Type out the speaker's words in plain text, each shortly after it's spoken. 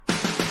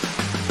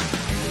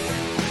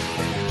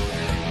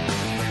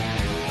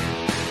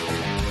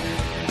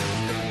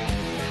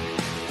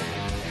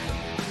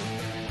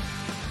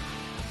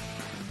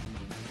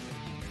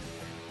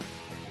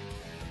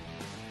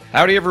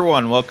Howdy,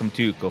 everyone. Welcome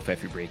to Go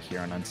Pfeffi Break here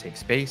on Unsafe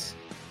Space.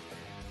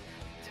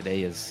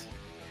 Today is,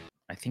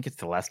 I think it's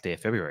the last day of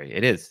February.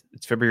 It is.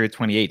 It's February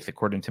 28th,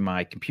 according to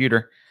my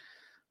computer.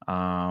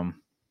 Welcome.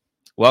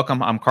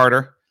 I'm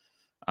Carter.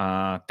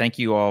 Thank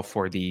you all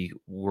for the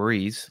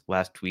worries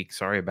last week.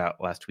 Sorry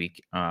about last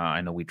week. I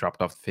know we dropped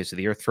off the face of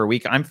the earth for a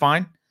week. I'm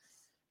fine.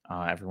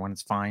 Everyone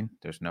is fine.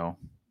 There's no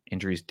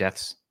injuries,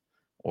 deaths,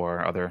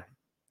 or other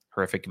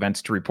horrific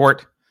events to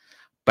report.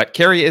 But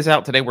Carrie is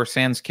out today. We're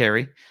sans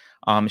Carrie.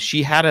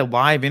 She had a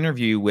live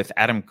interview with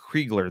Adam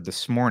Kriegler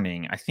this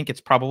morning. I think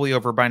it's probably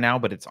over by now,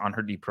 but it's on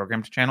her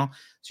Deprogrammed channel,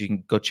 so you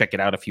can go check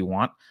it out if you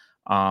want.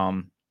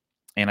 And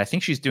I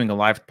think she's doing a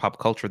live pop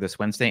culture this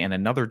Wednesday and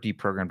another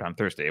Deprogrammed on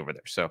Thursday over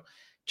there. So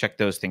check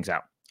those things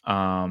out.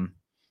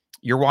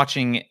 You're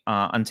watching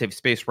Unsafe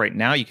Space right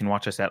now. You can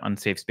watch us at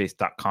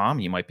unsafespace.com.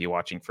 You might be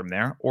watching from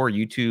there, or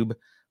YouTube,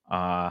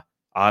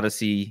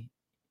 Odyssey,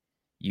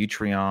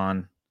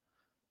 Utreon,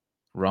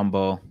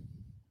 Rumble,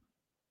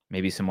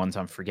 maybe some ones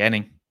I'm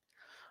forgetting.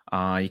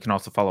 You can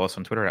also follow us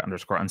on Twitter at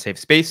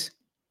 _unsafespace.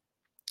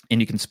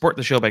 And you can support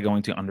the show by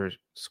going to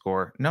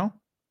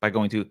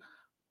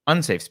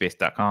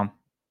unsafespace.com.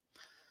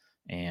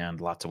 And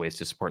lots of ways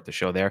to support the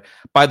show there.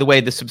 By the way,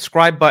 the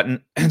subscribe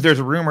button, there's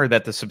a rumor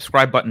that the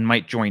subscribe button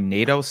might join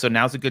NATO. So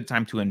now's a good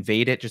time to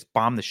invade it. Just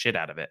bomb the shit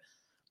out of it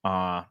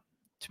to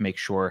make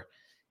sure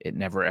it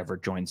never, ever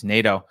joins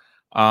NATO.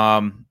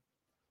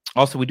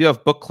 Also, we do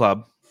have book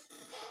club.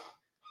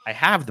 I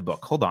have the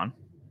book. Hold on.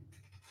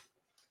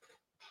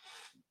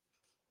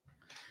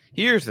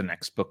 Here's the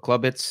next book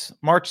club. It's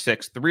March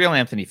 6th, The Real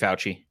Anthony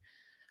Fauci,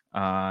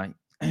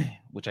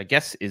 which I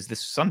guess is this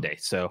Sunday.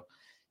 So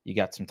you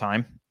got some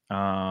time.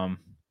 Well,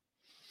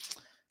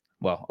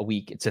 a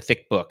week. It's a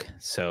thick book,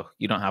 so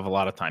you don't have a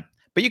lot of time.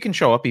 But you can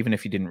show up even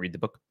if you didn't read the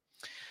book.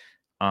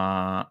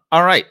 All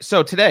right.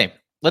 So today,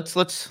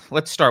 let's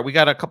start. We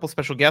got a couple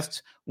special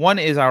guests. One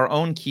is our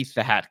own Keith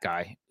the Hat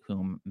Guy,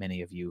 whom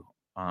many of you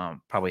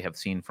probably have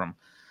seen from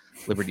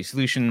Liberty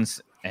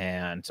Solutions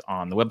and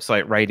on the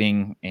website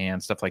writing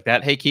and stuff like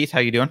that. Hey, Keith, how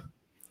you doing?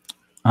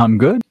 I'm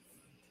good.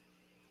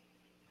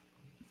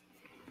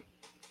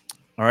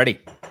 Alrighty.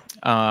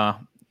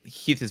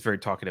 Keith is very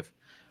talkative.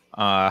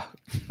 I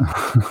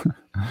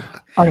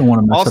don't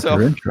want to mess also, up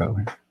your intro.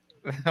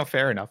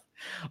 Fair enough.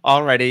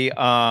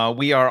 Alrighty.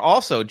 We are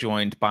also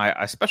joined by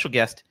a special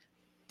guest,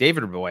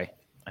 David Reaboi.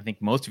 I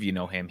think most of you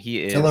know him.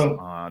 He is.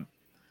 Hello.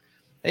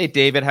 Hey,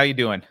 David. How you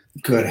doing?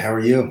 Good. How are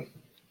you?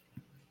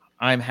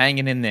 I'm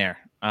hanging in there.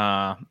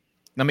 Let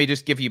me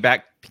just give you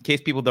back, in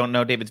case people don't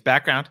know David's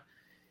background.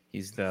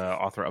 He's the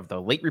author of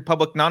the Late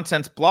Republic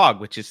Nonsense blog,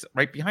 which is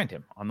right behind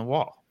him on the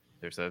wall.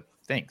 There's a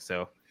thing,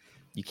 so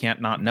you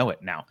can't not know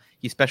it now.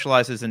 He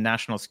specializes in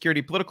national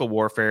security, political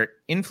warfare,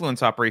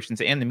 influence operations,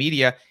 and the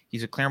media.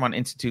 He's a Claremont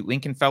Institute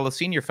Lincoln Fellow,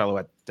 Senior Fellow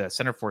at the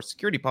Center for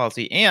Security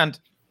Policy, and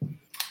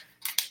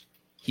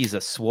he's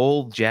a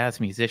swole jazz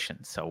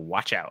musician, so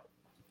watch out.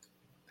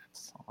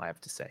 That's all I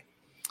have to say.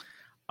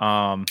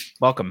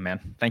 Welcome,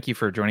 man. Thank you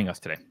for joining us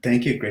today.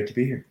 Thank you. Great to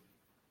be here.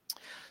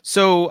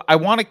 So I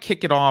want to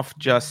kick it off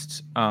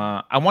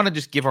I want to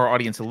just give our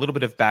audience a little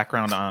bit of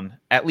background on,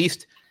 at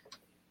least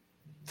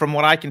from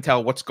what I can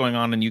tell, what's going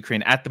on in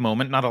Ukraine at the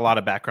moment. Not a lot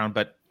of background,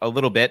 but a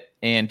little bit,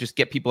 and just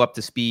get people up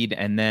to speed.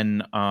 And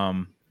then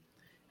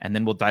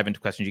we'll dive into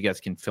questions. You guys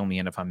can fill me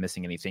in if I'm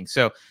missing anything.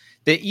 So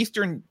the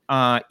eastern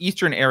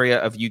area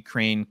of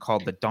Ukraine,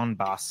 called the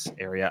Donbass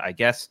area, I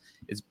guess,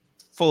 is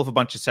full of a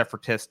bunch of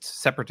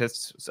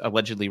separatists,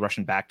 allegedly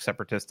Russian-backed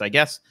separatists, I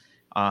guess,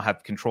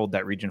 have controlled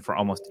that region for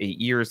almost 8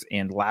 years.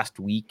 And last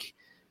week,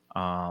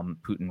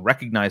 Putin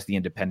recognized the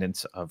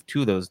independence of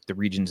two of the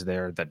regions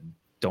there, the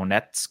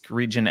Donetsk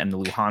region and the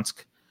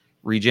Luhansk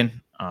region,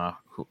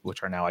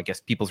 which are now, I guess,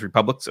 people's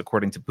republics,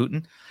 according to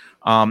Putin.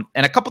 And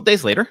a couple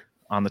days later,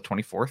 on the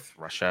 24th,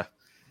 Russia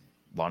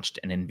launched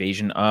an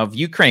invasion of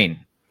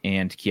Ukraine.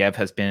 And Kiev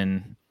has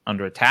been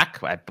under attack,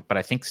 but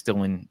I think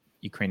still in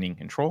Ukrainian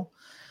control.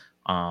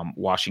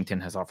 Washington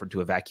has offered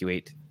to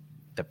evacuate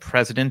the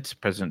President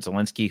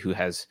Zelensky, who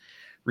has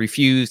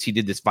refused. He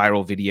did this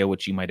viral video,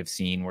 which you might have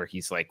seen, where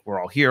he's like, we're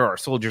all here. Our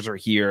soldiers are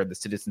here. The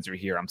citizens are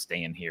here. I'm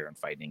staying here and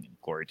fighting, and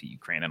glory to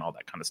Ukraine and all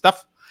that kind of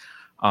stuff.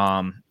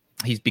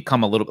 He's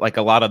become a little like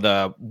a lot of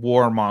the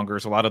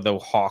warmongers. A lot of the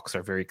hawks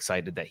are very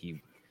excited that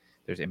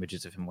there's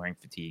images of him wearing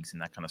fatigues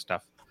and that kind of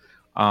stuff.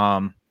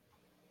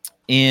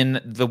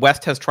 In the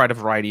West has tried a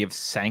variety of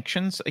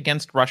sanctions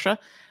against Russia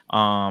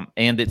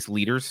and its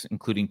leaders,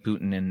 including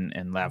Putin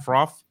and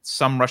Lavrov.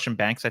 Some Russian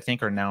banks, I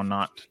think, are now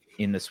not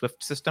in the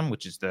SWIFT system,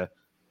 which is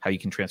how you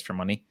can transfer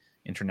money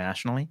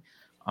internationally.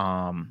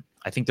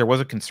 I think there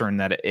was a concern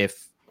that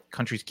if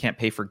countries can't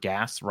pay for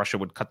gas, Russia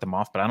would cut them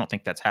off, but I don't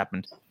think that's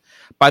happened.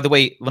 By the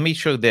way, let me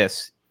show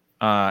this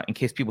in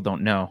case people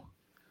don't know.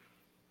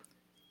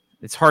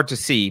 It's hard to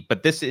see,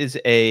 but this is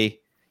a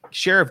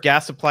share of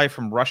gas supply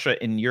from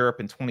Russia in Europe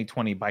in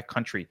 2020 by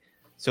country.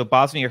 So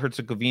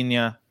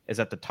Bosnia-Herzegovina is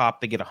at the top.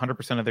 They get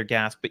 100% of their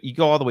gas, but you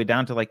go all the way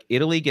down to like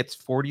Italy gets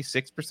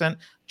 46%,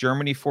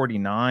 Germany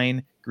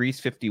 49%, Greece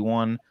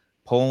 51%,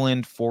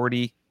 Poland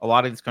 40. A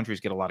lot of these countries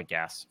get a lot of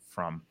gas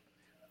from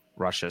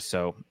Russia,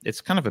 so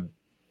it's kind of a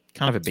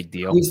big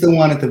deal. Who's the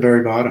one at the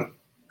very bottom?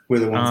 We're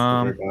the ones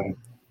at the very bottom.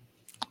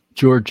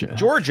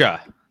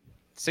 Georgia,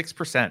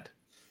 6%.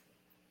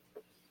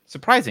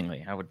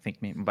 Surprisingly, I would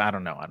think maybe, but I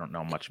don't know. I don't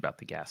know much about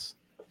the gas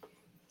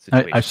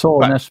situation. I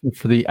saw an estimate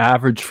for the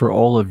average for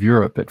all of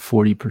Europe at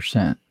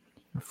 40%.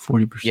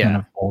 40%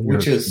 of all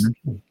which Europe.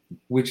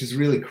 Which is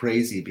really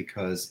crazy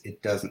because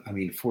it doesn't. I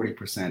mean,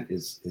 40%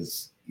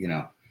 is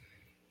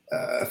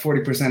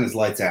 40% is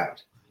lights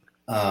out.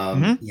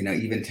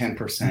 Even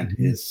 10%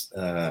 is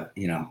a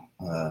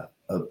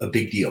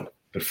big deal,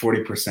 but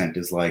 40%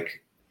 is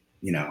like,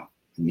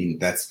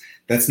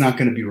 that's not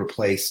going to be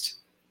replaced.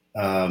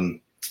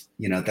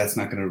 That's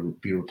not going to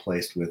be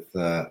replaced with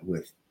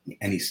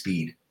any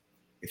speed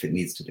if it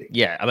needs to be.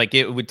 Yeah, like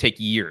it would take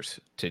years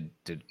to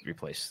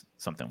replace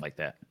something like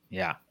that.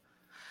 Yeah.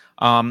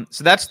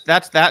 So that's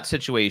that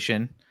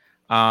situation.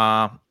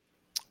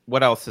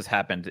 What else has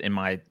happened in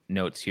my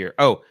notes here?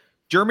 Oh,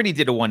 Germany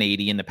did a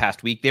 180 in the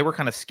past week. They were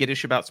kind of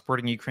skittish about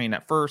supporting Ukraine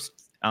at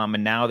first,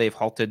 and now they've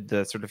halted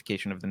the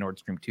certification of the Nord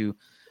Stream 2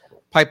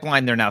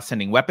 pipeline. They're now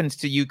sending weapons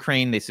to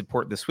Ukraine. They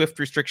support the SWIFT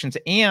restrictions,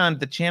 and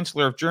the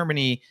Chancellor of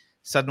Germany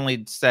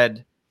suddenly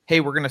said, hey,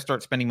 we're going to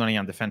start spending money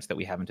on defense that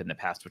we haven't in the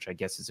past, which I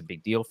guess is a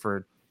big deal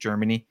for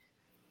Germany.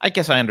 I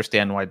guess I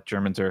understand why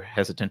Germans are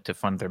hesitant to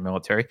fund their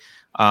military,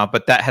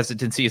 but that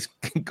hesitancy is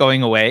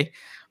going away.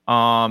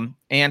 And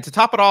to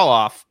top it all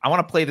off, I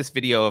want to play this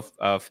video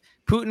of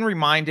Putin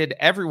reminded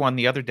everyone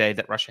the other day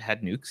that Russia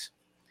had nukes,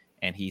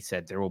 and he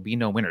said there will be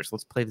no winners.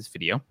 Let's play this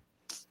video.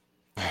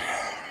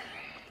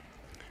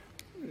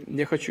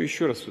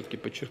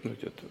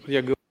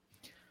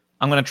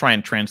 I'm going to try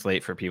and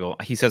translate for people.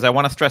 He says, I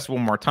want to stress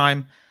one more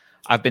time.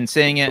 I've been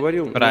saying it,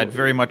 but I'd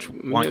very much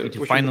want you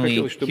to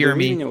finally hear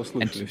me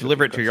and to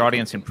deliver it to your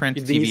audience in print,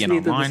 TV, and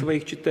online.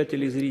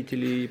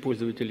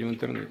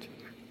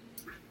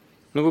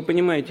 Do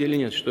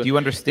you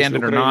understand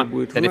it or not,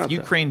 that if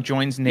Ukraine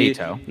joins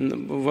NATO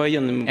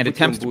and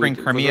attempts to bring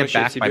Crimea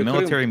back by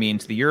military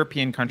means, the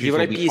European countries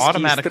will be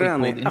automatically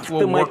pulled into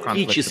a war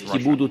conflict with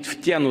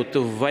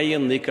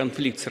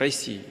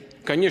Russia?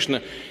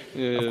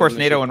 Of course,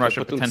 NATO and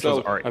Russia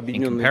potentials are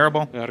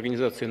incomparable. We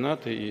understand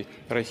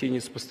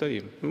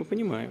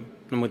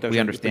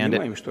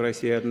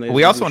it. But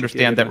we also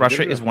understand that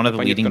Russia is one of the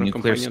leading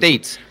nuclear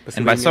states,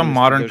 and by some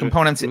modern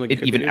components,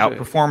 it even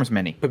outperforms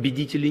many.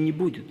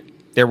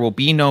 There will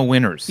be no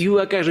winners. And you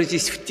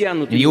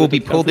will be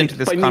pulled into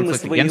this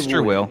conflict against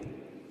your will.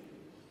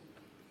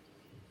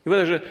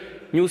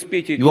 You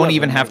won't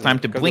even have time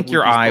to blink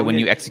your eye when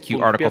you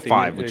execute Article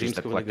 5, which is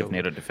the collective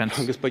NATO defense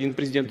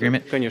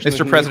agreement.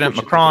 Mr. President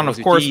Macron,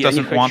 of course,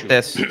 doesn't want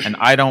this, and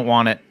I don't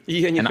want it,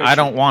 and I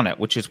don't want it,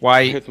 which is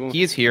why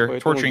he is here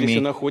torturing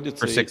me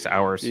for 6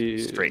 hours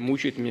straight.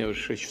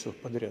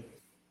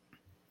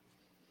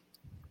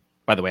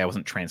 By the way, I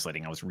wasn't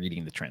translating. I was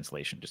reading the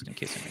translation, just in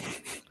case anyone.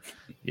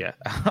 Yeah.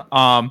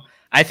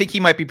 I think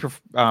he might be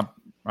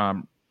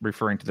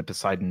referring to the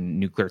Poseidon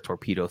nuclear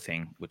torpedo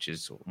thing, which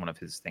is one of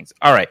his things.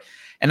 All right.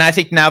 And I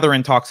think now they're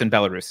in talks in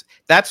Belarus.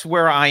 That's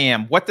where I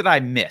am. What did I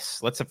miss?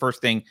 That's the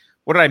first thing.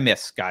 What did I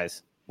miss,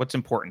 guys? What's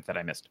important that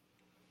I missed?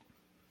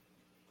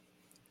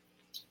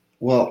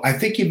 Well, I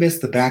think you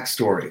missed the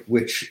backstory,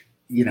 which,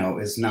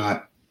 is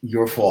not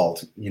your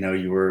fault.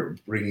 You were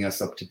bringing us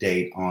up to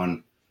date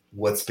on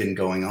what's been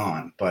going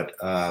on. But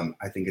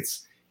I think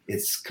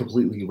it's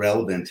completely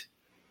relevant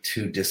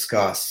to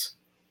discuss,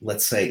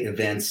 let's say,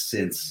 events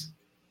since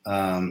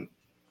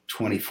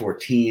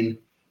 2014.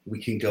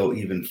 We can go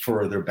even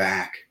further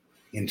back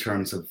in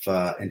terms of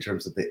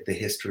the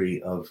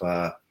history of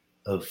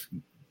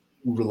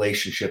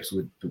relationships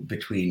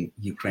between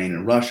Ukraine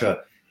and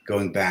Russia,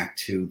 going back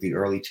to the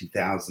early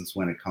 2000s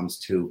when it comes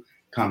to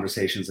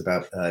conversations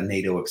about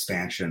NATO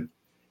expansion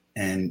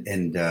and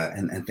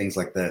things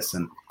like this.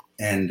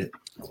 And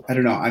I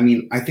don't know. I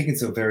mean, I think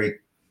it's a very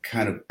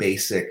kind of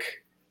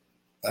basic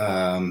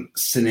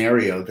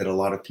scenario that a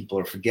lot of people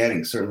are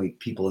forgetting. Certainly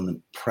people in the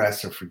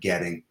press are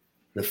forgetting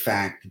the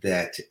fact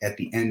that at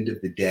the end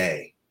of the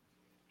day,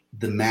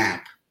 the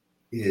map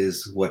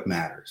is what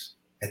matters.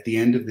 At the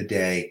end of the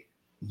day,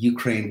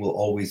 Ukraine will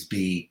always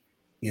be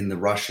in the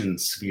Russian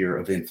sphere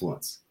of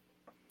influence.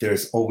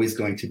 There's always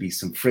going to be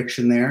some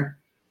friction there.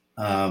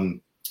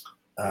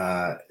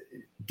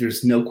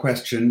 There's no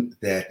question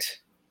that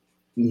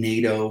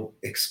NATO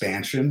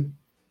expansion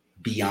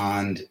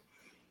beyond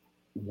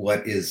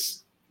what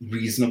is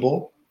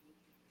reasonable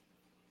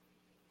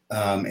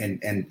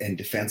and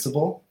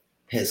defensible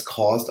has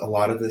caused a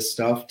lot of this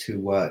stuff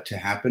to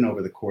happen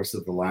over the course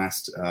of the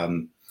last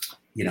of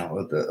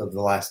the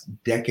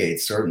last decade,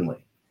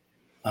 certainly.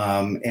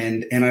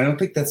 And I don't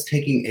think that's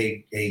taking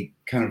a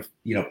kind of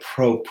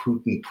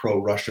pro-Putin,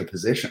 pro-Russia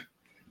position.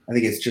 I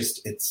think it's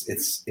just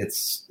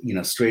it's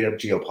straight up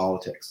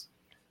geopolitics.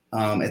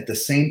 At the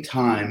same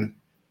time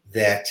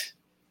that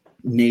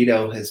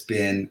NATO has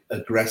been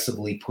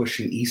aggressively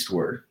pushing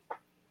eastward,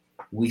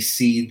 we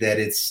see that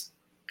it's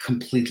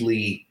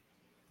completely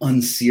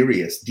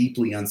unserious,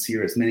 deeply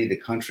unserious. Many of the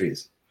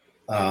countries,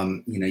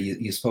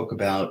 you spoke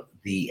about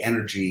the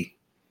energy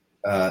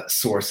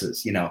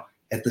sources.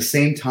 At the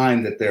same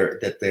time that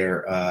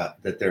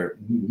they're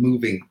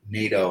moving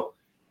NATO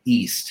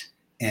east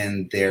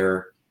and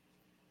they're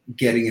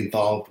getting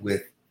involved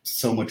with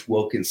so much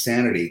woke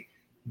insanity,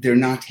 they're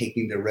not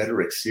taking their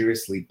rhetoric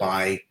seriously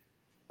by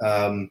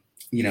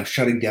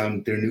shutting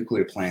down their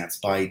nuclear plants,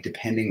 by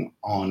depending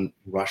on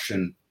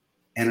Russian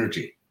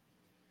energy.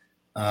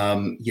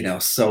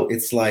 So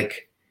it's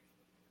like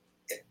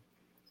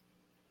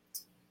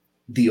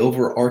the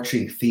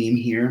overarching theme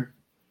here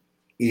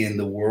in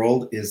the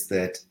world is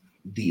that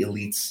the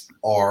elites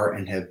are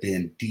and have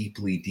been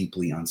deeply,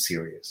 deeply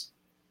unserious,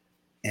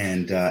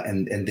 and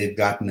they've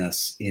gotten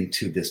us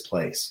into this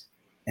place.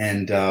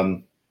 And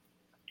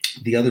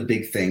the other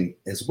big thing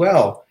as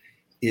well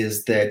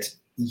is that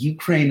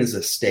Ukraine is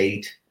a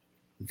state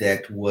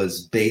that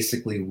was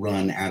basically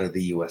run out of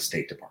the U.S.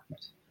 State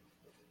Department,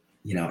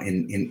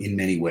 in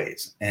many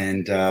ways.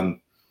 And are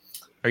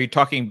you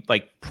talking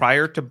like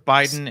prior to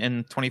Biden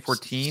in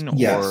 2014?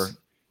 Yes. Or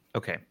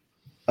okay.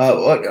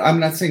 I'm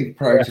not saying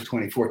prior to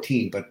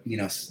 2014, but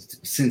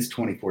since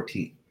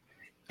 2014.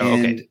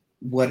 And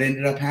what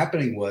ended up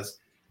happening was,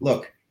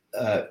 look,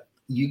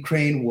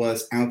 Ukraine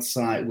was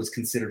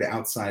considered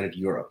outside of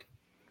Europe.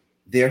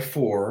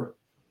 Therefore,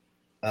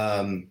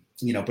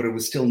 but it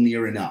was still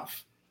near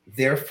enough.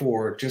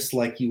 Therefore, just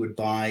like you would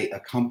buy a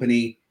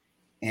company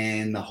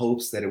in the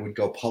hopes that it would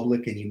go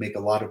public and you make a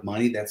lot of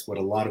money, that's what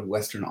a lot of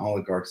Western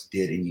oligarchs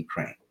did in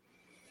Ukraine.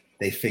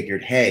 They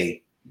figured,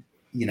 hey,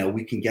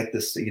 we can get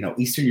this,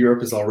 Eastern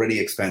Europe is already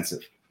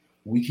expensive.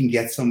 We can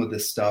get some of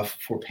this stuff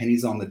for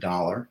pennies on the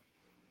dollar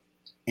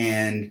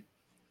and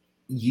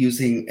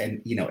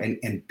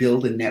and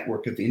build a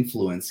network of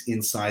influence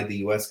inside the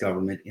US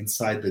government,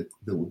 inside the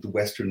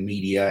Western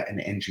media and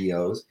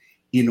NGOs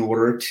in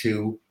order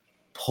to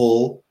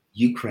pull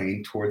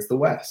Ukraine towards the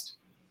West.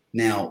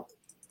 Now,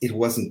 it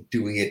wasn't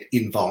doing it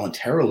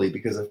involuntarily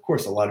because, of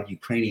course, a lot of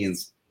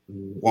Ukrainians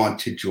want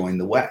to join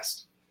the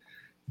West.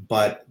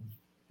 But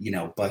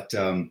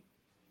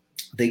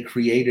they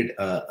created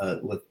an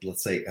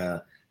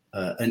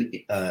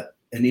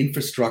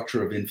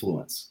infrastructure of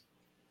influence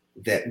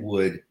that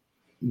would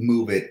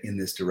move it in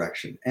this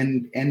direction.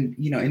 And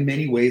in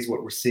many ways,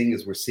 what we're seeing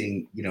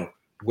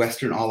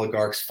Western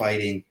oligarchs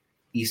fighting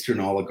Eastern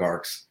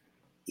oligarchs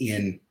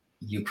in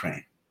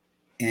Ukraine,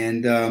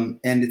 and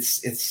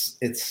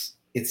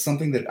it's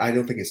something that I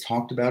don't think is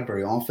talked about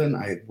very often.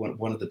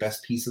 One of the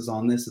best pieces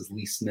on this is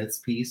Lee Smith's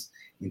piece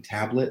in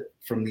Tablet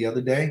from the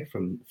other day,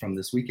 from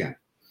this weekend,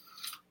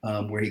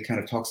 where he kind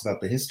of talks about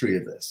the history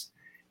of this.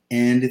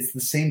 And it's the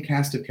same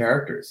cast of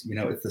characters,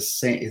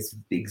 it's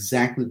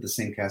exactly the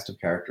same cast of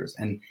characters.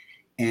 And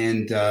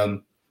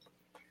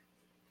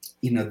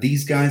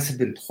these guys have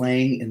been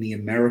playing in the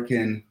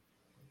American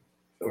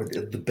or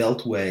the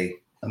Beltway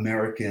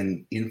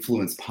American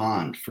influence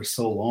pond for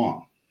so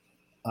long.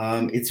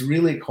 It's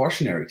really a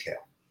cautionary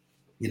tale,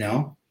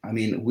 I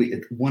mean,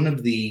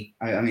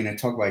 I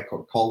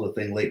call the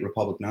thing late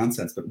Republic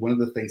nonsense, but one of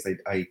the things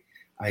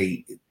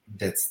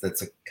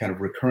that's a kind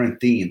of recurrent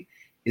theme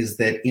is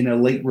that in a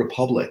late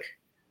Republic,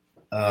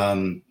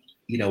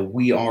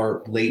 we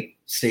are late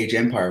stage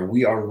empire.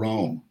 We are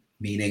Rome,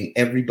 meaning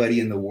everybody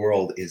in the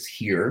world is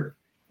here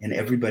and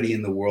everybody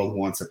in the world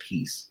wants a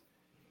peace.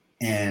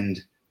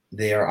 And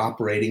they are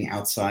operating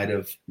outside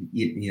of,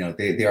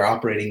 they are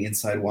operating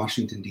inside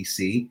Washington,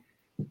 D.C.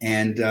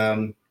 And,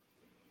 and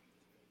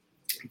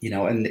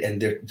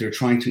they're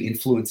trying to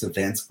influence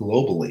events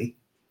globally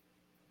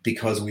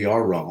because we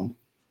are Rome.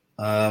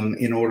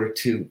 In order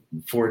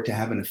for it to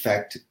have an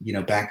effect,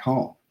 back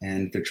home,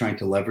 and they're trying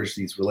to leverage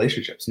these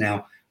relationships.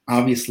 Now,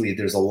 obviously,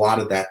 there's a lot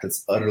of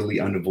that's utterly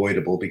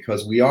unavoidable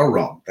because we are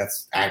Rome.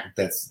 That's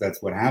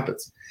what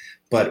happens.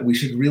 But we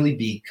should really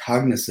be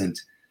cognizant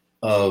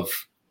of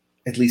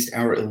at least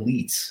our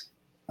elites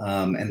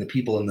and the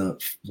people in the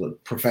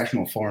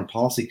professional foreign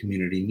policy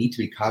community need to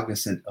be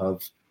cognizant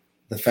of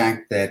the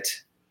fact that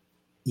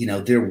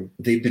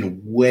they've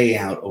been way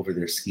out over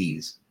their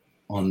skis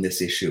on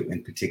this issue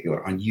in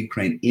particular, on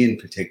Ukraine in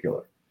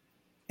particular,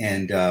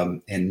 and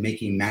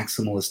making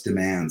maximalist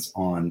demands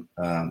on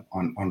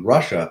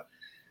Russia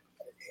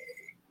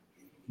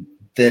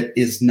that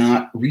is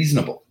not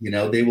reasonable.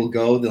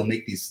 They'll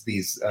make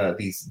these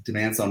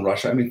demands on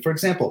Russia. I mean, for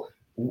example,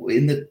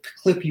 in the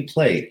clip you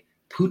played,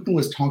 Putin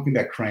was talking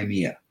about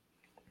Crimea.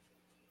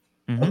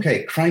 Mm-hmm.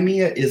 Okay,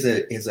 Crimea is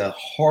a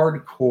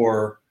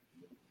hardcore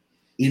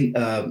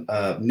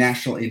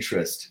national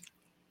interest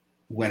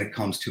when it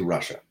comes to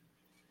Russia.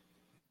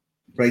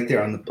 Right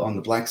there on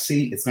the Black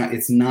Sea, it's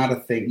not a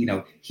thing.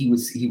 He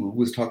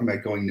was talking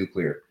about going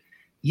nuclear.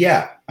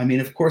 Yeah, I mean,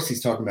 of course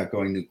he's talking about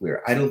going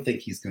nuclear. I don't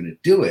think he's going to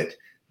do it,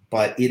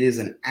 but it is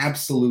an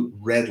absolute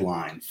red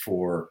line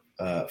for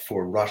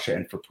Russia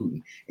and for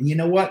Putin. And you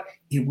know what?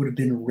 It would have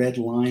been a red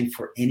line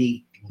for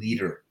any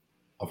leader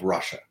of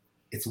Russia.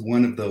 It's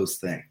one of those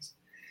things,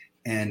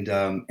 and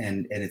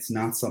it's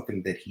not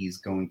something that he's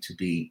going to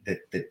be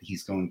that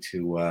he's going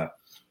to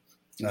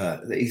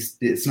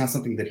it's not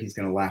something that he's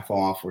going to laugh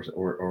off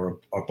or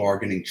a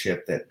bargaining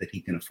chip that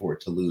he can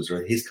afford to lose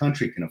or his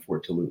country can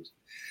afford to lose.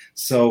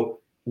 So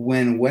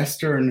when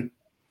Western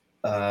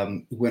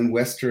foreign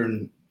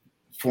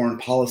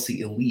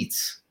policy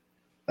elites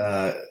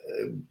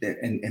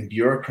and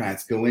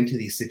bureaucrats go into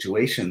these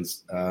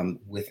situations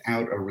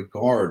without a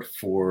regard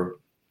for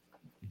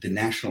the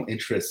national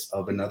interests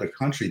of another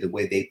country the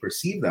way they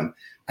perceive them,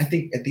 I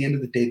think at the end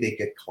of the day they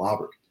get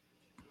clobbered.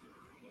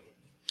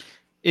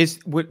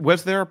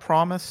 Was there a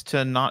promise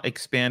to not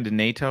expand in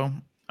NATO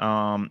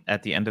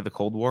at the end of the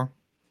Cold War?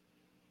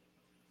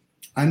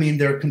 I mean,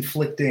 there are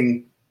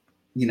conflicting,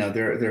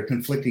 there are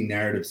conflicting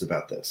narratives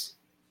about this.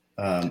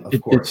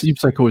 Of course, it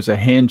seems like it was a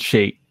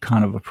handshake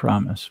kind of a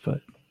promise,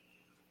 but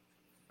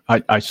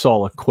I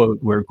saw a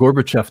quote where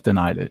Gorbachev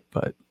denied it,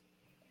 but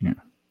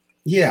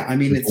yeah, I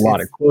mean, it's a lot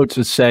of quotes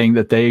is saying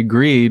that they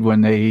agreed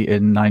when they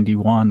in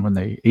 89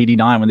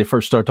 when they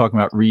first started talking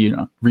about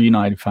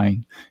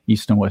reunifying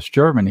East and West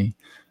Germany,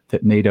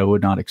 that NATO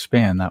would not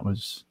expand. That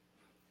was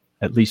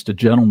at least a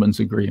gentleman's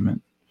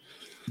agreement.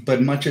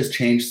 But much has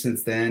changed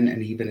since then,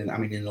 and even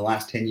in the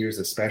last 10 years,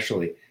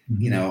 especially.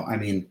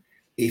 Mm-hmm.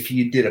 If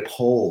you did a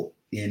poll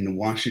in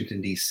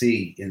Washington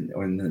D.C.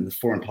 or in the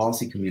foreign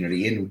policy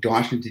community in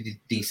Washington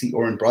D.C.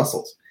 or in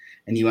Brussels,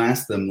 and you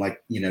ask them,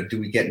 do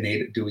we get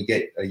NATO? Do we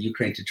get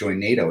Ukraine to join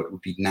NATO? It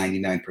would be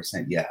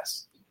 99%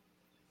 yes.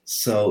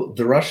 So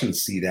the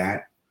Russians see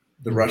that.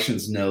 The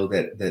Russians know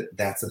that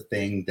that's a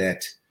thing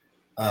that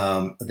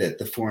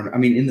the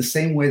foreign. In the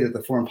same way that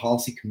the foreign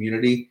policy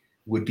community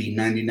would be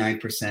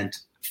 99%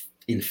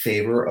 in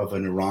favor of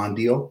an Iran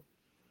deal,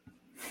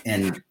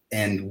 and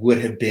would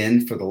have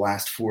been for the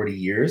last 40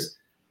 years.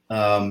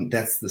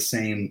 That's the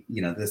same.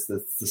 That's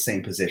the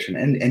same position.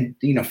 And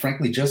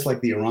frankly, just like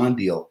the Iran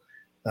deal.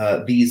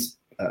 These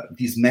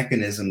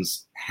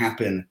mechanisms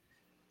happen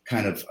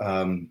kind of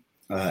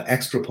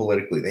extra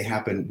politically. They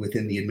happen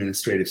within the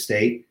administrative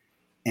state,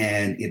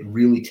 and it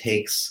really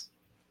takes,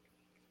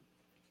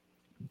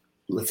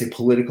 let's say,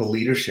 political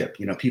leadership.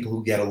 People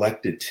who get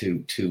elected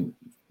to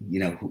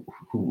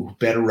who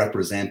better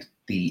represent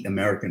the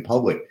American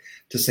public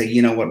to say,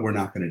 we're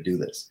not going to do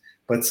this.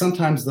 But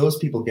sometimes those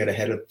people get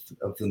ahead of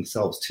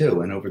themselves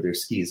too, and over their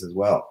skis as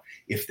well,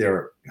 if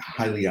they're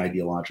highly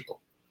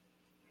ideological.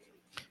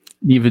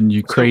 Even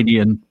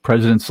Ukrainian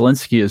President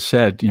Zelensky has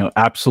said,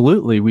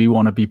 absolutely, we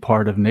want to be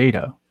part of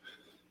NATO.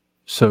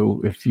 So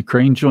if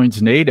Ukraine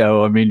joins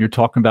NATO, you're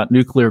talking about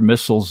nuclear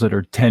missiles that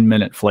are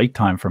 10-minute flight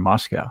time from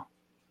Moscow.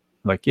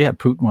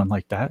 Putin wouldn't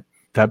like that.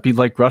 That'd be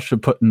like Russia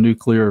putting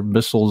nuclear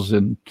missiles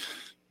in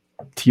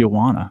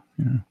Tijuana.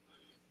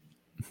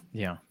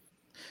 Yeah.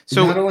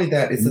 So not only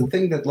that, it's the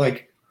thing that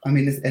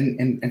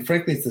and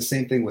frankly, it's the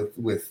same thing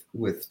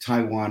with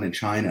Taiwan and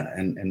China.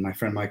 And my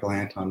friend Michael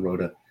Anton wrote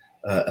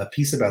a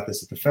piece about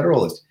this at the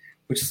Federalist,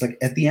 which is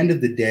at the end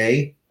of the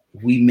day,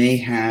 we may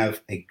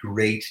have a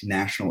great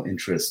national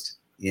interest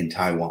in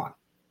Taiwan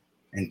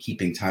and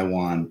keeping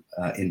Taiwan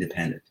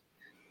independent,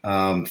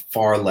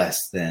 far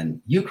less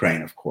than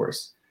Ukraine, of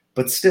course.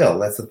 But still,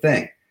 that's the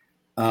thing.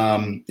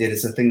 It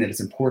is a thing that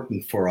is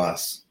important for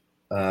us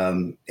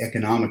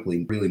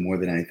economically, really more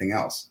than anything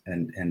else,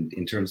 and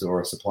in terms of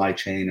our supply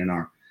chain and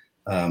our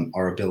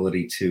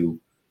ability to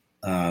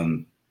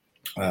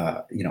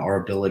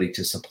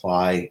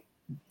supply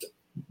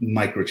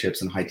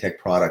microchips and high-tech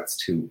products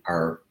to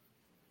our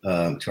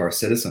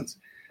citizens.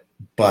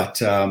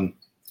 But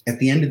at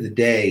the end of the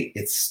day,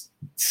 it's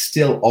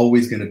still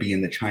always going to be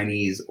in the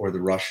Chinese or the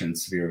Russian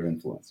sphere of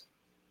influence.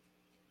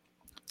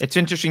 It's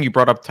interesting you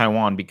brought up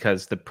Taiwan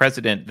because the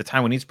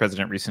Taiwanese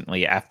president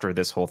recently, after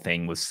this whole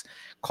thing, was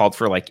called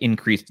for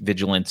increased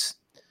vigilance,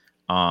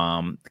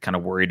 kind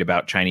of worried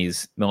about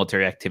Chinese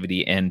military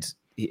activity, and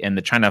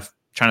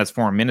China's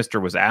foreign minister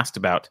was asked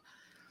about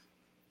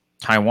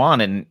Taiwan,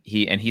 and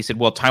he said,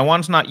 well,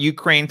 Taiwan's not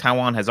Ukraine.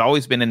 Taiwan has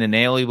always been an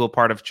inalienable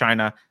part of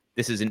China.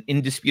 This is an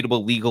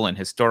indisputable legal and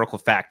historical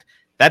fact.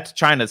 That's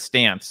China's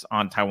stance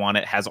on Taiwan.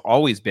 It has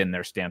always been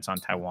their stance on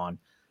Taiwan.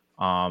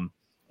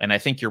 And I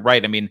think you're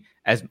right.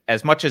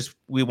 As much as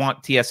we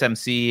want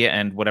TSMC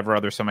and whatever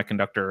other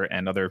semiconductor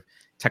and other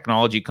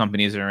technology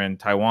companies are in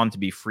Taiwan to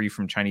be free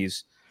from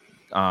Chinese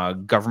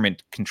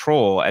government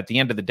control, at the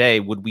end of the day,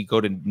 would we go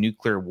to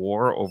nuclear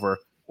war or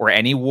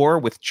any war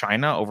with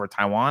China over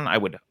Taiwan? I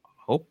would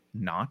hope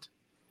not.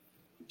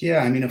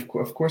 Yeah,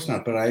 of course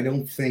not. But I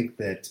don't think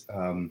that.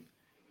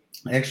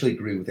 I actually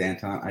agree with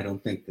Anton. I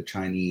don't think the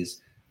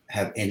Chinese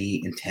have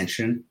any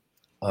intention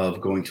of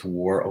going to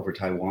war over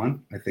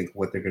Taiwan. I think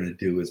what they're going to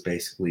do is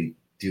basically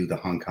do the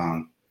Hong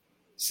Kong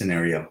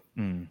scenario,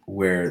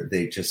 where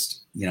they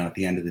just, at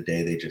the end of the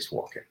day, they just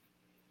walk in,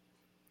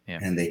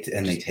 and they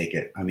take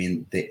it.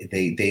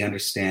 They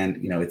understand,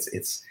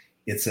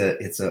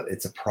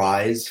 it's a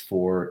prize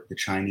for the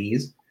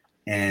Chinese,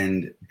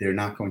 and they're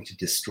not going to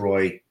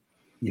destroy,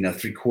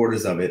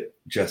 3/4 of it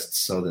just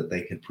so that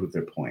they can prove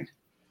their point.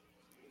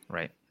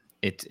 Right.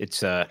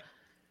 It's the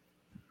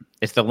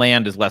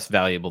land is less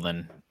valuable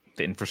than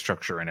the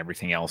infrastructure and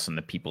everything else and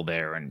the people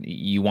there. And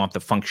you want the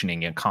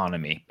functioning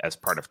economy as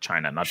part of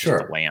China, not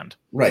just the land.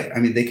 Right. I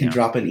mean, they can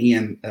drop an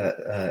EMP,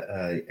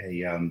 a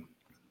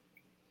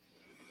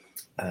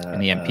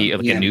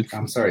nuke.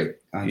 I'm sorry.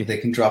 They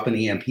can drop an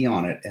EMP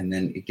on it, and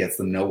then it gets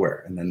them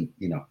nowhere. And then,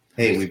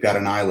 hey, we've got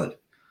an island.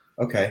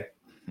 Okay.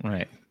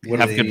 Right.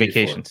 Have good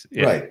vacations.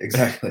 Yeah. Right.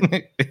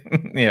 Exactly.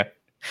 Yeah.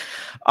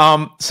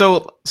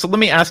 So let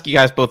me ask you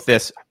guys both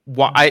this.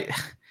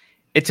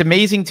 It's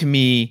amazing to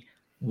me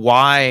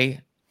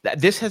why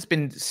this has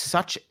been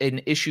such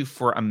an issue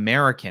for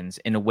Americans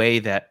in a way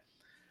that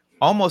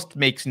almost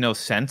makes no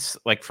sense.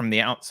 Like from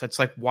the outside, it's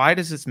like, why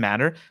does this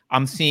matter?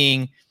 I'm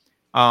seeing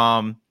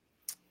the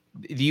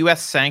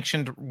U.S.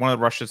 sanctioned one of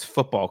Russia's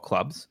football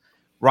clubs.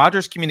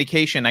 Rogers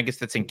Communication, I guess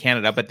that's in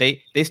Canada, but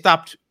they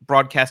stopped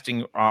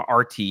broadcasting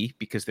RT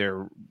because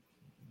they're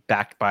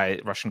backed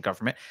by Russian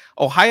government.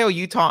 Ohio,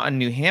 Utah, and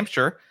New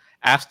Hampshire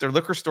asked their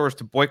liquor stores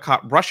to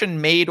boycott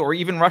Russian-made or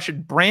even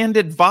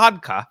Russian-branded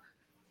vodka,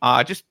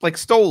 just like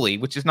Stoli,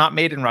 which is not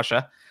made in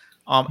Russia.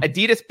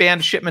 Adidas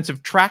banned shipments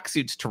of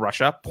tracksuits to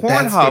Russia.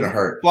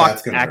 Pornhub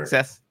blocked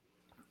access.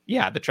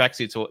 Yeah, the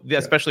tracksuits,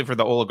 especially for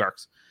the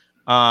oligarchs.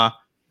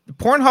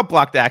 Pornhub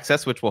blocked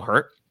access, which will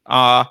hurt.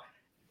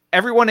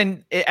 Everyone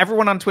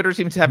on Twitter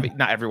seems to have,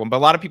 not everyone, but a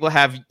lot of people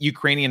have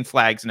Ukrainian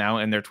flags now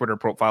in their Twitter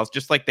profiles,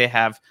 just like they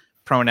have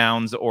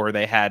pronouns or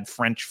they had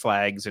French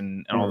flags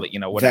and all that,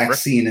 whatever.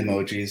 Vaccine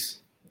emojis.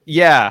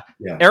 Yeah.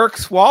 Eric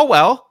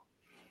Swalwell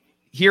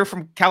here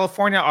from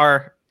California,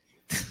 our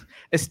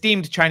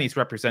esteemed Chinese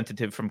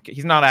representative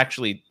he's not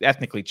actually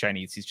ethnically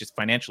Chinese. He's just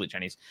financially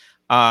Chinese.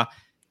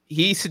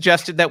 He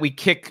suggested that we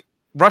kick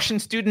Russian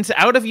students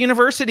out of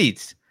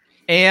universities,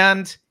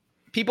 and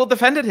people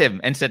defended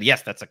him and said,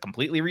 yes, that's a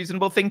completely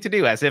reasonable thing to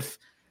do, as if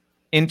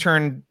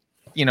Japanese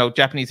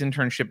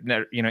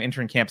internship,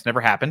 intern camps never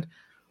happened.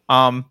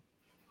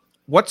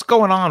 What's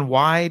going on?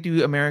 Why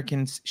do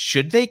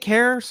should they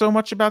care so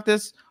much about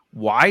this?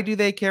 Why do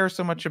they care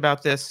so much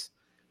about this?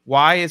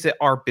 Why is it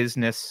our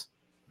business?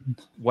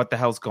 What the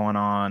hell's going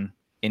on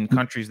in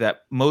countries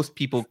that most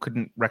people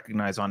couldn't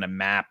recognize on a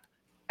map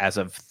as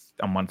of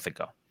a month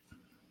ago?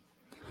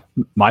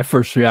 My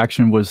first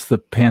reaction was the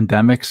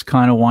pandemic's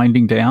kind of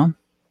winding down,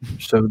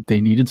 so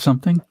they needed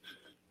something.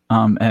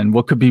 And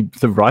what could be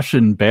the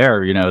Russian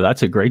bear?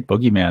 That's a great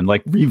boogeyman.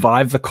 Like,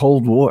 revive the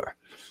Cold War.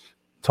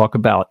 Talk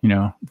about,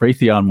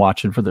 Raytheon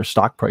watching for their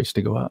stock price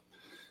to go up.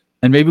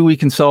 And maybe we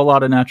can sell a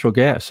lot of natural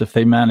gas if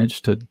they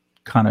manage to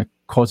kind of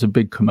cause a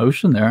big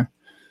commotion there.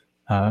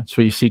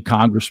 So you see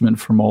congressmen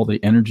from all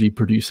the energy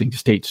producing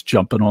states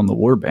jumping on the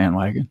war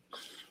bandwagon.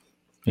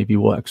 Maybe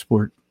we'll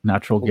export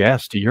natural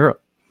gas to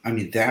Europe.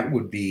 That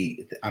would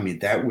be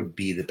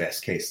the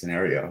best case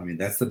scenario.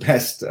 That's the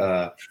best,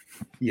 that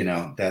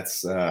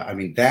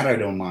I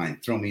don't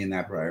mind. Throw me in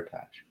that briar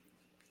patch.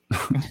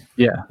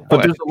 Yeah.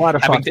 But there's a lot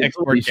of having to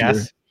export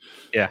gas.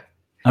 Yeah.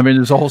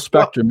 There's a whole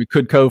spectrum. It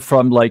could go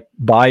from like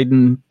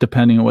Biden,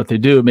 depending on what they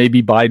do.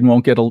 Maybe Biden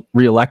won't get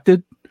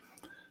reelected,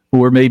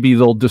 or maybe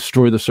they'll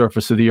destroy the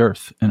surface of the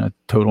earth in a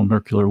total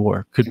nuclear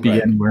war. Could be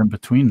anywhere in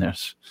between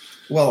this.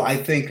 Well, I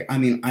think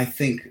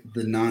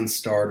the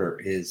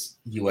non-starter is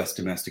U.S.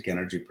 domestic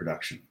energy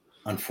production,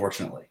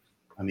 unfortunately.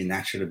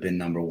 That should have been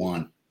number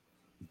one.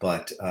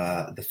 But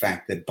the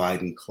fact that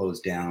Biden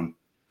closed down,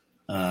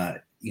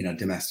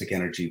 domestic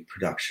energy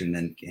production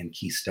and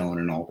Keystone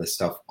and all this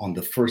stuff on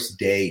the first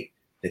day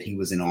that he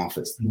was in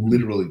office,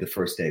 literally the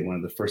first day, one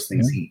of the first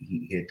things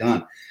he had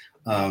done,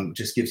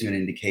 just gives you an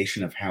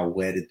indication of how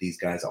wedded these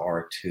guys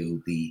are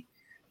to the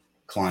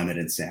climate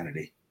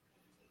insanity.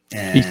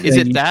 And is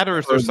it that, or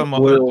is there some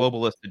other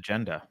globalist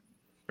agenda,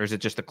 or is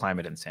it just the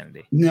climate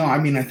insanity? No, I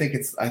think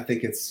it's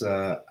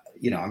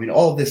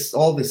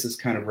all this is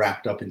kind of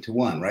wrapped up into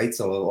one, right?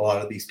 So a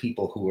lot of these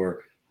people who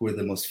are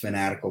the most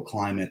fanatical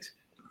climate,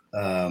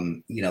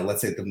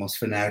 let's say the most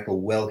fanatical,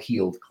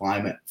 well-heeled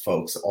climate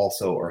folks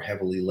also are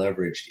heavily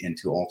leveraged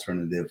into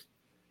alternative,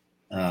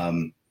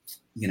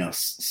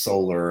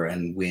 solar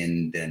and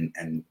wind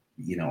and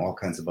all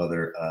kinds of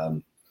other,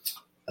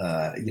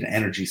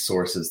 energy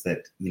sources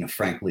that,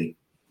 frankly,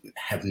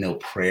 have no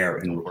prayer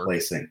in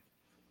replacing,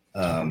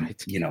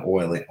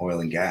 oil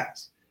and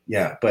gas.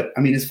 Yeah. But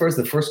as far as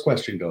the first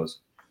question goes,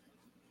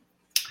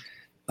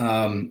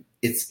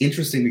 it's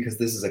interesting because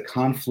this is a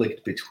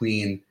conflict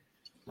between,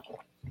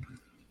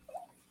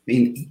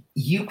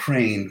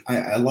 Ukraine,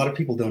 a lot of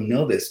people don't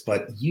know this,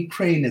 but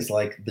Ukraine is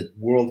like the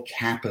world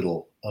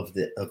capital of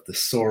the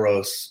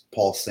Soros,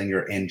 Paul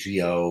Singer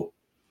NGO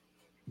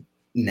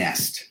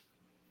nest.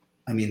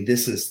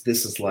 This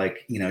is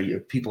like,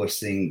 people are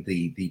seeing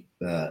the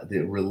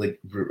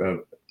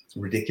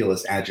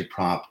ridiculous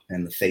agitprop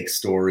and the fake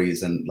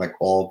stories and like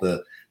all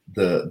the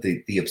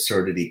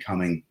absurdity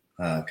coming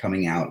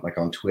out like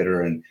on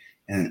Twitter and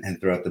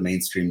throughout the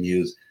mainstream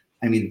news.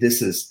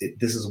 This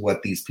is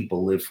what these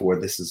people live for.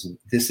 This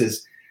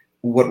is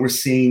what we're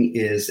seeing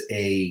is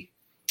a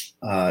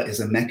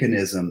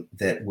mechanism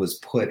that was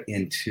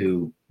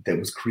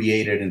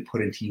created and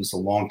put into use a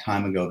long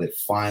time ago that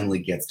finally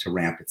gets to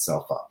ramp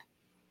itself up.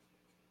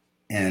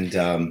 and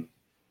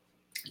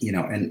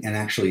and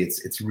actually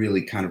it's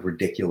really kind of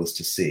ridiculous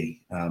to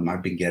see.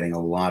 I've been getting a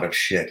lot of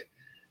shit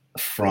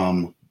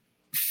from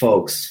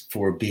folks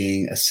for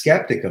being a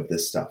skeptic of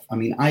this stuff. I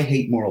mean, I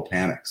hate moral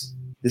panics.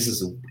 This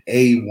is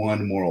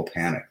A1 moral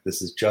panic.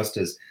 This is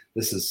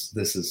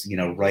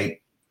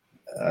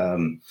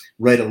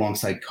right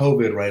alongside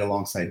COVID, right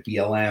alongside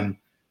BLM.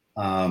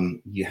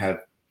 You have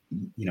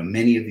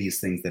many of these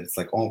things that it's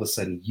like all of a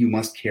sudden you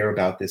must care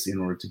about this in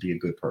order to be a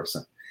good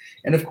person.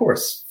 And of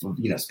course,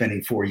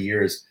 spending 4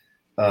 years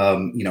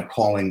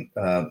calling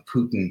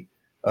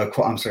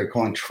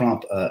calling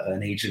Trump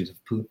an agent of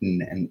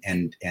Putin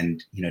and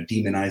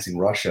demonizing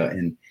Russia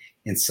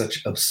in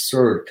such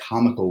absurd,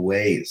 comical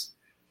ways.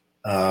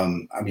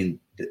 I mean,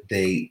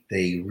 they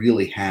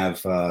really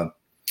have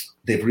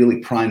they've really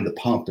primed the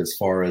pump as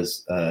far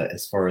as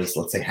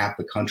let's say half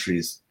the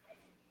country's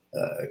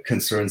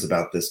concerns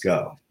about this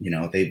go.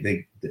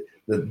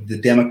 The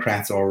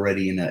Democrats are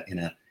already in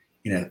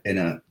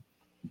a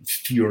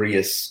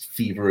furious,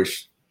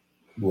 feverish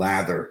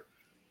lather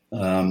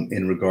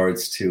in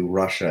regards to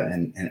Russia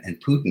and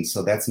Putin.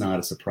 So that's not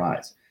a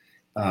surprise.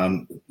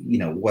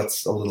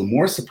 What's a little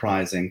more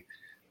surprising,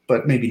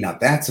 but maybe not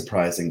that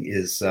surprising,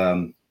 is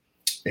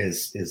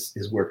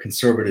where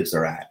conservatives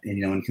are at.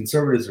 And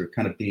conservatives are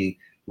kind of being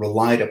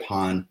relied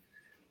upon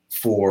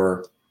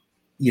for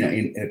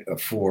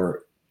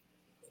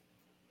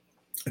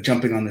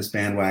jumping on this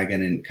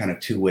bandwagon in kind of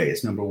two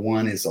ways. Number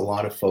one is a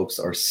lot of folks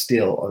on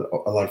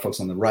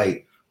the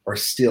right are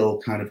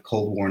still kind of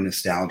Cold War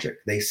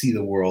nostalgic. They see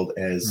the world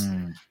as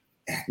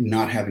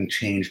not having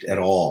changed at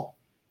all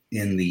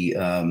in the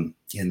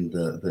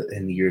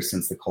years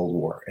since the Cold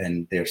War,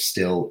 and they're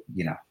still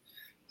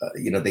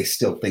they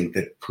still think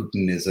that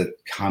Putin is a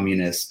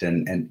communist,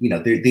 and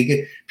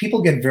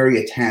people get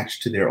very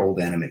attached to their old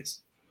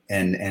enemies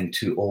and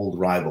to old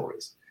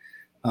rivalries.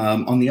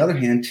 On the other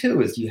hand,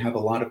 too, is you have a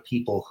lot of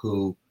people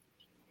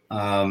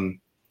on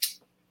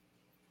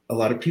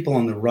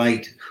the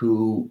right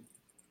who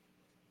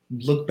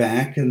look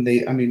back and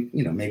maybe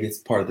it's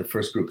part of the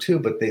first group too,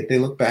 but they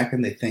look back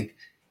and they think,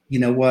 you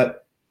know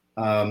what,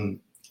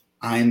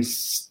 I'm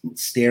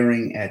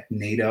staring at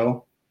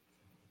NATO.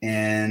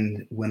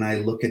 And when I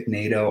look at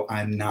NATO,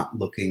 I'm not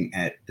looking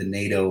at the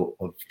NATO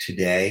of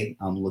today.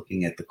 I'm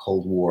looking at the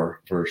Cold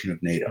War version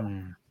of NATO.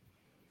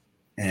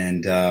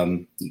 And,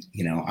 I'm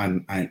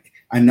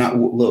not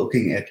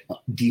looking at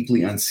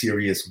deeply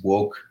unserious,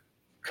 woke,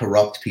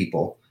 corrupt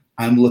people.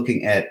 I'm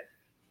looking at,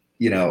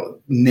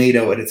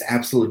 NATO at its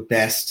absolute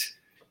best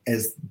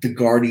as the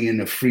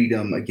guardian of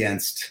freedom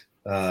against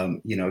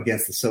the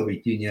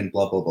Soviet Union,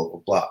 blah, blah, blah, blah,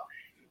 blah.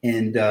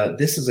 And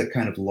this is a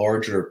kind of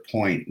larger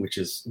point, which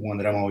is one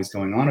that I'm always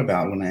going on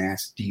about when I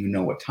ask, do you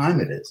know what time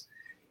it is?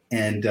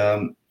 And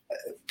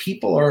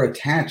people are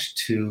attached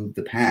to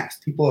the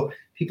past. People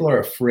are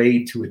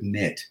afraid to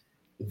admit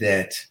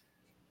that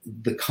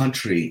the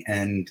country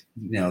and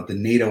the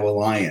NATO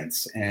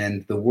alliance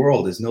and the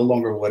world is no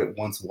longer what it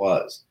once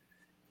was.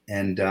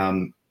 And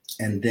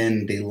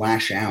then they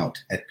lash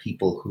out at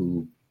people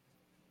who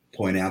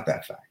point out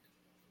that fact.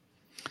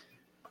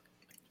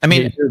 I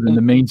mean, in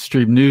the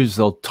mainstream news,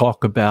 they'll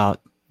talk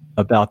about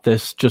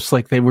this just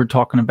like they were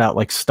talking about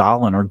like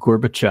Stalin or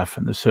Gorbachev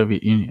in the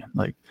Soviet Union.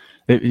 Like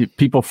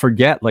people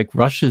forget, like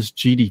Russia's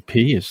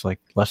GDP is like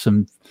less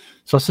than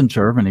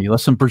Germany,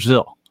 less than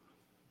Brazil.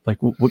 Like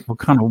what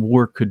kind of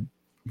war could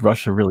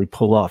Russia really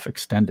pull off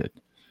extended?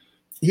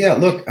 Yeah,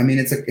 look, I mean,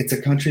 it's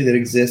a country that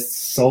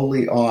exists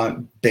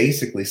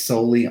basically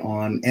solely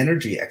on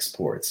energy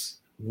exports,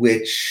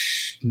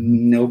 which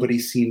nobody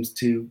seems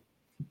to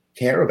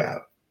care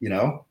about.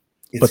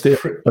 But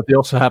they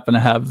also happen to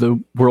have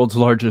the world's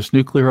largest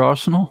nuclear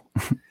arsenal,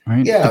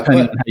 right? Yeah,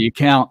 depending on how you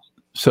count.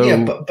 So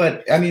yeah,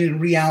 but I mean, in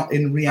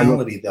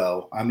reality,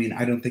 though, I mean,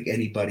 I don't think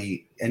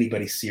anybody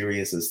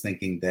serious is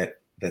thinking that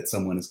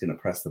someone is going to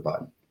press the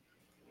button.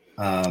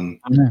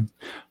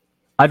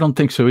 I don't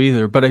think so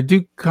either. But I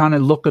do kind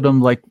of look at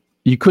him like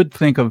you could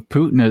think of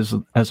Putin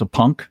as a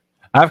punk.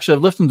 I've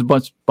listened to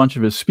a bunch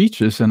of his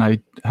speeches, and I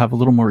have a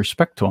little more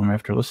respect to him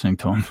after listening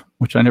to him,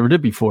 which I never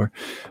did before.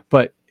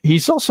 But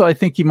he's also, I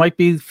think he might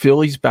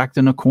feel he's backed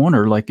in a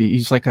corner. Like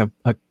he's like a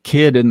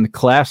kid in the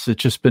class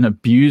that's just been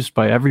abused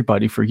by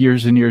everybody for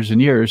years and years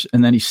and years.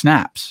 And then he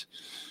snaps.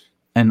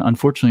 And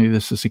unfortunately,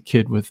 this is a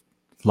kid with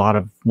a lot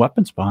of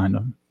weapons behind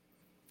him.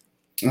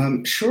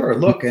 Sure.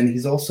 Look, and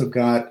he's also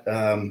got,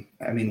 one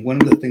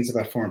of the things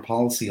about foreign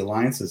policy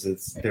alliances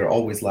is they're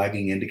always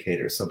lagging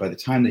indicators. So by the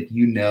time that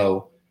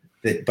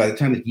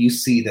you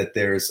see that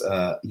there's,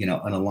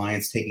 an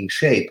alliance taking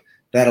shape,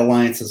 that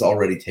alliance has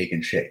already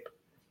taken shape.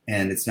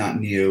 And it's not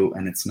new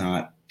and it's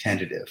not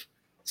tentative.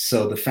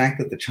 So the fact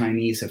that the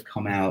Chinese have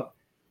come out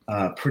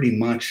pretty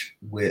much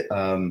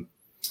behind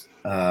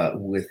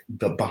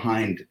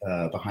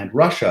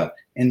Russia,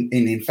 and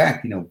in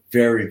fact,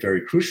 very,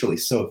 very crucially,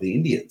 so have the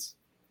Indians,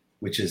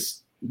 which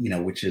is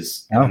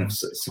kind of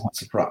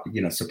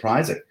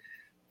surprising.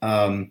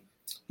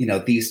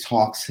 These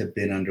talks have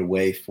been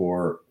underway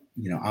for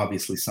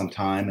obviously some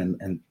time,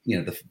 and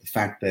the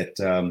fact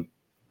that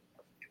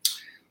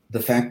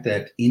the fact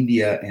that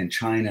India and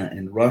China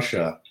and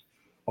Russia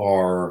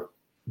are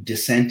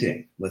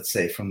dissenting, let's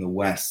say, from the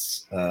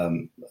West's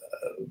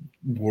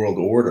world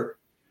order,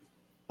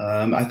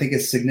 I think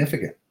it's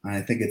significant.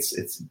 I think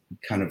it's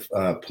kind of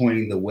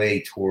pointing the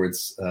way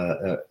towards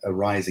a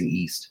rising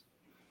East.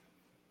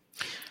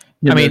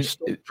 Yeah, I mean,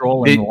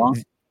 drawing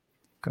along.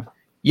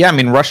 Yeah, I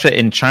mean, Russia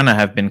and China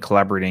have been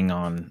collaborating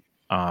on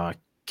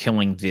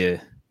killing the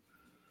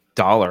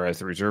dollar as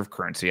the reserve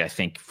currency, I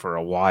think, for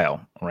a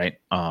while, right?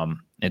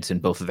 It's in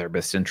both of their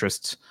best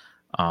interests.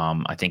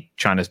 I think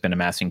China's been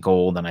amassing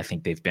gold, and I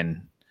think they've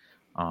been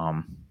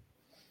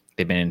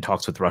in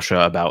talks with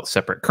Russia about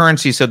separate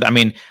currency. So, I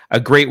mean, a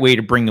great way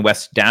to bring the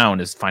West down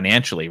is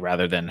financially,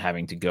 rather than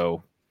having to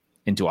go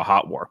into a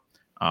hot war,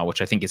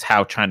 which I think is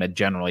how China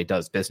generally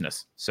does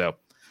business. So,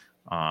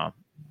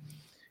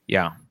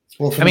 yeah.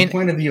 Well, from the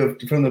point of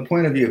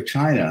view of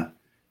China,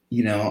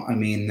 I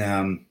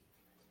mean,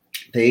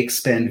 they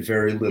expend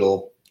very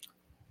little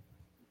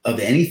of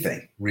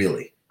anything,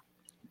 really.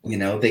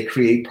 They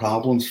create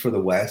problems for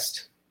the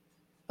West,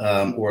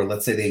 or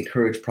let's say they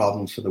encourage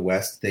problems for the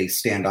West. They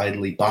stand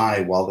idly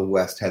by while the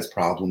West has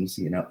problems.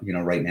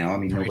 Right now. I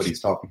mean,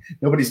 nobody's talking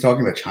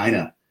about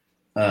China.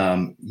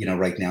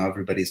 Right now,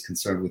 everybody's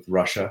concerned with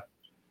Russia.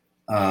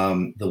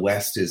 The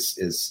West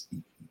is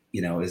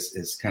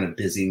kind of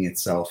busying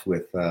itself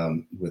with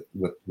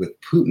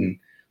Putin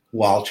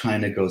while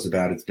China goes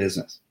about its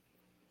business.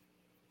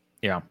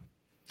 Yeah.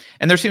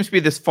 And there seems to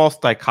be this false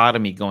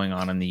dichotomy going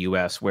on in the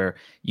U.S. where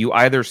you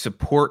either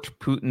support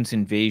Putin's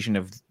invasion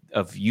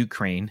of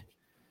Ukraine,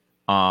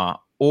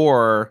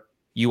 or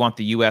you want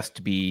the U.S.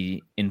 to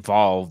be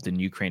involved in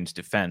Ukraine's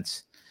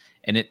defense.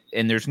 And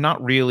there's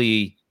not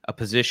really a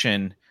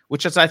position,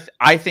 which is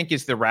I think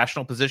is the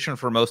rational position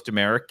for most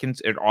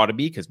Americans. It ought to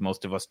be, because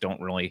most of us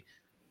don't really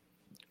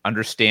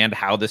understand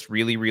how this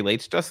really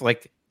relates to us.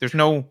 Like, there's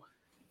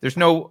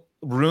no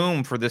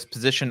room for this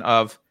position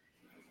of,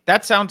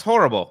 that sounds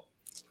horrible,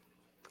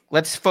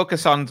 let's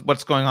focus on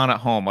what's going on at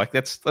home. Like,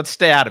 let's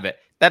stay out of it.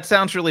 That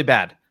sounds really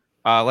bad.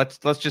 Let's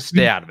just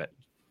stay out of it.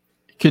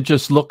 You could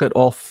just look at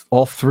all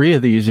three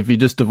of these. If you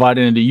just divide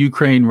it into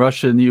Ukraine,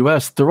 Russia, and the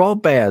U.S., they're all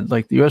bad.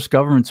 Like, the U.S.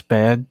 government's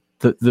bad.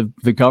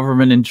 The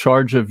government in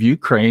charge of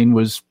Ukraine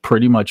was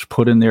pretty much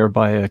put in there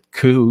by a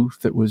coup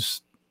that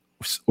was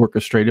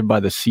orchestrated by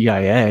the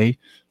CIA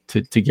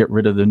to get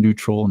rid of the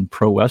neutral and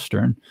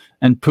pro-Western.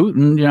 And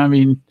Putin, I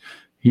mean,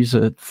 he's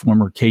a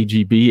former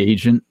KGB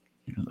agent,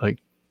 like,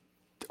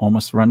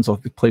 almost runs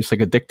off the place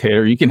like a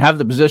dictator. You can have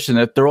the position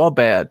that they're all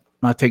bad,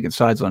 not taking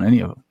sides on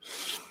any of them.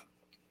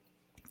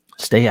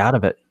 Stay out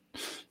of it.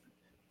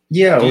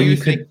 Yeah, or you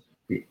could.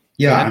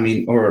 Yeah, I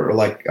mean,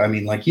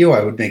 like you,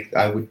 I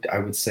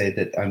would say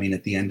that, I mean,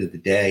 at the end of the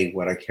day,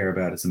 what I care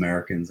about is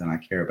Americans, and I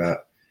care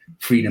about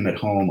freedom at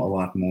home a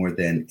lot more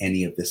than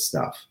any of this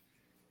stuff.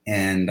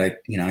 And I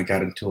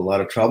got into a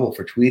lot of trouble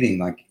for tweeting,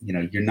 like,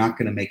 you're not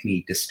going to make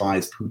me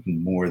despise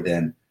Putin more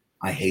than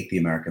I hate the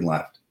American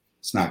left.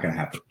 It's not going to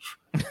happen.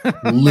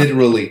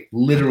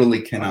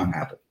 literally cannot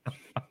happen.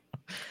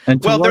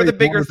 And well, they're the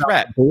bigger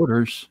threat.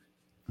 Borders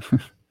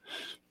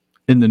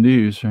in the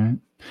news, right?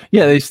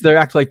 Yeah, they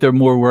act like they're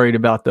more worried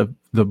about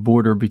the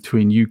border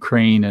between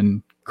Ukraine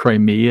and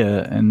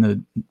Crimea and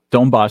the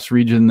Donbass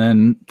region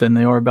than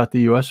they are about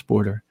the U.S.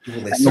 border.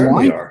 Well, they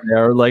certainly are.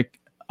 They're like,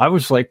 I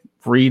was like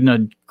reading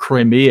a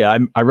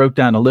Crimea. I wrote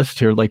down a list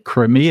here. Like,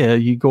 Crimea,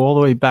 you go all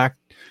the way back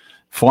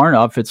far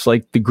enough, it's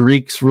like the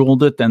Greeks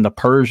ruled it, then the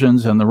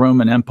Persians and the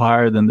Roman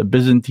Empire, then the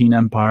Byzantine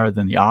Empire,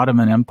 then the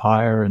Ottoman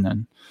Empire, and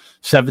then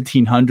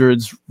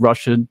 1700s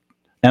Russian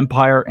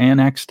Empire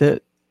annexed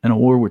it in a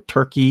war with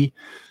Turkey.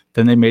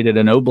 Then they made it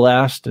an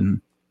oblast,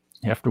 and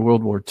after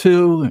World War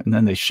II, and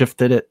then they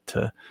shifted it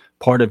to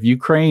part of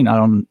Ukraine. I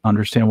don't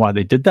understand why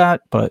they did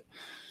that, but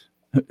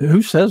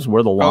who says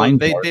where the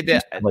lines are? They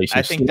did.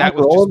 I think that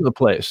was all over the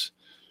place.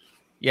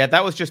 Yeah,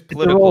 that was just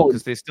political,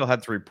 because they still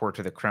had to report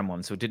to the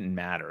Kremlin, so it didn't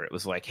matter. It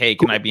was like, hey,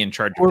 can I be in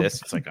charge of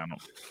this? It's like, I don't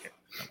care.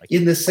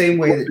 In the same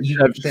way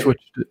that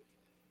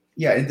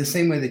in the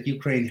same way that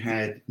Ukraine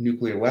had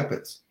nuclear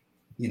weapons,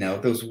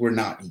 those were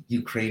not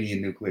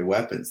Ukrainian nuclear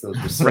weapons;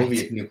 those were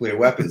Soviet nuclear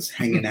weapons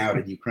hanging out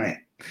in Ukraine.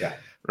 Yeah,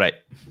 right.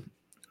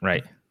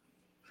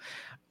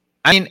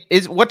 I mean,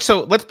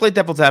 so let's play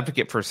devil's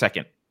advocate for a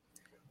second.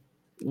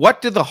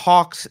 What do the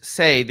hawks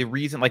say? The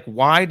reason, like,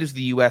 why does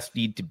the U.S.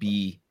 need to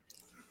be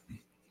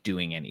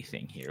doing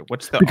anything here?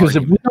 What's the because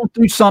argument? If we don't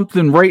do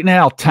something right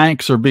now,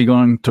 tanks are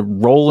going to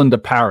roll into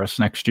Paris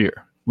next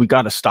year. We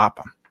got to stop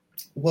them.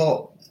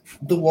 Well,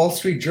 the Wall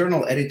Street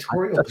Journal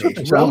editorial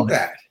page wrote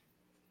that.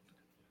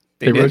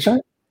 They wrote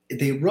that?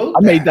 They wrote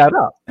I made that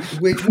up.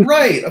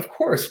 Right, of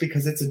course,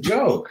 because it's a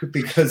joke,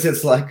 because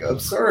it's like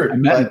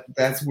absurd, but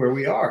that's where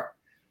we are.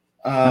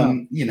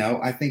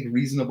 I think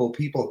reasonable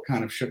people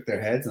kind of shook their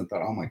heads and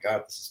thought, oh my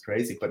God, this is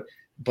crazy.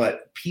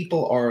 But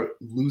people are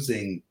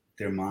losing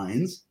their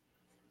minds.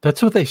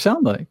 That's what they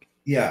sound like.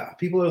 Yeah,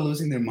 people are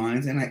losing their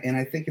minds. And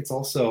I think it's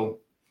also,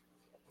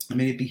 I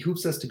mean, it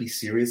behooves us to be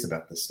serious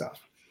about this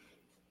stuff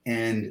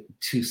and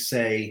to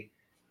say,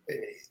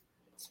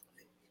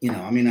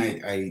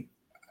 I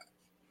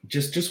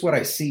just what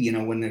I see,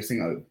 when they're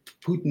saying, oh,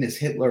 Putin is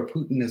Hitler,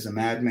 Putin is a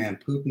madman,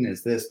 Putin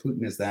is this,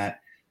 Putin is that.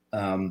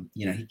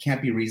 He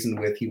can't be reasoned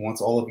with. He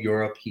wants all of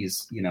Europe.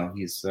 He's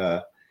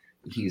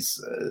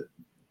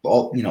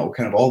all,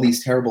 kind of all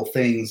these terrible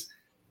things.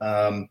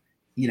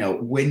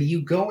 When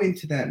you go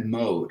into that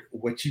mode,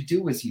 what you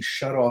do is you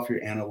shut off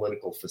your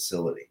analytical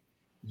facility.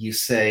 You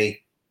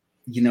say,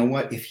 you know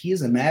what, if he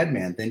is a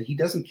madman, then he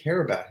doesn't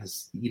care about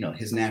his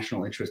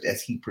national interest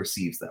as he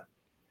perceives them.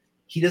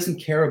 He doesn't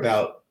care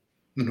about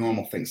the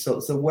normal things. So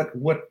what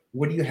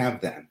do you have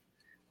then?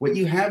 What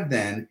you have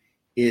then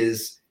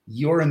is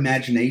your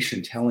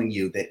imagination telling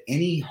you that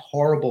any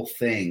horrible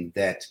thing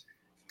that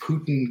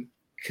Putin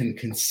can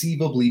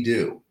conceivably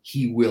do,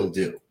 he will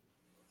do.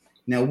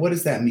 Now, what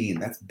does that mean?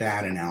 That's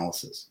bad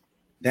analysis.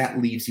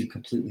 That leaves you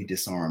completely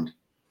disarmed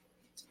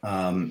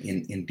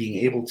in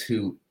being able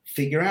to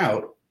figure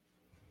out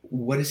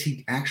what is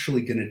he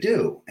actually going to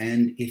do.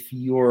 And if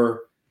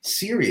you're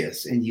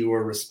serious and you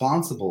are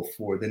responsible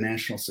for the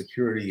national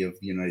security of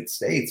the United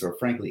States, or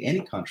frankly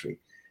any country,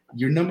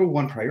 your number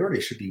one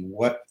priority should be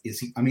what is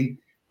he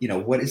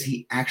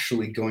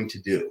actually going to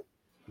do?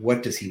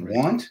 What does he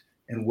want?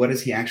 And what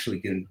is he actually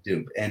going to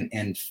do? And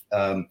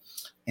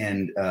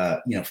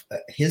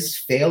his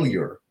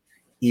failure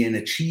in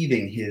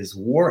achieving his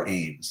war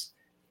aims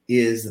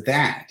is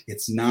that.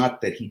 It's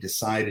not that he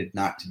decided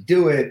not to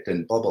do it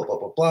and blah, blah, blah,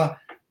 blah, blah.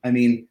 I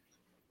mean,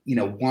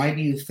 why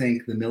do you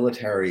think the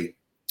military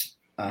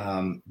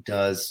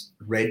does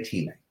red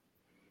teaming?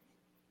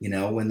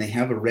 When they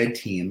have a red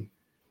team,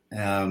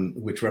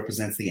 which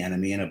represents the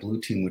enemy, and a blue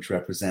team, which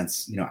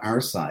represents,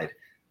 our side,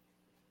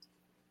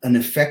 an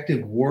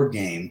effective war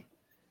game,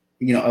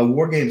 a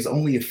war game is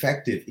only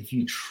effective if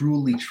you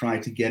truly try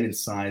to get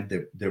inside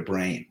their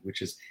brain,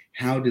 which is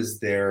how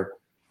does an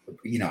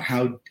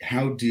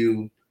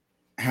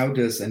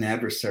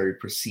adversary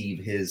perceive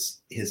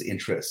his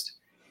interest,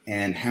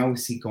 and how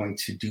is he going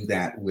to do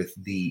that with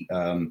the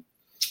how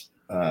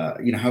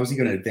is he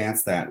going to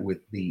advance that with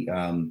the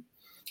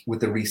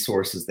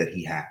resources that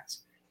he has?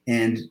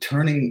 And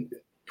turning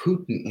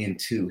Putin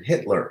into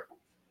Hitler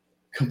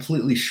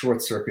completely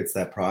short circuits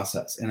that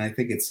process. And I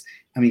think it's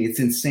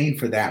insane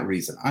for that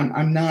reason.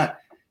 I'm not,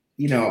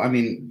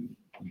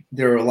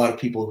 there are a lot of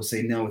people who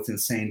say, no, it's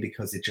insane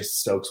because it just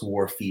stokes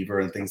war fever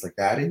and things like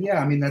that. And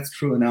yeah, that's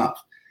true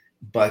enough.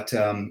 But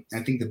I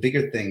think the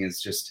bigger thing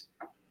is just,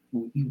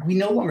 we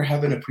no longer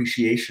have an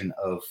appreciation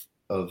of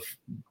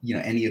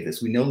any of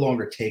this. We no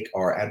longer take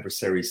our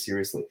adversaries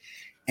seriously.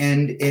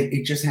 And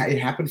it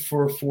happened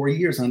for 4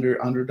 years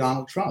under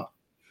Donald Trump.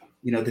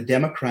 The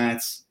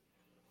Democrats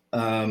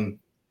were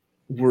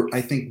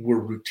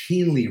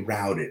routinely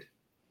routed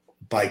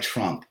by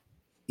Trump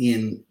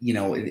in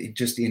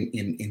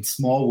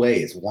small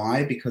ways.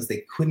 Why? Because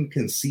they couldn't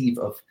conceive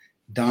of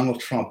Donald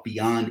Trump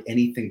beyond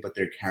anything but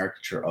their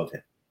caricature of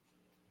him.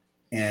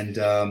 And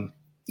and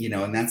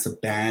that's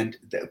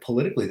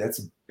politically, that's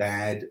a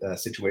bad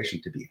situation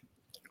to be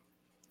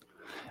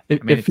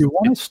in. If you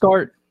want to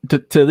start to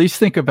at least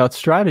think about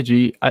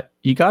strategy,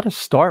 you got to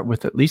start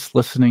with at least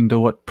listening to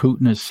what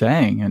Putin is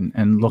saying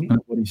and looking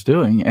at what he's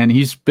doing. And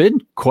he's been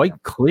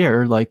quite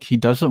clear, like he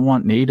doesn't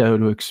want NATO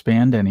to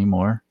expand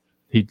anymore.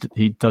 He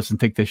doesn't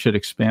think they should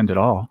expand at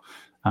all.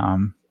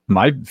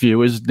 My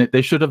view is that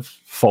they should have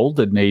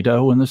folded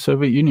NATO when the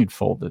Soviet Union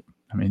folded.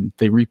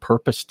 They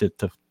repurposed it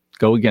to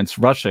go against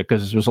Russia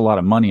because there's a lot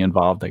of money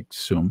involved, I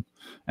assume,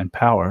 and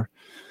power.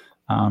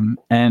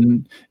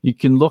 And you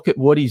can look at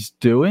what he's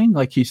doing.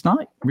 Like, he's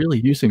not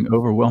really using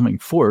overwhelming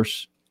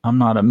force. I'm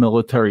not a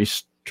military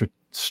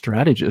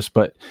strategist,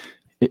 but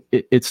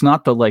it's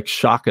not the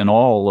shock and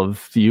awe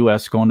of the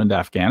U.S. going into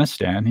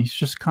Afghanistan. He's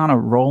just kind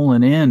of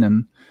rolling in,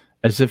 and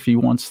as if he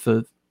wants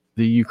the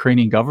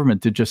Ukrainian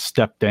government to just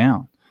step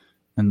down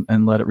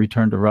and let it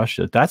return to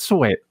Russia. That's the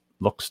way it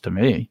looks to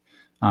me.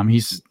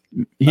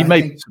 He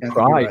may be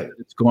surprised that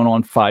it's going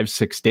on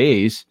 5-6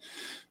 days,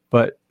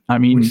 but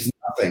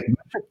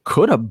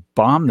could have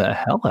bombed the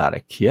hell out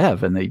of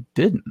Kiev, and they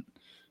didn't.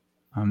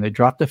 They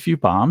dropped a few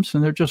bombs,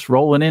 and they're just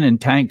rolling in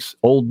tanks,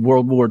 old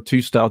World War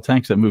II style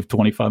tanks that move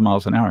 25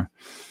 miles an hour.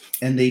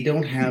 And they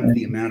don't have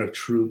the amount of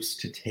troops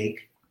to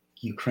take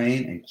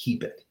Ukraine and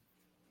keep it.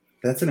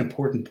 That's an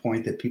important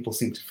point that people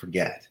seem to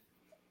forget.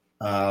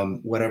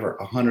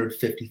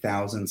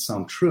 150,000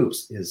 some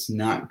troops is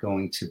not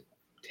going to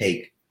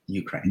take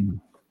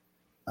Ukraine.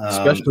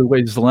 Especially the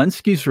way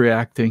Zelensky's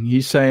reacting.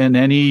 He's saying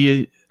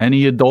any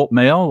adult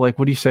male, what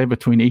do you say,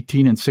 between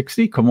 18 and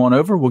 60, come on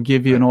over, we'll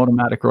give you an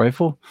automatic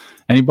rifle.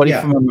 Anybody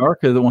from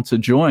America that wants to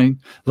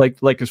join,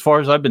 like as far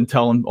as I've been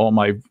telling all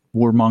my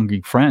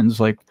warmongering friends,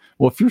 well,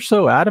 if you're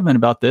so adamant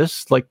about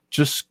this,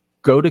 just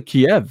go to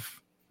Kiev.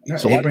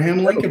 So Abraham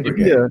Lincoln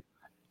Brigade.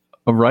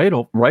 A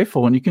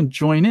rifle, and you can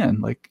join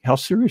in. How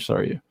serious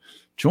are you?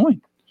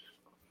 Join.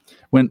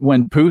 When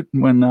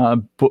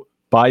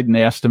Biden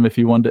asked him if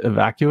he wanted to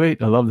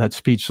evacuate, I love that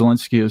speech.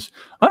 Zelensky is,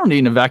 I don't need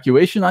an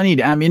evacuation, I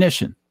need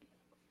ammunition.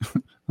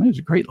 That was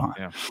a great line.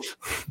 Yeah.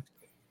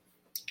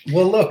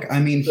 Well, look,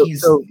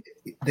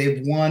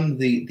 they've won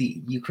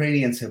the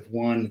Ukrainians have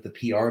won the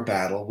PR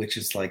battle, which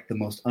is like the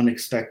most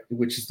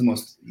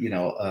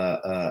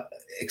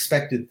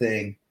expected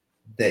thing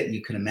that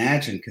you can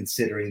imagine,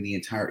 considering the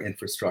entire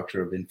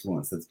infrastructure of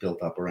influence that's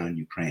built up around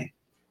Ukraine,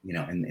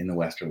 in the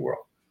Western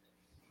world.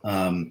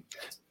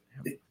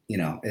 It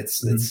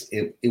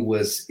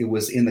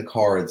was in the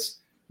cards.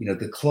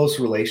 The close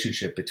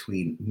relationship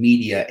between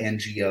media,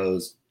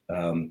 NGOs,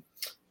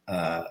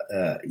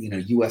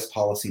 U.S.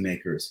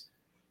 policymakers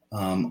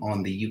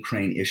on the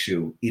Ukraine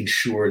issue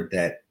ensured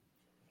that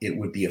it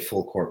would be a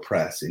full court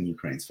press in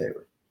Ukraine's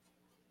favor.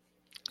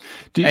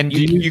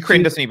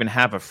 Ukraine doesn't even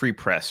have a free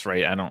press,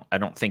 right? I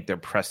don't think their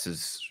press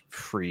is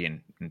free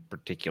in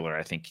particular.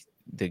 I think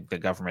the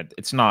government,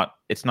 it's not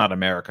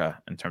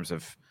America in terms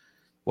of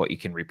what you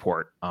can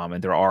report.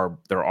 And there are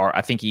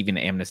I think even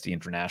Amnesty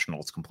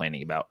International is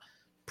complaining about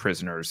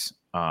prisoners,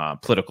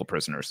 political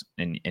prisoners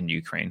in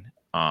Ukraine,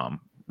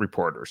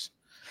 reporters.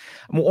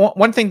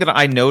 One thing that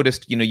I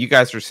noticed, you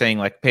guys are saying,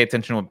 like, pay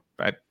attention to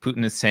what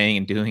Putin is saying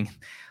and doing.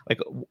 Like,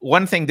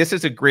 one thing, this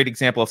is a great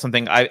example of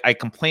something I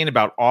complain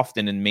about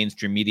often in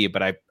mainstream media,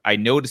 but I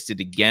noticed it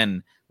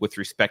again with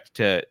respect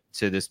to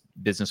this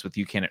business with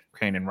Ukraine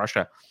and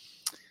Russia.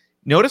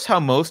 Notice how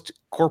most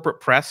corporate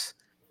press,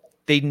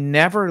 they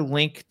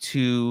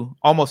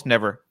almost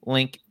never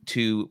link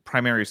to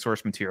primary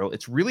source material.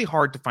 It's really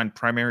hard to find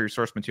primary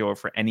source material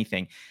for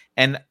anything.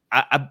 And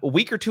a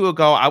week or two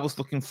ago, I was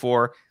looking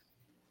for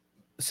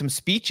some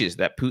speeches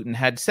that Putin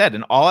had said,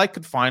 and all I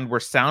could find were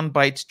sound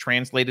bites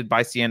translated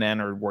by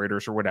CNN or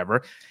Reuters or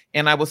whatever.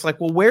 And I was like,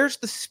 well, where's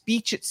the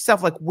speech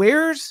itself? Like,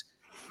 where's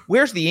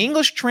the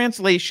English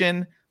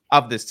translation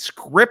of the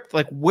script?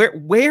 Like,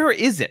 where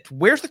is it?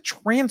 Where's the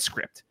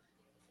transcript?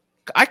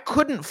 I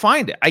couldn't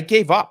find it. I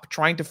gave up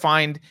trying to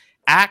find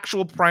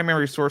actual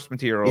primary source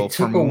material. It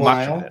took a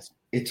while.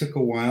 It took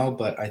a while,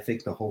 but I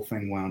think the whole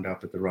thing wound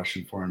up at the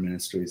Russian Foreign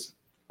Ministry's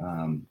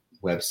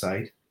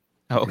website.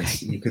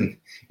 Okay. You can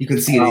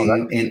see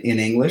it in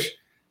English.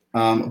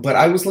 But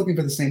I was looking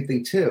for the same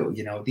thing too.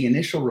 The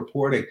initial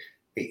reporting.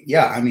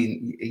 Yeah, I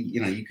mean,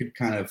 you could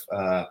kind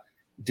of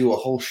do a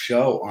whole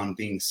show on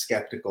being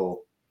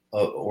skeptical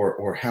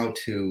or how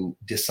to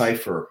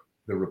decipher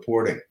the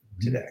reporting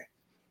today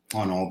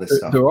on all this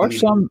stuff. There are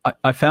some.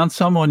 I found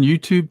some on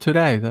YouTube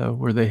today though,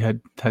 where they had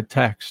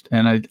text,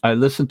 and I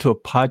listened to a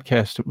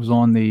podcast. It was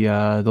on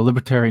the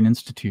Libertarian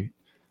Institute.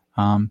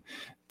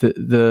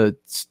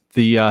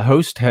 The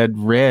host had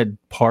read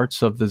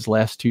parts of his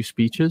last two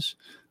speeches.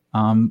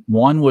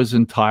 One was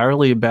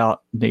entirely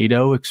about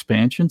NATO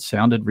expansion,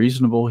 sounded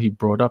reasonable. He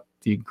brought up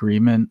the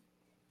agreement,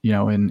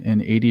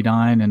 in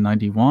 89 and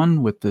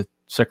 91 with the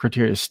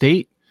Secretary of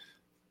State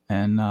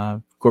and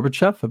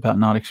Gorbachev about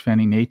not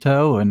expanding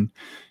NATO. And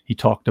he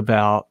talked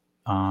about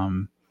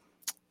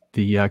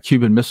the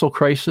Cuban Missile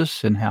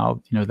Crisis and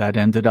how, that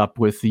ended up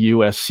with the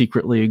U.S.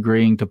 secretly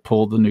agreeing to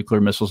pull the nuclear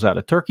missiles out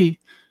of Turkey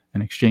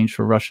in exchange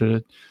for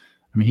Russia.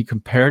 I mean, he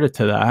compared it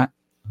to that.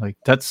 Like,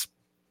 that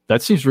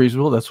seems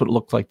reasonable. That's what it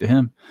looked like to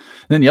him.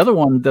 And then the other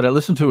one that I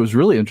listened to was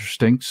really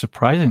interesting.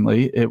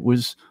 Surprisingly, it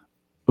was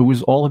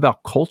all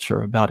about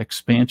culture, about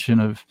expansion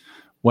of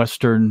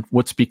Western,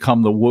 what's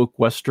become the woke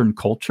Western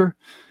culture.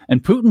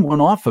 And Putin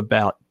went off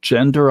about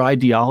gender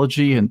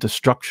ideology and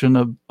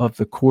destruction of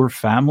the core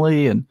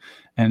family,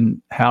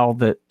 and how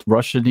that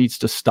Russia needs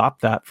to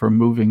stop that from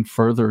moving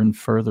further and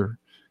further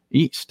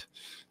east.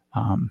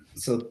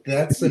 So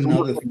that's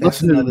another thing.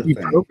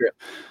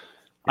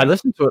 I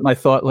listened to it and I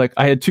thought, like,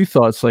 I had two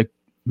thoughts, like,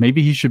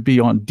 maybe he should be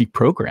on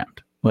Deprogrammed,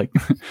 like,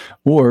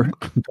 or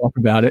talk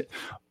about it,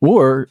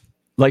 or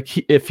like,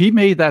 if he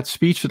made that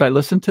speech that I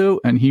listened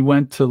to and he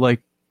went to,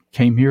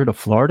 came here to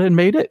Florida and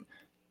made it,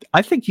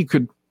 I think he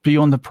could be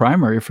on the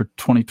primary for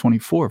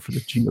 2024 for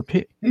the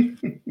GOP.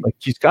 Like,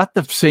 he's got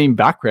the same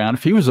background.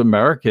 If he was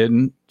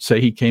American,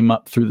 say he came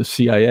up through the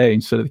CIA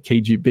instead of the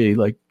KGB,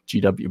 like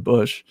G.W.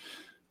 Bush,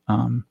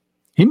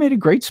 he made a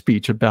great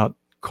speech about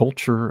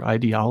culture,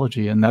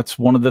 ideology, and that's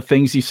one of the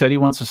things he said he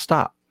wants to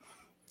stop.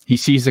 He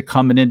sees it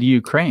coming into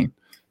Ukraine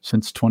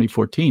since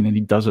 2014, and he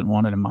doesn't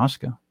want it in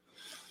Moscow.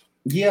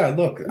 Yeah,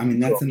 look, I mean,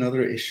 that's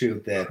another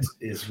issue that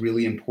is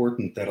really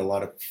important that a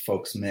lot of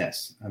folks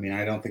miss. I mean,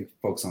 I don't think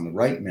folks on the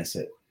right miss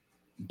it,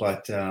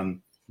 but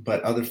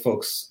other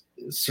folks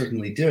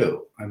certainly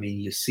do. I mean,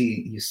 you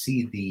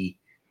see the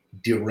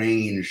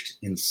deranged,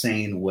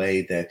 insane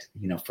way that,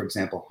 for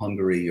example,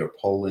 Hungary or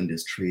Poland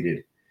is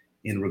treated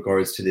in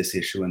regards to this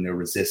issue and their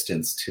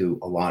resistance to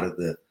a lot of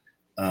the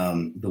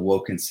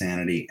woke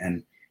insanity,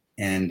 and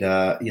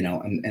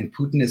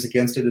Putin is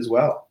against it as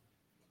well.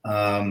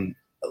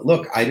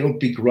 Look, I don't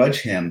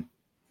begrudge him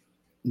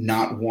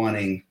not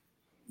wanting,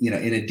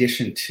 in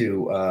addition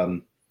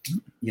to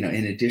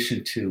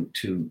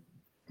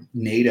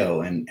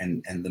NATO and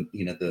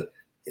the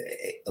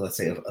let's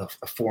say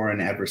a foreign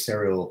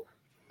adversarial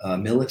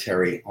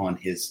military on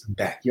his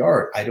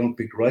backyard. I don't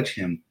begrudge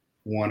him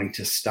wanting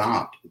to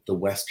stop the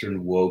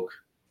Western woke,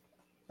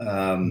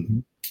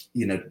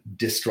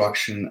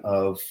 destruction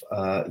of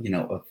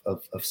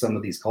some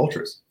of these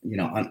cultures.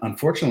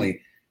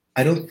 Unfortunately,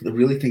 I don't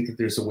really think that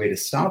there's a way to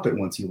stop it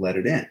once you let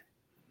it in.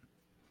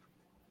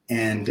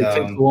 And it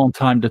takes a long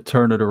time to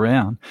turn it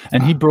around.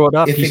 And he brought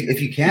up,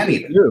 if you can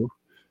even.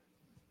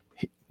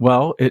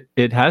 Well,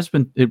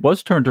 it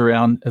was turned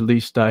around. At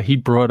least he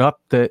brought up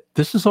that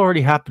this has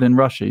already happened in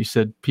Russia. He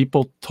said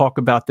people talk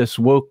about this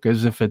woke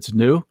as if it's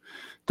new.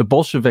 The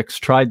Bolsheviks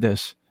tried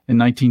this in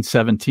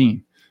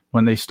 1917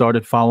 when they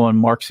started following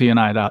Marxian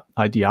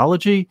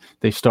ideology.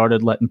 They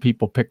started letting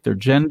people pick their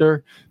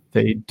gender.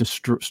 They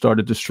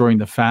started destroying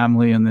the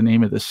family in the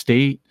name of the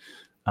state.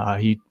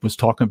 He was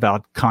talking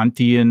about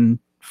Kantian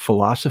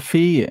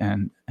philosophy,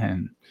 and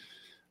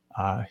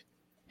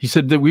he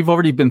said that we've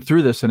already been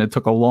through this, and it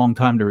took a long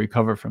time to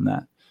recover from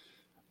that.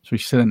 So he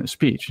said in the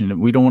speech,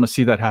 we don't want to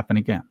see that happen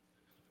again.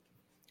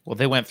 Well,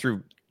 they went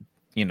through,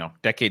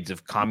 decades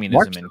of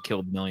communism and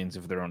killed millions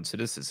of their own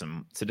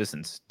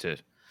citizens to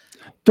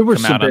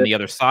come out on the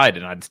other side,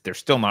 and they're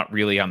still not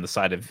really on the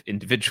side of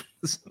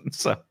individuals.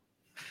 So,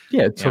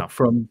 yeah, it took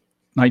from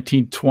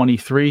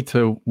 1923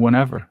 to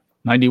whenever,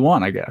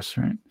 91, I guess,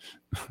 right,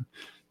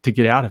 to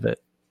get out of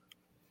it.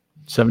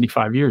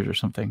 75 years or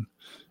something.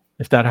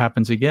 If that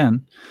happens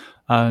again,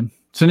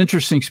 it's an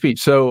interesting speech.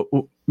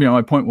 So,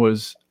 my point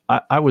was,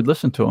 I would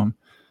listen to him,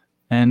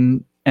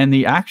 and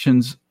the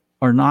actions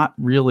are not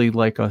really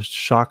like a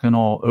shock and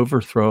awe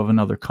overthrow of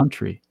another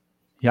country.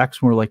 He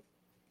acts more like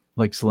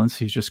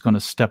Zelensky's just going to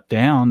step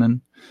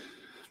down,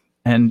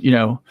 and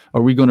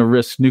are we going to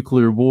risk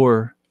nuclear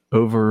war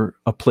over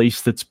a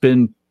place that's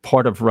been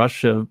part of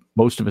Russia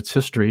most of its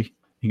history?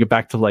 You get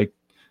back to like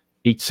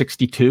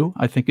 862,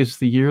 I think, is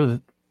the year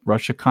that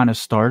Russia kind of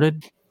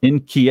started.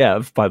 In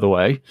Kiev, by the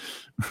way,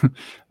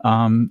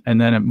 and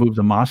then it moved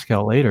to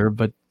Moscow later.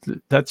 But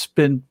that's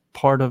been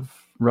part of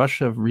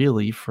Russia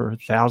really for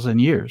 1,000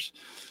 years.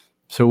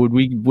 So would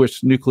we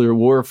wish nuclear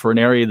war for an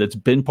area that's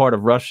been part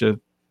of Russia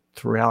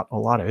throughout a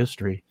lot of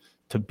history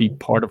to be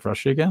part of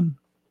Russia again?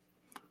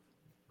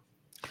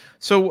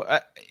 So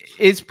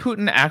is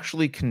Putin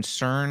actually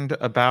concerned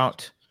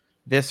about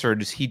this, or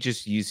is he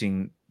just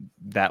using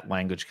that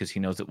language because he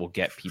knows it will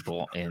get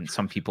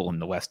some people in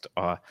the West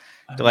to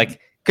like?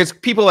 Because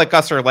people like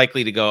us are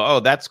likely to go, "Oh,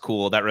 that's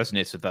cool. That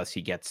resonates with us."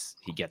 He gets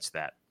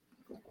that.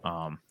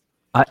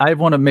 I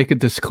want to make a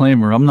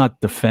disclaimer. I'm not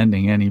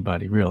defending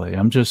anybody, really.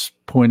 I'm just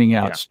pointing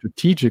out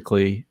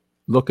strategically,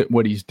 look at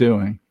what he's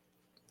doing.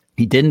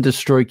 He didn't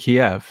destroy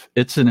Kiev.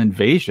 It's an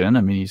invasion.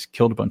 I mean, he's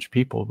killed a bunch of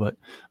people, but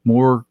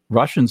more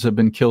Russians have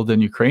been killed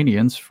than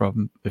Ukrainians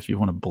from, if you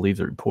want to believe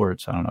the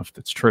reports. I don't know if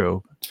that's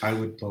true. I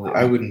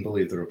wouldn't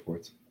believe the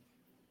reports.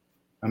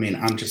 I mean,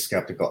 I'm just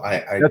skeptical.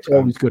 That's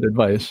always good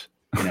advice.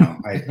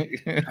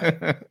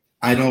 I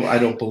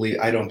don't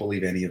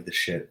believe any of the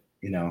shit.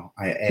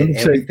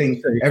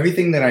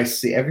 Everything that I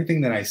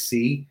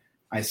see,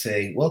 I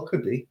say, well, it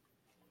could be.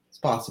 It's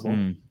possible.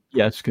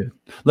 Yeah, it's good.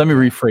 Let me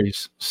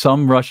rephrase.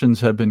 Some Russians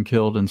have been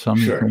killed and some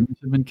Ukrainians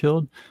have been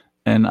killed.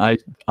 And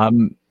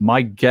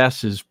my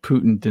guess is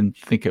Putin didn't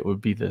think it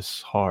would be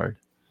this hard,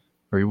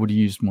 or he would have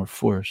used more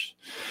force.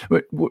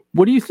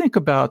 What do you think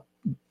about,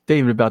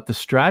 David, about the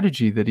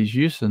strategy that he's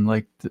using?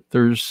 Like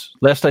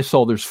last I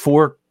saw, there's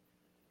 4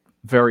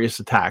 various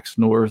attacks,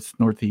 north,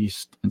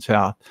 northeast, and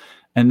south.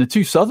 And the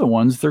 2 southern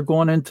ones, they're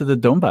going into the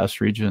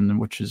Donbass region,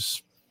 which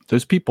is,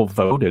 those people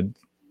voted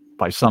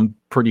by some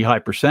pretty high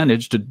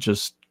percentage to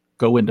just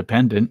go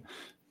independent.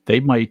 They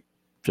might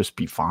just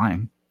be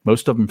fine.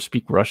 Most of them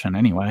speak Russian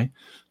anyway,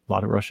 a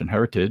lot of Russian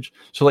heritage.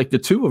 So like the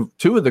two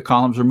of the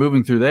columns are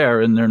moving through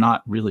there, and they're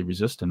not really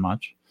resisting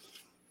much.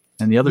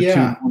 And the other 2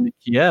 in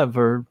Kiev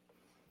are,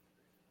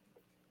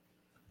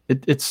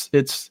 it's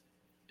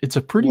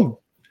a pretty,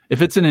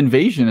 if it's an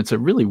invasion, it's a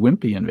really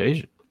wimpy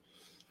invasion.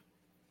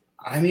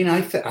 I mean,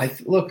 I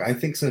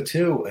think so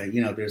too.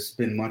 There's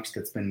been much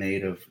that's been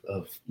made of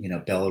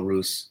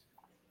Belarus,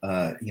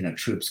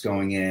 troops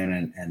going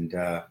in and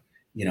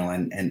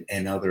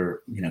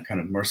other, kind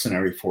of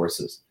mercenary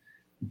forces.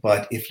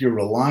 But if you're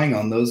relying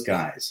on those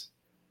guys,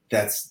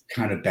 that's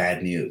kind of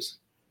bad news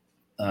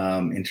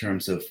in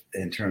terms of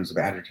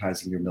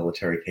advertising your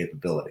military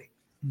capability.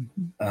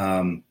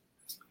 Mm-hmm.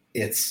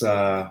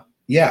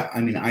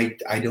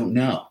 I don't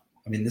know.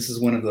 I mean, this is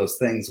one of those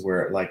things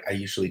where, like, I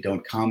usually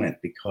don't comment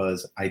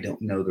because I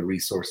don't know the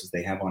resources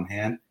they have on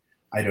hand.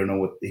 I don't know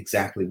what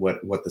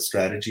the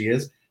strategy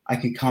is. I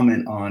can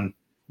comment on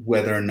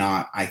whether or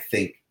not I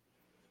think,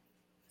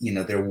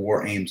 their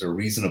war aims are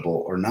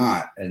reasonable or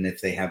not, and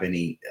if they have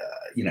any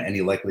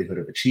likelihood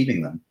of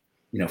achieving them,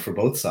 for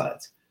both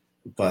sides.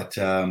 But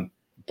I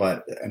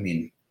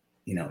mean,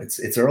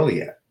 it's early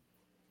yet.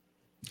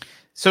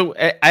 So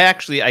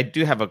I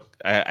do have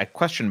a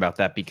question about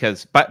that,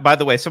 because by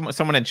the way,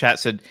 someone in chat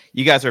said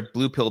you guys are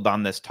blue pilled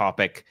on this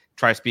topic.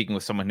 Try speaking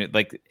with someone who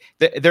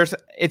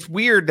it's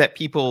weird that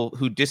people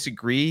who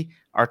disagree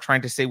are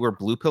trying to say we're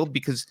blue pilled,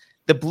 because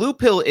the blue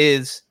pill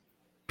is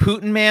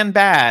Putin man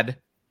bad,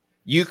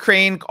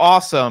 Ukraine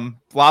awesome,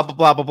 blah blah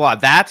blah blah blah.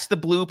 That's the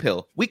blue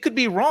pill. We could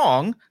be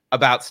wrong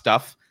about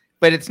stuff,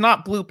 but it's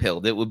not blue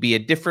pilled. It would be a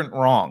different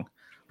wrong.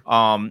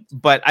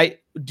 But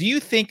do you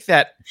think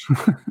Putin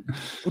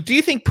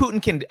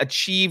can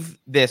achieve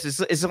this? Is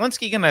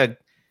Zelensky going to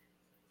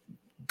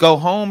go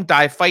home,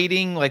 die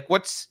fighting? Like,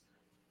 will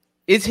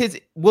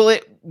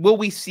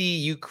we see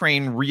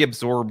Ukraine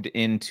reabsorbed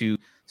into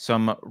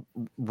some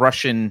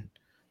Russian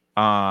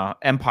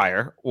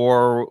empire,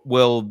 or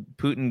will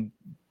Putin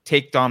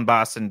take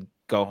Donbass and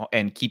go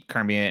and keep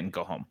Crimea and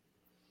go home?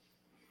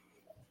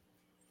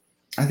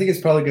 I think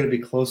it's probably going to be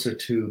closer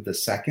to the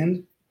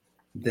second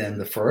than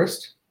the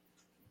first,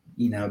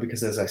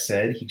 because as I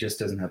said, he just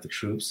doesn't have the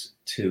troops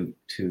to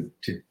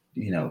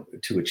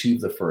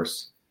achieve the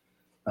first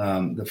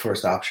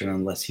option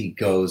unless he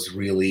goes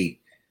really,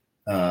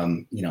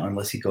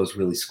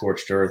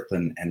 scorched earth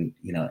and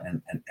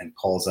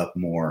calls up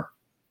more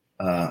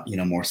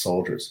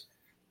soldiers.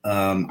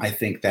 I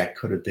think that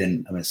could have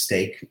been a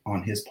mistake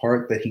on his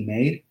part that he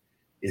made,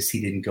 is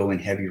he didn't go in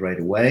heavy right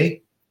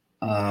away.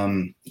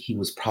 He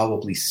was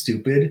probably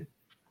stupid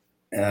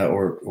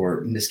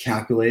or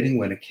miscalculating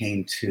when it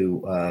came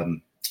to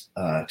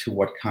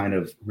what kind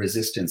of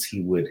resistance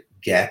he would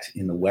get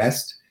in the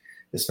West,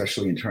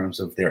 especially in terms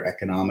of their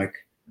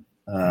economic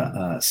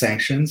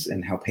sanctions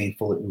and how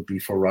painful it would be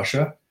for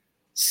Russia.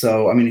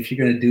 So, I mean, if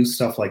you're going to do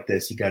stuff like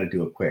this, you got to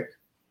do it quick.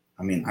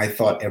 I mean, I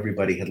thought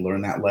everybody had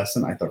learned that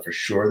lesson. I thought for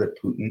sure that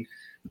Putin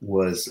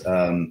was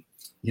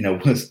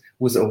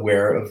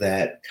aware of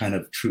that kind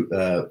of true,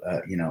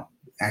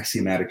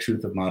 axiomatic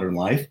truth of modern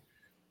life.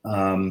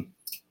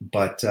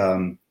 But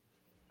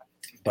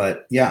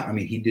yeah, I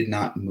mean, he did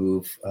not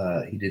move.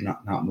 He did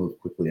not move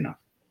quickly enough.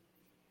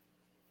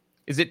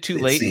 Is it too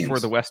late for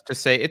the West to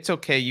say it's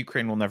okay?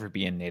 Ukraine will never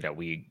be in NATO.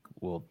 We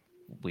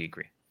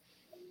agree.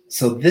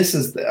 So this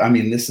is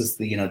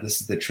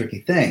the tricky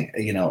thing.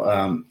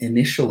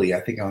 Initially, I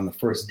think on the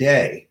first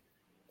day,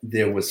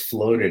 there was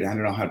floated. I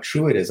don't know how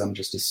true it is. I'm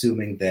just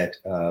assuming that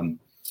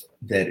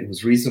it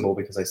was reasonable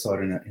because I saw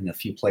it in a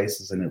few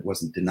places and it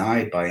wasn't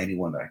denied by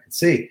anyone that I could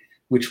see,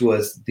 which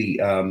was the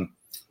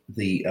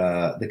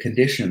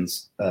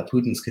conditions,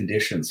 Putin's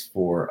conditions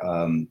for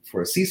a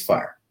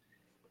ceasefire.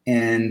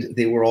 And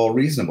they were all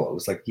reasonable. It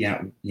was like,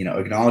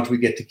 acknowledge we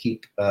get to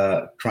keep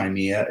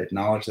Crimea,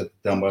 acknowledge that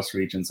the Donbas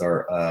regions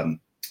are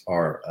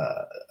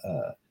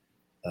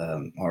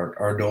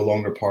no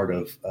longer part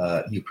of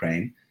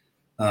Ukraine.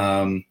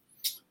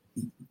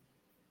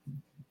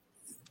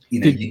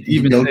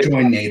 You don't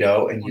join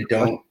NATO, and you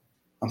don't.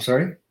 I'm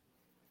sorry.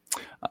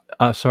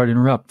 Sorry to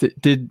interrupt.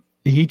 Did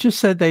he just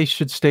said they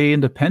should stay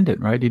independent?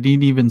 Right? He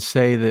didn't even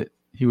say that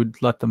he would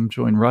let them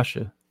join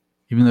Russia,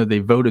 even though they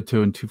voted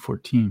to in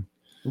 2014.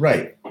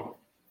 Right.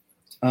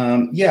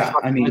 Yeah.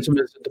 I mean, as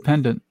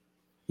independent.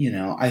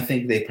 I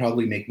think they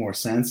probably make more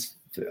sense.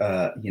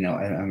 I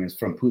mean,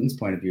 from Putin's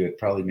point of view, it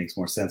probably makes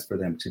more sense for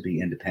them to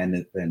be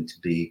independent than to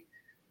be,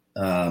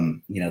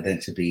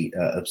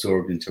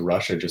 absorbed into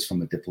Russia just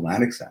from a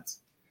diplomatic sense.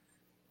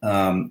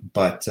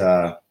 But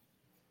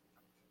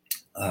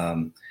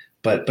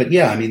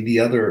yeah, I mean, the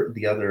other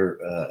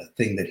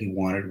thing that he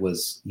wanted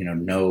was,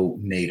 no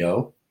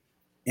NATO.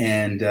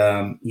 And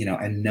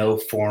no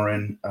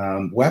foreign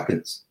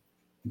weapons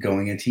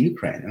going into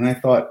Ukraine. And I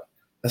thought,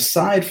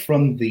 aside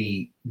from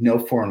the no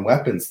foreign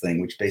weapons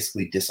thing, which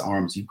basically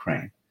disarms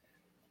Ukraine,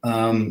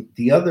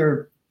 the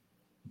other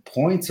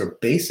points are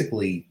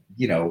basically,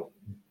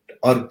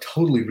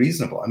 totally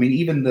reasonable. I mean,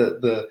 even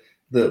the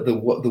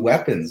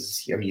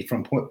weapons, I mean,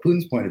 from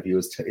Putin's point of view,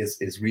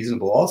 is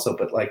reasonable also.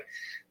 But like,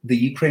 the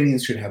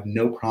Ukrainians should have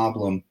no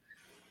problem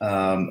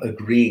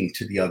agreeing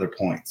to the other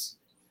points.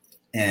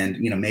 And,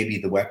 maybe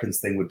the weapons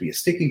thing would be a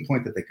sticking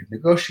point that they could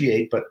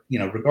negotiate. But,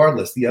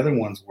 regardless, the other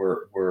ones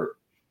were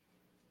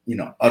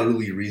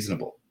utterly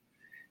reasonable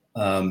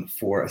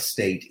for a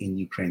state in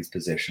Ukraine's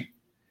position.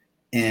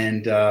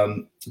 And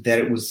that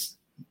it was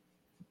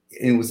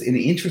an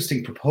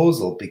interesting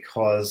proposal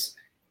because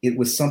it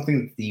was something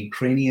that the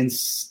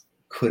Ukrainians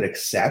could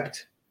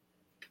accept,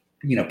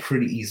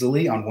 pretty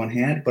easily on one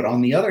hand. But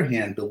on the other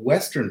hand, the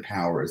Western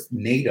powers,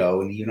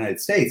 NATO and the United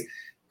States,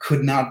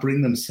 could not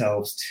bring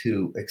themselves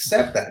to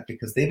accept that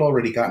because they've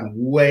already gotten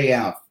way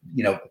out,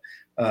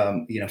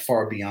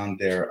 far beyond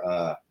their,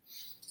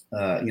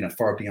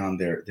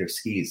 their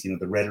skis.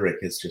 The rhetoric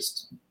is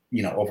just,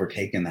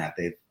 overtaken that.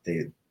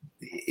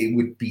 It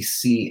would be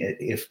seen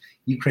if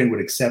Ukraine would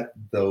accept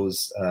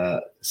those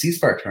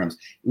ceasefire terms,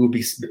 it would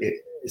be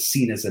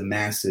seen as a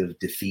massive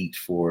defeat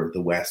for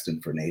the West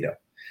and for NATO.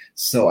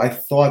 So I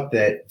thought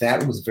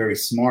that was very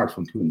smart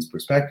from Putin's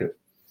perspective,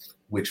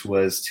 which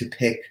was to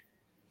pick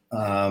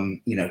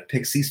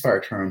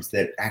ceasefire terms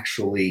that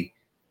actually,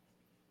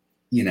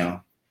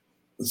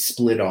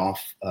 split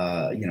off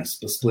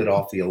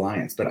the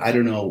alliance. But I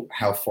don't know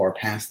how far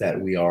past that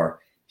we are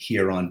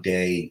here on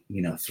day,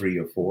 3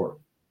 or 4.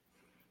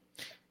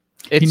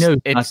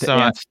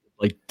 It's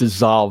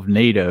dissolve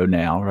NATO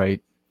now,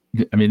 right?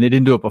 I mean, they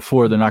didn't do it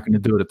before. They're not going to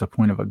do it at the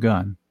point of a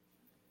gun.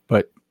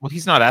 But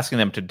he's not asking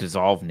them to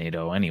dissolve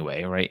NATO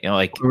anyway, right?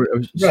 Right.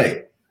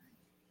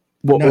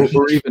 Well,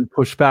 or even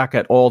push back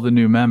at all the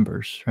new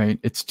members, right?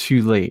 It's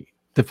too late.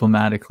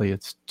 Diplomatically,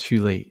 it's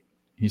too late.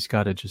 He's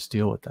got to just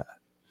deal with that.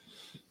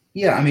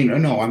 Yeah, I mean,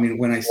 no, I mean,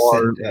 when I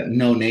said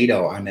no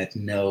NATO, I meant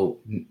no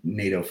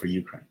NATO for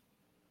Ukraine.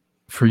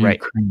 For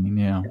Ukraine,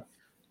 yeah.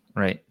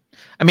 Right.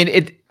 I mean,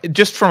 it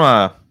just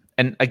from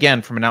and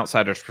again, from an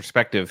outsider's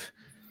perspective,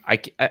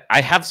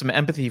 I have some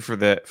empathy for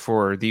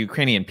the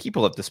Ukrainian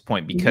people at this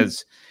point,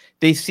 because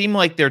they seem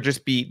like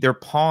they're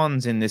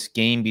pawns in this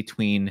game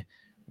between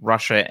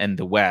Russia and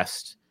the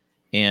West,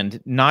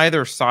 and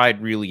neither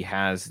side really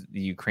has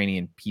the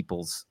Ukrainian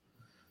people's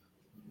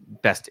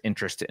best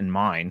interest in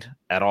mind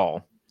at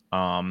all.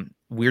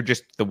 We're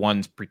just the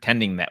ones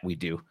pretending that we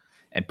do,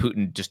 and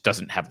Putin just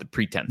doesn't have the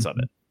pretense of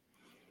it.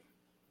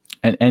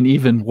 And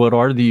even what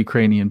are the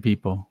Ukrainian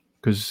people?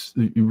 Because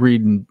you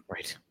read in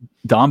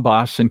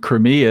Donbass and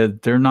Crimea,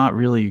 they're not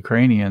really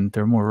Ukrainian;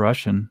 they're more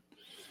Russian.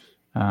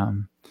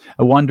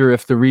 I wonder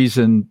if the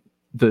reason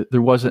that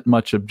there wasn't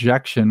much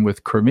objection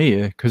with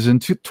Crimea, because in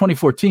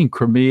 2014,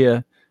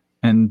 Crimea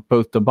and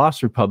both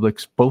Donbass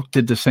republics both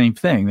did the same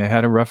thing. They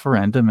had a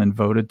referendum and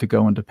voted to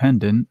go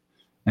independent,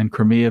 and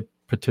Crimea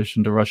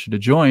petitioned to Russia to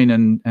join,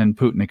 and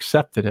Putin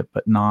accepted it,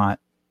 but not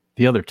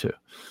the other two.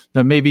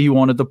 Now, maybe he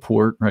wanted the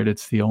port, right?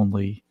 It's the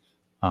only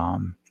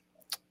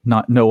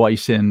no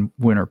ice in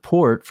winter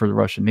port for the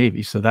Russian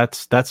Navy. So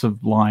that's a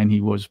line he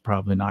was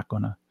probably not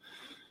going to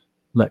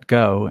let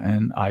go.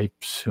 And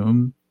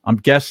I'm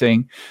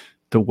guessing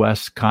the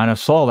West kind of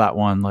saw that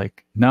one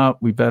like, no,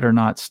 we better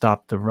not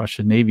stop the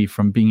Russian Navy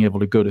from being able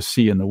to go to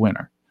sea in the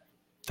winter.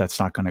 That's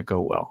not going to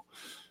go well.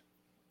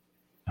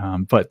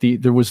 But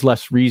there was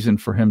less reason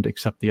for him to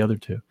accept the other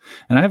two.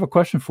 And I have a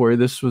question for you.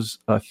 This was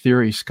a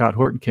theory Scott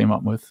Horton came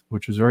up with,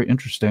 which was very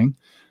interesting.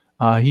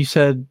 He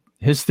said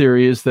his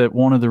theory is that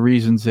one of the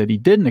reasons that he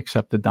didn't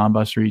accept the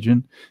Donbass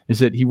region is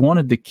that he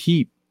wanted to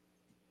keep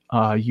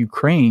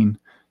Ukraine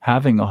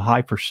having a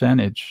high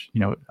percentage.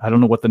 I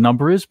don't know what the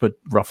number is, but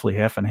roughly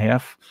half and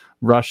half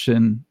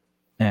Russian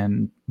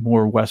and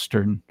more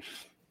Western,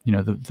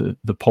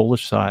 the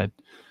Polish side,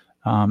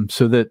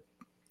 so that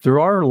there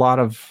are a lot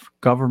of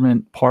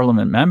government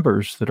parliament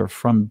members that are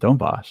from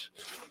Donbass,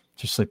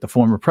 just like the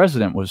former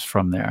president was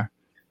from there.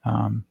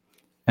 And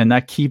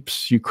that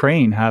keeps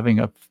Ukraine having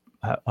a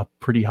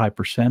pretty high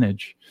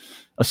percentage,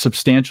 a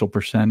substantial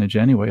percentage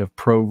anyway, of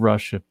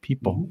pro-Russia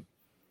people.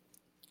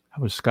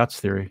 That was Scott's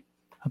theory.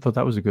 I thought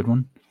that was a good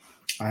one.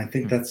 I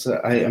think that's,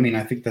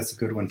 I think that's a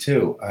good one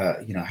too.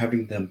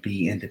 Having them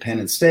be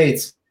independent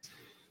states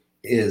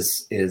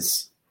is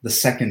the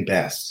second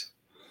best,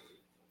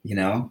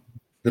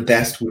 The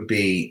best would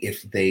be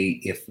if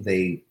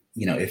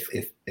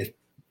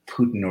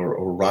Putin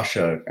or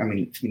Russia,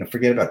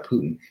 forget about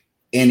Putin,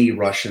 any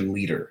Russian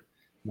leader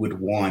would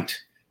want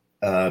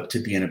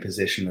to be in a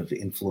position of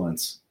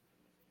influence,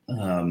 with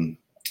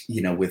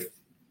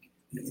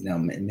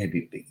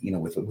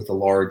a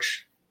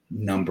large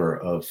number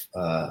of,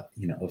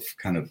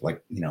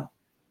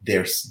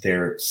 their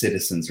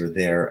citizens or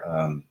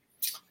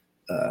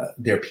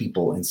their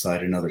people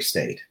inside another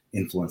state,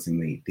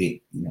 influencing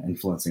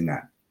influencing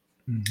that.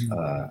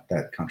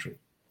 That country.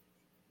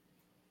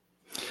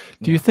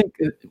 Do you think,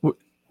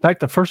 back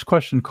the first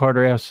question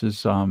Carter asked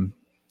is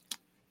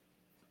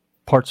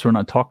parts we're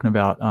not talking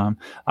about.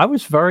 I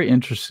was very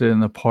interested in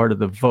the part of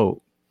the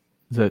vote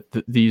that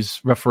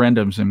these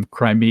referendums in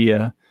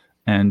Crimea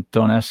and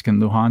Donetsk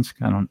and Luhansk,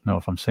 I don't know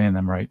if I'm saying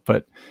them right,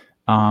 but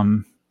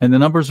and the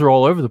numbers are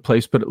all over the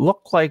place, but it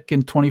looked like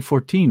in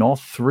 2014, all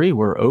three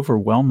were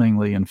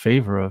overwhelmingly in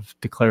favor of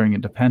declaring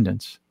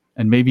independence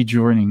and maybe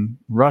joining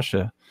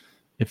Russia.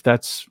 If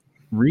that's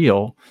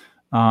real,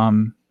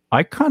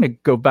 I kind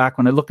of go back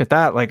when I look at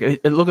that, like I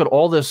look at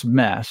all this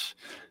mess,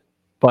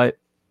 but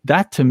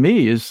that to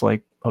me is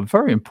like a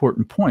very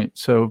important point.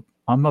 So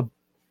I'm a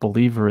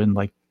believer in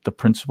like the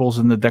principles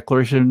in the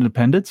Declaration of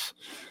Independence.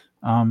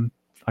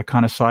 I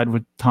kind of side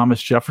with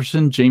Thomas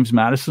Jefferson, James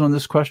Madison on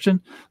this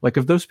question. Like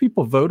if those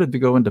people voted to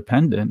go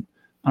independent,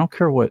 I don't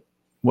care what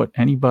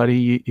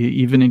anybody,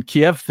 even in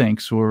Kiev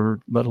thinks, or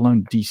let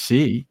alone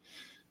DC,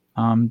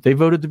 they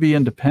voted to be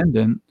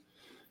independent.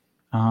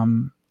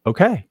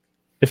 Okay.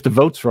 If the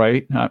vote's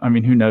right,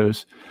 who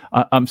knows?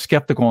 I'm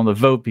skeptical on the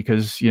vote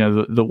because,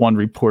 the one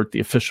report, the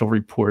official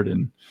report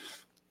in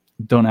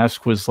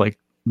Donetsk was like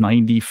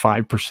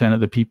 95% of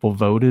the people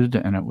voted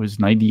and it was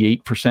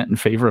 98% in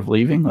favor of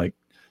leaving. Like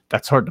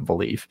that's hard to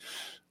believe.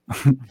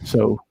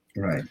 So,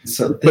 right.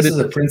 So this is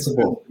a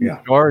principle. Yeah.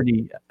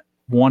 Majority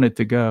wanted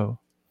to go.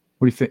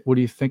 What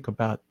do you think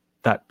about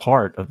that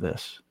part of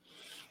this?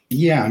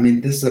 Yeah,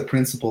 this is a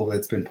principle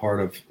that's been part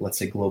of, let's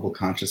say, global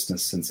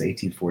consciousness since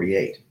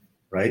 1848,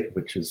 right?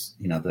 Which is,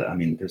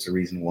 there's a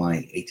reason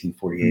why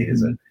 1848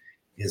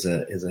 is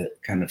a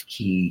kind of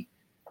key,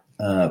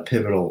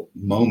 pivotal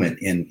moment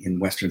in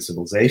Western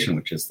civilization,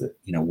 which is that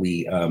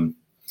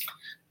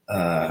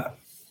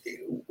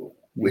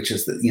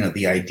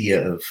the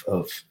idea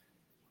of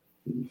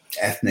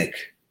ethnic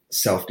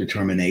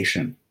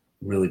self-determination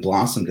really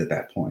blossomed at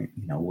that point.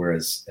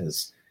 Whereas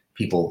as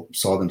people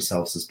saw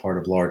themselves as part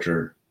of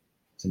larger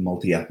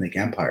multi-ethnic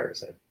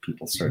empires,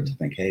 people started to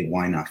think, hey,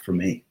 why not for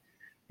me?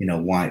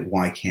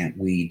 Why can't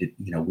we,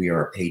 we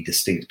are a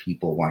distinct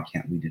people. Why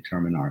can't we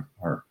determine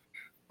our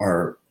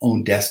our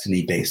own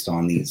destiny based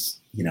on these,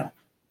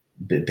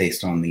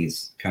 based on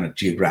these kind of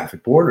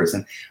geographic borders.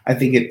 And I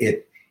think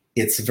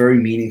it's very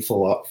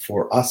meaningful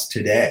for us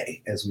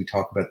today as we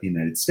talk about the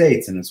United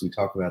States and as we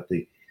talk about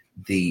the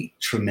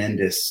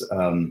tremendous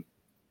amount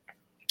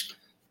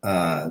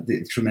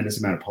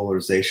of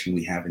polarization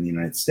we have in the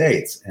United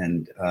States.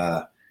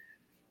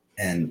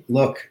 And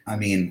look, I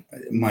mean,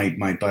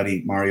 my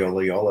buddy Mario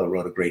Loyola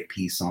wrote a great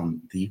piece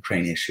on the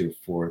Ukraine issue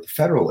for the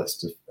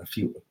Federalist a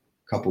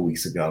couple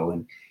weeks ago,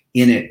 and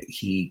in it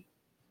he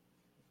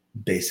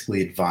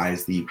basically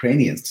advised the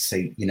Ukrainians to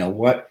say, you know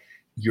what,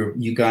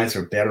 you guys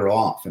are better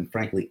off, and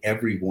frankly,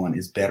 everyone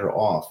is better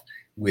off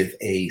with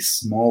a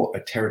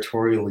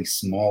territorially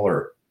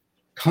smaller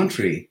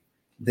country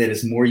that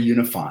is more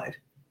unified,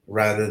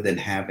 rather than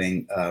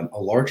having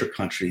a larger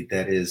country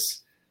that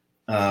is,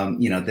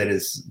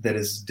 that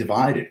is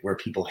divided, where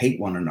people hate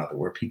one another,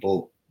 where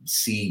people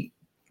see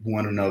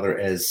one another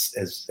as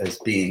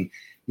being,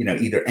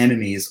 either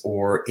enemies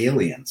or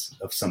aliens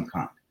of some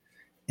kind.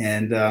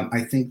 And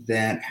I think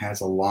that has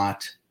a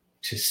lot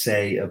to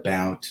say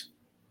about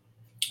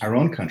our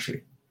own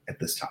country at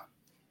this time.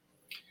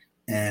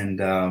 And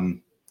I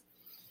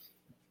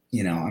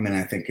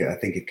think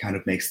it kind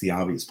of makes the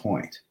obvious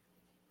point.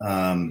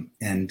 I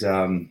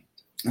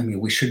mean,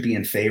 we should be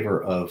in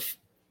favor of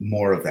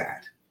more of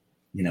that.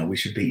 We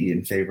should be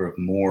in favor of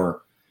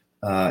more,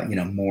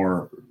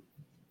 more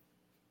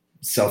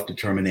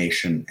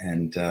self-determination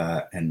and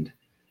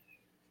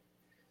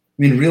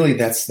I mean, really,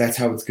 that's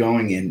how it's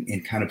going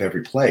in kind of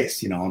every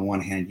place. On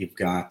one hand, you've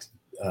got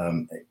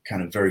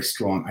kind of very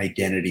strong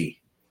identity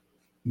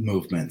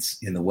movements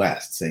in the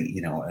West, saying,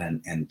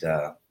 and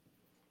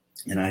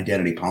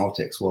identity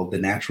politics. Well, the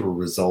natural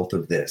result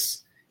of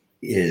this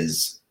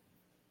is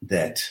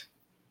that,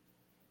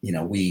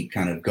 we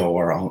kind of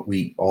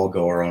we all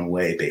go our own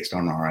way based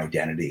on our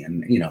identity.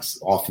 And,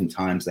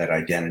 oftentimes that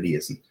identity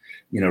isn't,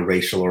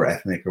 racial or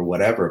ethnic or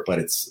whatever, but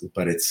it's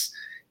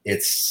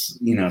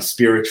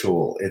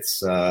spiritual,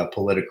 it's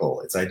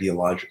political, it's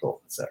ideological,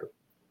 etc.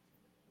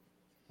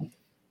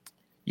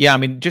 Yeah, I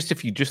mean,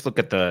 if you look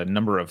at the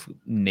number of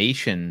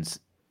nations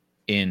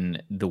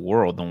in the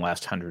world in the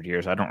last 100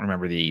 years, I don't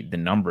remember the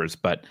numbers,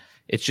 but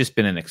it's just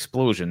been an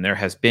explosion. There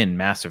has been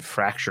massive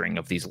fracturing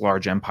of these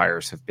large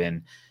empires.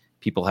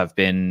 People have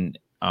been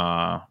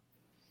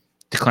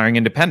declaring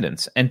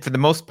independence, and for the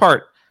most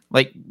part,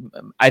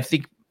 I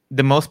think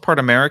the most part,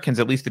 Americans,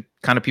 at least the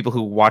kind of people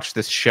who watch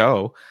this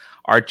show,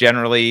 are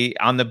generally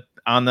on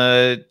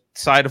the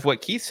side of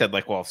what Keith said.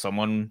 Well, if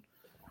someone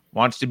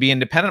wants to be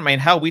independent, I mean,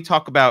 hell, we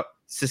talk about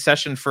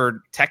secession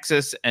for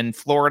Texas and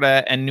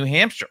Florida and New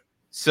Hampshire.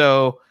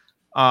 So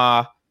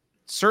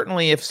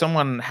certainly if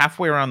someone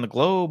halfway around the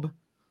globe,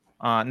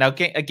 now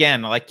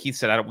again, like Keith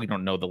said, we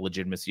don't know the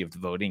legitimacy of the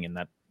voting and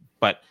that,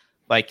 but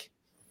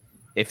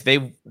if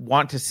they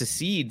want to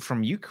secede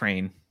from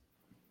Ukraine,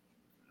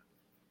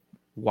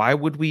 why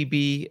would we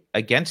be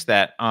against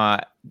that?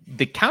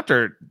 The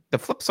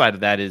flip side of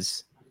that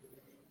is,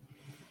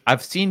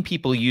 I've seen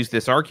people use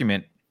this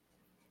argument,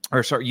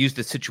 use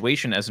the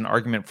situation as an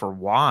argument for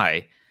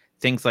why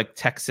things like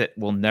Texas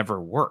will never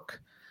work.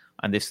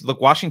 And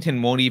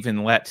Washington won't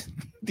even let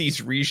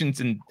these regions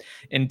in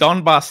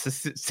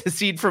Donbass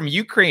secede from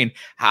Ukraine.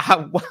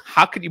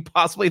 How could you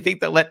possibly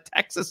think they'll let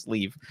Texas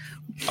leave?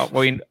 I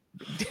mean,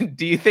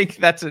 do you think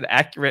that's an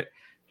accurate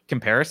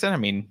comparison? I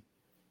mean,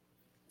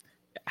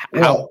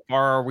 how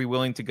far are we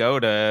willing to go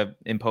to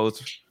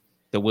impose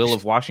the will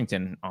of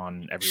Washington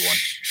on everyone?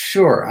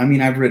 Sure. I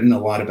mean, I've written a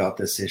lot about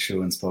this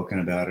issue and spoken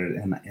about it.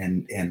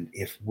 And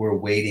if we're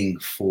waiting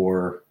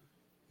for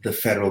the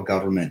federal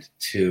government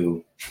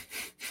to...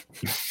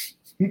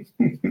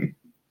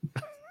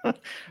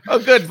 Oh,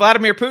 good.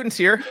 Vladimir Putin's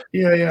here.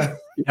 Yeah.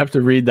 You have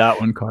to read that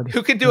one, Cardi.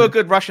 Who can do a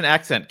good Russian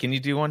accent? Can you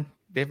do one,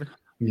 David?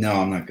 No,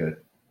 I'm not good.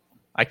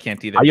 I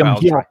can't either. I am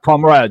here,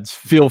 comrades.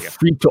 Feel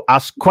free to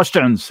ask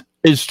questions.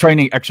 Is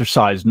training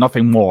exercise,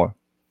 nothing more.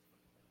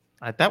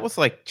 That was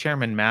like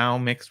Chairman Mao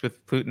mixed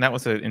with Putin. That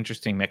was an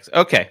interesting mix.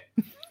 Okay.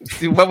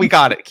 Well, we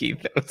got it,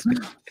 Keith.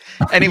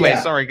 Anyway,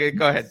 sorry.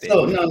 Go ahead, Dave.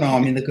 So, no.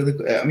 I mean,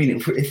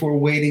 if we're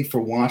waiting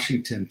for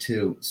Washington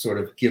to sort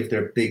of give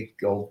their big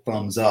old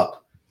thumbs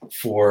up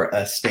for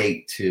a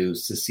state to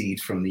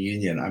secede from the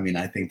Union, I mean,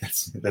 I think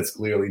that's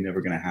clearly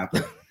never going to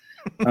happen.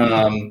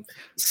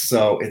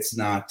 So it's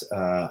not,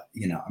 I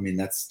mean,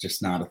 that's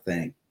just not a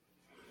thing.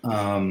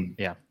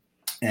 Yeah.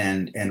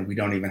 And we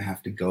don't even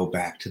have to go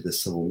back to the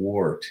Civil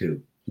War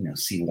to,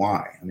 see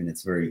why. I mean,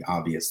 it's very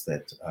obvious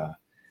that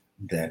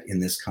that in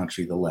this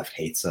country, the left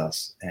hates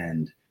us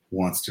and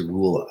wants to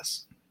rule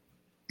us,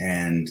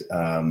 and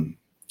and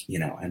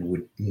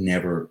would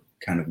never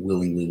kind of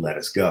willingly let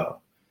us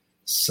go.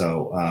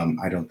 So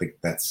I don't think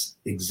that's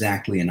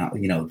exactly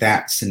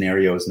that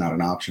scenario is not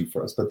an option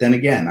for us. But then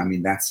again, I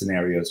mean, that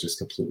scenario is just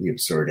completely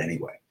absurd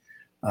anyway.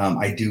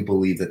 I do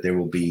believe that there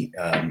will be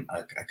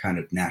a kind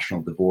of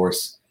national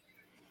divorce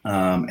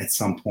at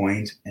some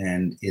point,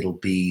 and it'll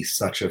be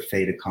such a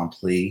fait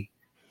accompli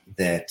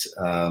that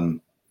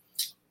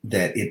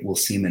that it will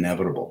seem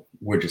inevitable.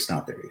 We're just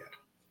not there yet.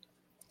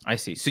 I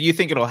see. So you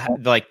think it'll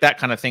like that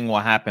kind of thing will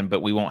happen,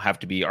 but we won't have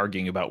to be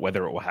arguing about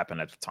whether it will happen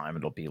at the time.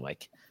 It'll be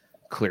like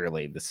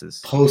clearly this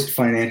is post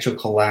financial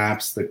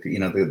collapse.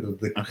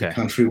 The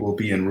country will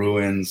be in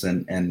ruins,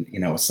 and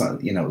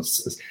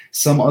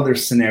some other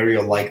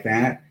scenario like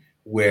that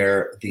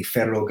where the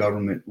federal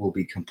government will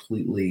be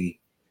completely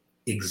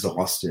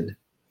exhausted.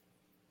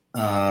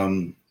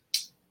 I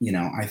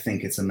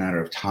think it's a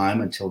matter of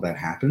time until that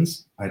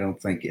happens. I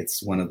don't think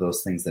it's one of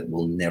those things that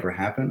will never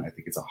happen. I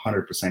think it's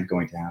 100%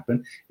 going to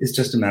happen. It's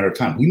just a matter of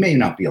time. We may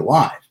not be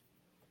alive,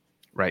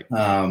 right?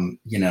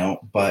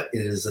 But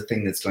it is a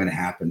thing that's going to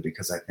happen,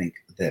 because I think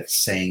that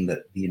saying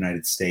that the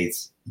United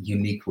States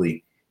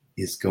uniquely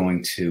is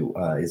going to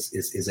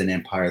is an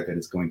empire that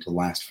is going to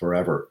last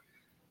forever.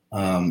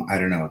 I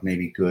don't know. It may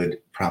be good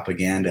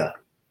propaganda.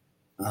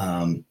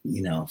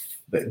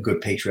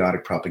 Good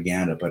patriotic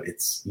propaganda, but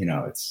it's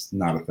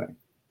not a thing.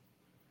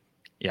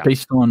 Yeah.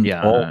 Based on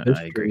all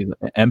history,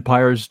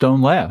 empires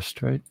don't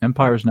last, right?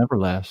 Empires never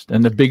last.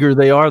 And the bigger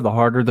they are, the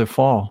harder they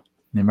fall.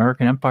 The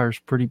American empire is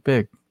pretty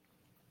big.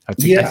 I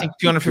think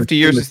 250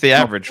 years is the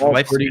average for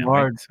lifespan. Pretty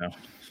hard. Right?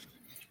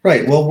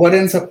 Right. Well, what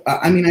ends up,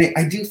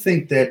 I do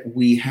think that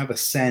we have a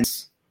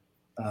sense,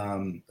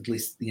 at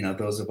least,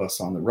 those of us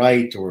on the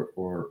right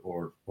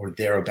or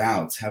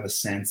thereabouts have a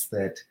sense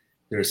that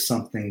there's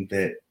something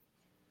that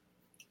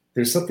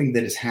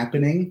is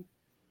happening,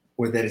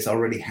 or that has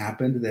already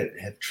happened, that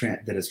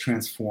has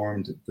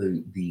transformed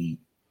the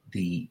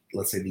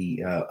let's say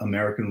the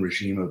American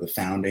regime of the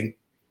founding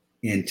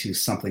into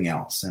something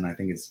else. And I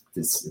think it's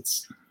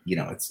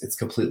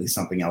completely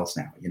something else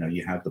now.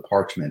 You have the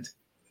parchment,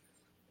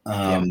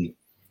 and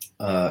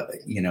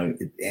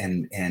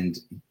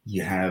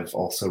you have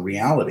also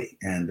reality.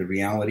 And the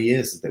reality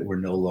is that we're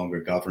no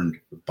longer governed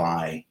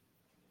by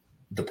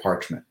the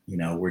parchment.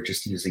 We're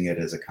just using it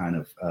as a kind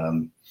of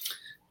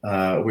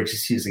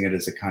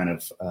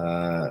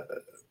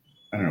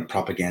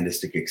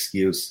propagandistic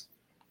excuse.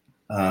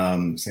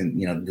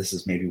 Saying, this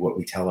is maybe what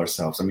we tell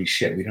ourselves. I mean,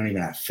 shit, we don't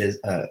even have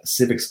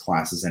civics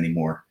classes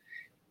anymore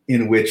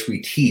in which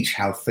we teach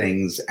how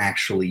things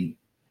actually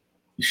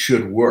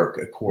should work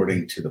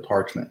according to the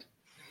parchment.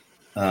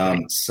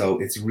 So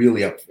it's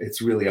really up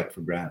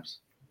for grabs.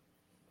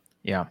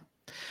 Yeah.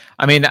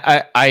 I mean,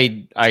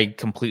 I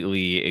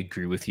completely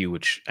agree with you,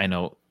 which I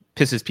know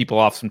pisses people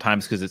off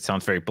sometimes because it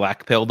sounds very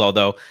black-pilled.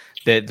 Although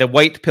the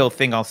white pill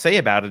thing I'll say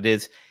about it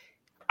is,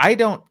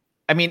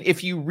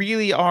 if you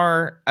really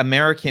are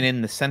American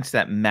in the sense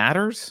that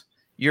matters,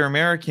 you're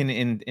American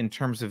in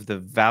terms of the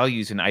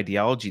values and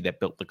ideology that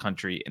built the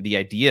country, and the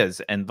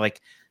ideas, and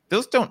like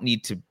those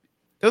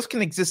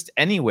can exist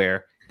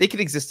anywhere. They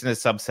could exist in a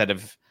subset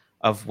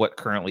of what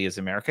currently is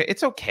America.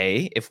 It's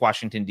okay if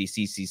Washington,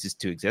 D.C. ceases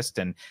to exist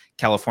and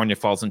California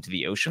falls into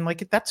the ocean.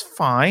 Like, that's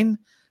fine.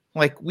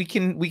 Like, we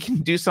can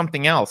do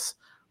something else.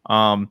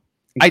 If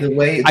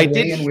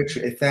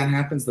that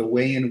happens, the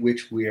way in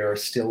which we are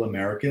still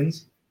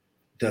Americans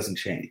doesn't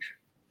change.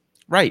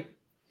 Right.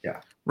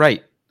 Yeah.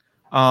 Right.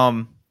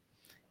 I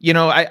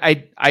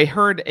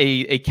heard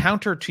a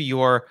counter to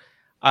your,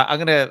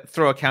 I'm going to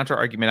throw a counter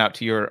argument out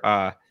to your,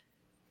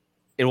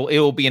 it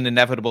will be an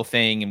inevitable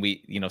thing,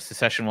 and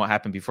secession won't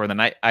happen before then.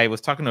 I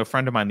was talking to a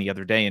friend of mine the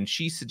other day, and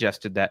she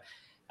suggested that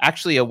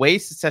actually a way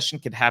secession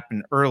could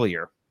happen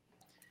earlier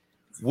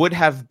would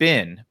have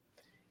been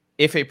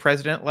if a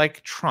president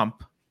like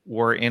Trump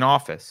were in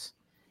office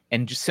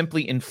and just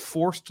simply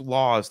enforced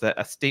laws that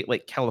a state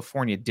like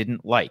California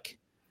didn't like.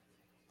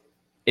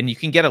 And you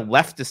can get a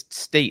leftist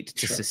state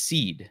to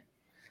secede.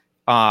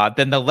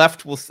 Then the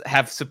left will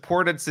have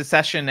supported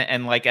secession,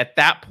 and like at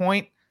that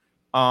point,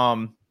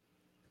 who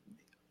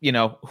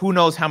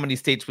knows how many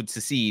states would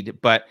secede,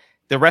 but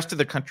the rest of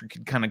the country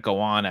could kind of go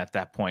on at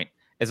that point.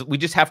 As we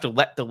just have to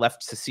let the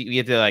left secede. We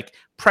have to like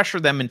pressure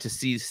them into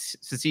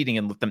seceding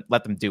and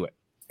let them do it.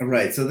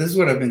 Right. So this is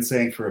what I've been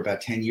saying for about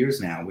 10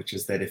 years now, which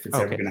is that if it's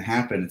ever going to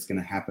happen, it's going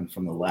to happen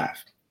from the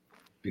left,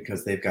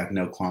 because they've got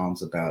no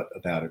qualms about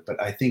it. But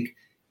I think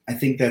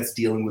that's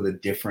dealing with a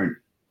different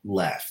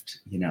left.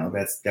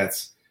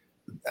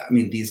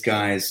 These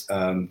guys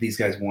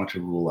want to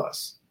rule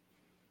us.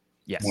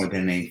 Yes. More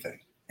than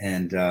anything.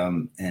 And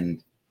the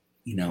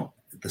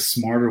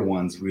smarter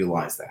ones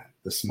realize that.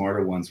 The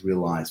smarter ones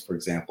realize, for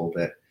example,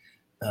 that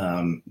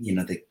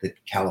that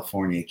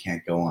California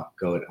can't go on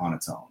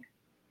its own,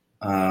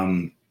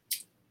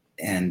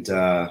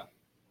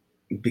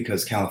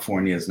 because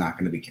California is not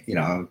going to be,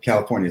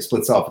 California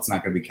splits off. It's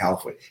not going to be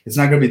California. It's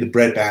not going to be the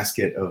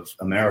breadbasket of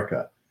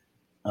America,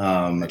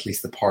 at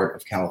least the part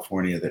of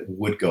California that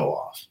would go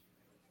off.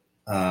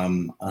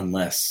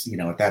 Unless,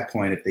 at that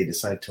point, if they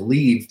decide to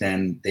leave,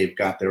 then they've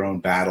got their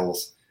own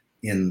battles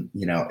in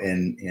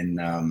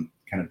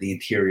kind of the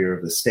interior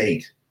of the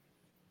state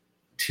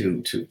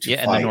to fight.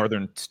 In the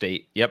northern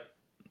state. Yep.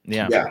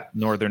 Yeah.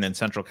 Northern and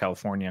central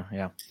California.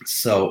 Yeah.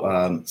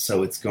 So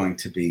it's going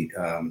to be,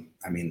 I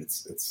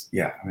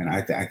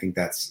think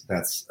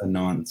that's a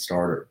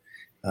non-starter.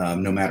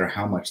 No matter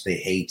how much they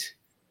hate,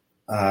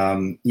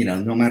 let's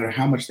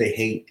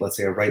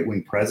say, a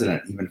right-wing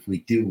president, even if we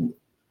do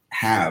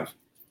have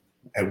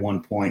at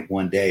one point,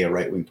 one day, a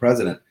right-wing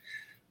president.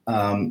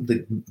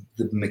 The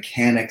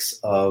mechanics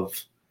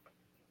of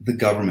the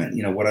government,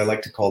 what I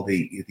like to call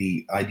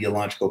the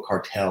ideological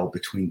cartel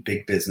between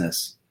big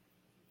business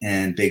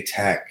and big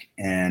tech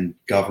and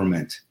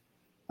government,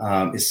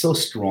 is so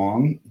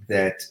strong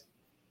that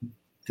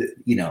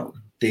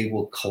they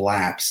will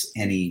collapse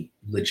any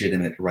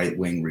legitimate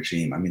right-wing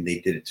regime. I mean, they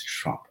did it to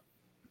Trump.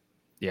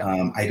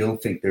 Yeah. I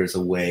don't think there's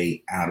a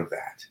way out of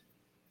that.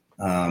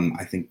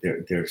 I think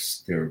they're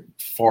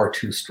far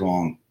too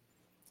strong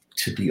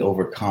to be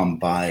overcome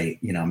by,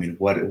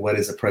 what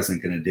is a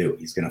president going to do?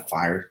 He's going to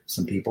fire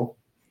some people,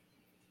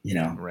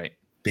 right.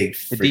 The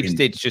deep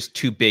state's just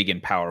too big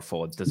and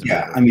powerful. It doesn't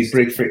matter.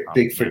 big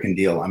freaking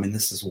deal. I mean,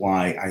 this is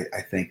why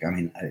I think,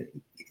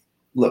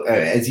 look,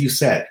 as you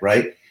said,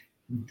 right?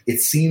 It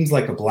seems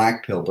like a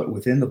black pill, but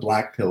within the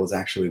black pill is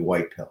actually a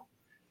white pill,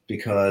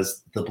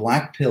 because the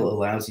black pill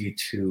allows you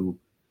to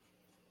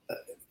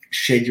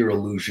shed your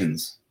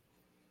illusions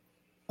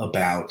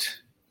about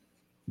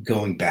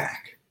going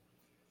back.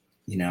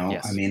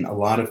 Yes. I mean, a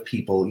lot of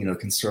people,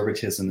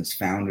 conservatism is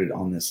founded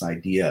on this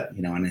idea,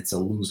 and it's a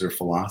loser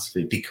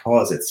philosophy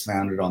because it's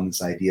founded on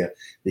this idea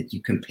that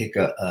you can pick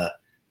a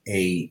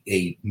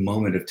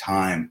moment of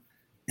time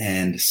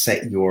and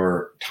set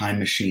your time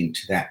machine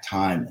to that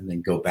time and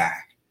then go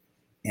back.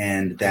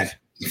 And that,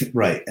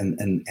 right.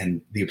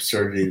 And the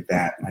absurdity of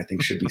that, I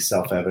think, should be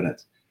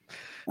self-evident.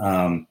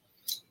 But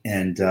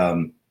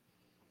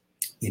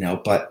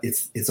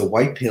it's a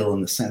white pill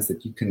in the sense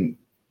that you can,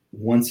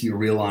 once you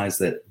realize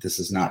that this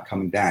is not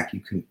coming back,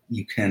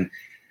 you can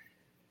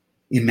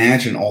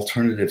imagine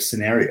alternative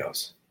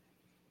scenarios.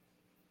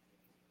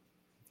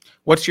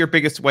 What's your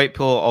biggest white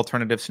pill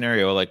alternative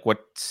scenario? Like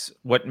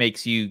what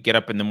makes you get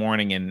up in the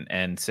morning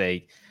and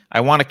say,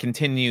 I want to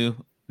continue,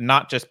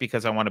 not just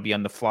because I want to be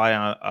on a fly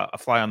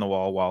on the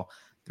wall while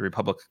the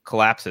republic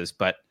collapses,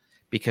 but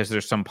because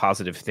there's some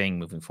positive thing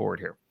moving forward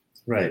here.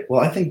 Right.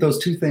 Well, I think those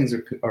two things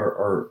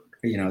are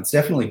it's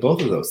definitely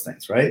both of those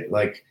things, right?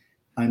 Like,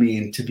 I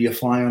mean, to be a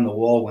fly on the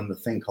wall when the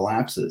thing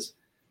collapses,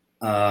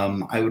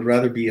 I would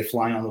rather be a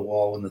fly on the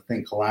wall when the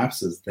thing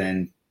collapses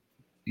than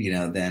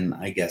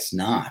I guess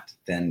not,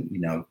 than,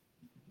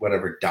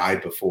 whatever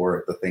died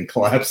before the thing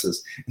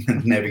collapses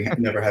and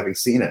never having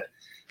seen it.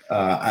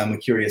 I'm a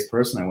curious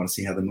person. I want to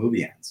see how the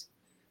movie ends.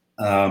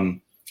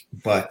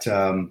 But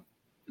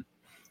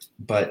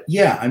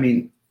yeah, I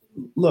mean,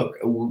 look,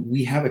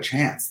 we have a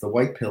chance. The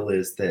white pill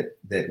is that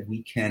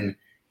we can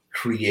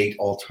create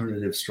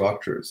alternative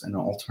structures and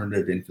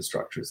alternative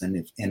infrastructures. And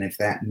if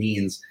that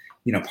means,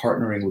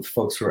 partnering with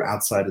folks who are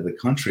outside of the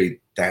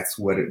country, that's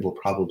what it will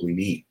probably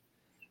mean.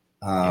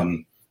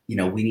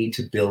 We need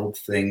to build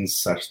things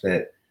such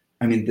that,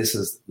 I mean, this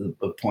is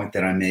the point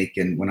that I make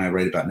when I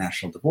write about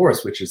national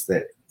divorce, which is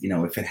that,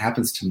 if it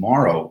happens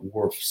tomorrow,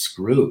 we're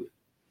screwed,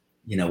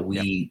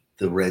 the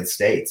red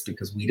states,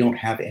 because we don't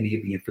have any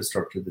of the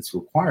infrastructure that's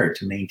required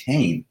to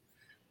maintain,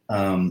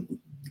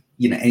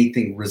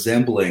 anything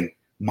resembling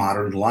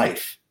modern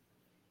life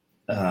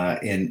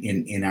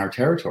in our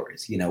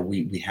territories.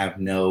 We have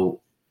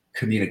no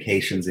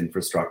communications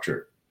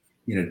infrastructure,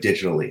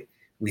 digitally.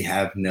 We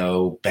have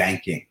no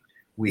banking.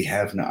 We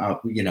have no,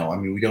 we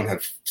don't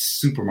have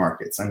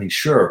supermarkets. I mean,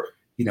 sure,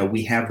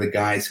 we have the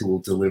guys who will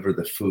deliver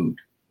the food,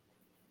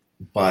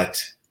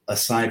 but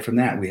aside from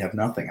that, we have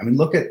nothing. I mean,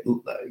 look at,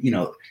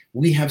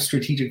 we have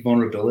strategic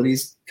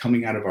vulnerabilities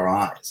coming out of our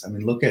eyes. I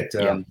mean, look at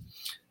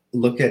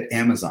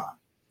Amazon.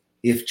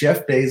 If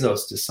Jeff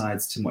Bezos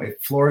decides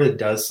if Florida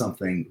does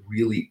something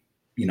really,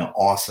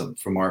 awesome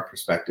from our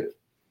perspective,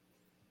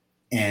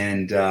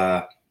 and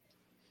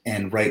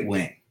right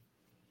wing,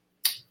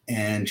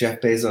 and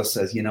Jeff Bezos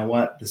says, you know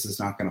what, this is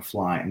not going to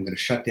fly. I'm going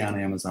to shut down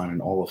Amazon in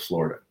all of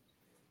Florida.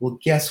 Well,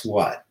 guess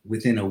what?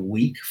 Within a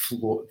week,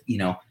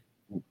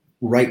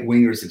 right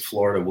wingers in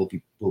Florida will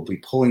be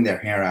pulling their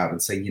hair out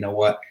and saying, you know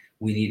what,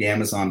 we need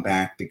Amazon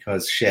back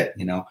because shit,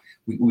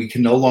 we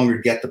can no longer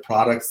get the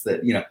products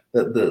that,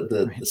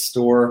 the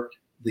store,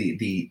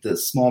 the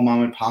small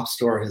mom and pop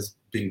store has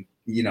been,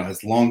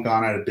 has long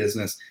gone out of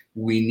business.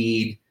 We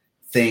need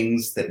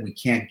things that we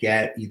can't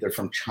get either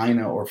from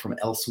China or from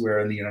elsewhere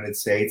in the United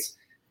States.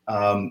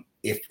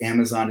 If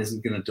Amazon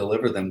isn't going to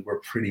deliver them, we're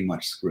pretty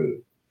much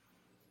screwed.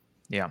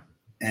 Yeah.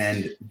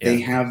 And they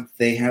have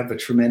a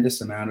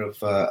tremendous amount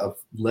of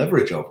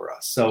leverage over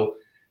us. So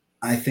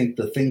I think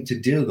the thing to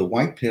do, the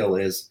white pill,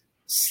 is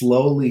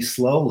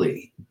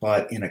slowly,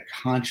 but in a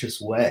conscious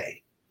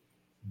way,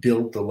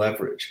 build the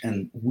leverage.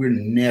 And we're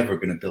never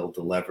going to build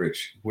the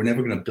leverage. We're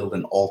never going to build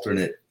an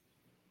alternate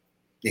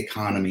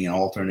economy, an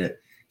alternate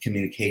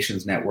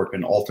communications network,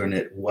 an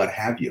alternate what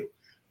have you,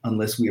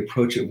 unless we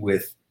approach it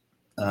with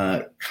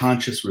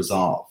conscious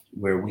resolve,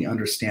 where we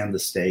understand the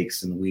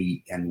stakes and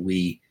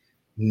we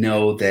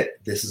know that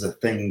this is a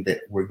thing that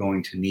we're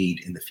going to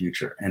need in the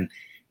future. And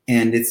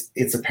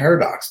it's a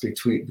paradox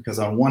because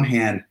on one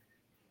hand,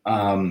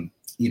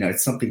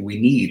 it's something we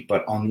need,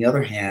 but on the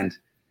other hand,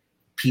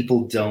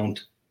 people don't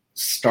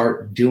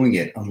start doing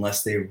it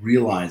unless they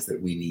realize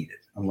that we need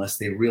it, unless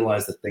they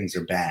realize that things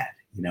are bad.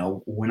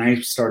 When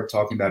I started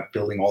talking about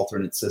building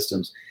alternate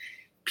systems,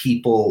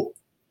 people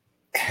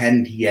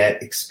hadn't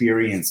yet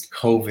experienced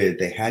COVID.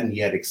 They hadn't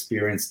yet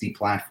experienced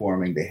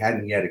deplatforming. They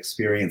hadn't yet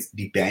experienced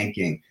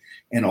debanking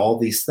and all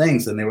these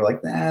things. And they were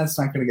like, nah, it's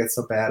not going to get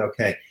so bad.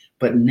 Okay.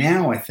 But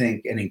now I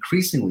think, and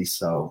increasingly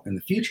so in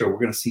the future, we're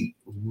going to see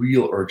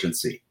real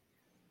urgency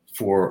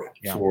for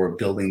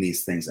building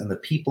these things. And the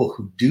people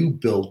who do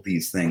build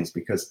these things,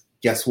 because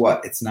guess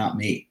what? It's not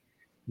me.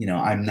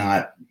 I'm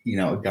not,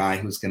 a guy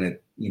who's going to,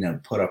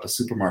 put up a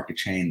supermarket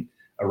chain,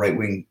 a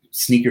right-wing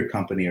sneaker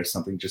company or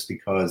something just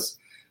because,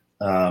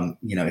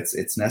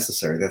 it's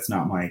necessary. That's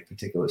not my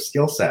particular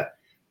skill set.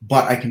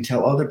 But I can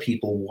tell other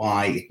people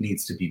why it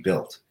needs to be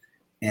built.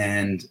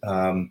 And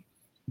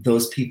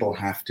those people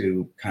have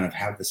to kind of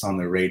have this on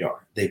their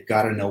radar. They've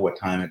got to know what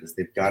time it is.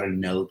 They've got to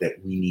know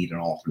that we need an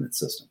alternate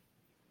system.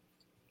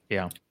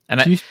 Yeah.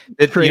 And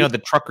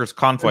the truckers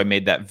convoy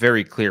made that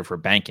very clear for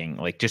banking,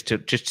 like just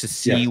to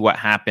see what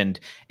happened.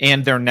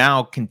 And they're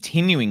now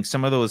continuing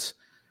some of those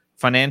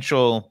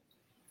financial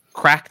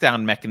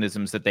crackdown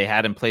mechanisms that they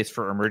had in place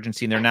for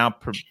emergency. And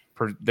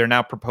they're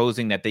now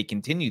proposing that they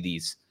continue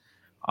these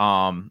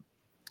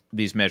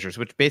measures,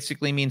 which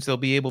basically means they'll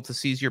be able to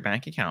seize your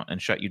bank account and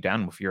shut you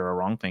down if you're a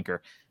wrong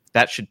thinker.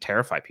 That should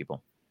terrify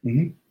people.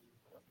 Mm-hmm.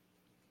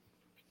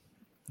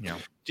 Yeah.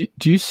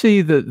 Do you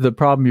see the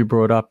problem you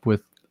brought up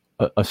with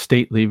a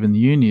state leaving the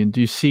union?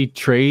 Do you see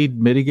trade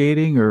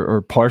mitigating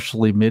or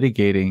partially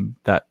mitigating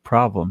that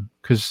problem?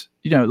 Because,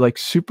 like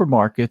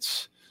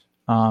supermarkets,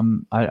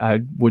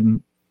 I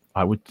would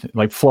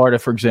like Florida,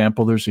 for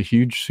example, there's a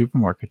huge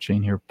supermarket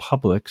chain here,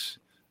 Publix.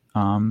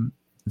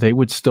 They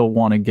would still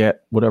want to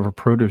get whatever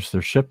produce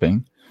they're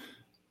shipping.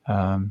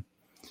 There's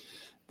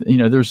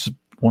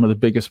one of the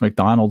biggest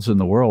McDonald's in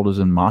the world is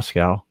in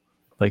Moscow.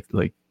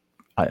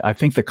 I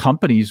think the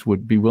companies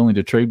would be willing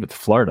to trade with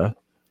Florida.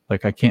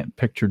 Like, I can't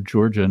picture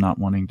Georgia not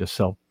wanting to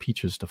sell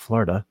peaches to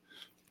Florida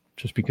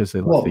just because they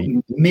love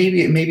the.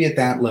 Maybe at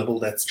that level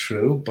that's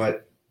true,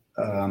 but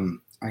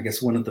I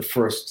guess one of the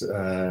first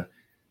kind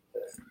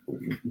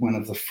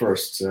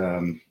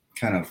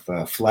of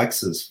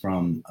flexes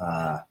from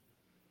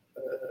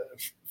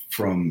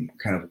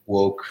kind of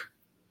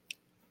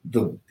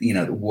the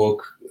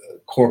woke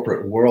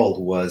corporate world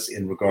was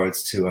in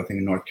regards to, I think,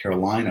 in North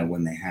Carolina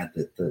when they had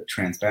the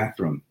trans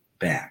bathroom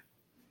ban.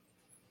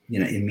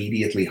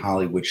 Immediately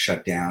Hollywood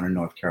shut down in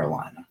North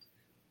Carolina.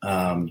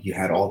 You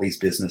had all these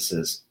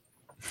businesses.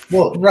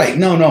 Well, right.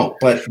 No.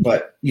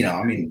 But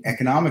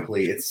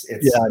economically it's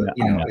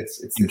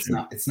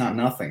not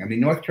nothing. I mean,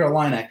 North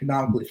Carolina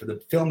economically for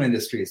the film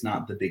industry is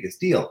not the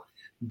biggest deal,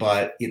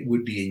 but it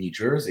would be in New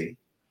Jersey.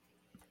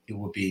 It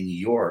would be in New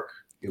York.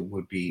 It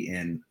would be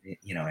in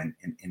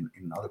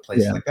other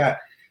places like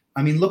that.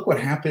 I mean, look what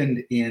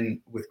happened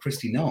with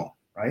Kristi Noem,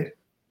 right?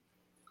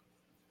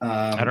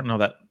 I don't know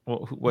that. I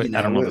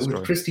don't know the story.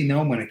 With Kristi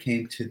Noem, when it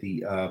came to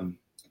the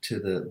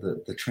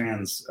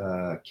trans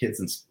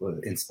kids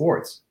in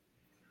sports,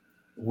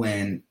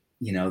 when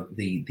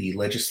the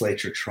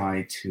legislature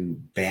tried to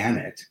ban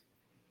it,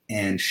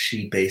 and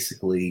she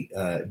basically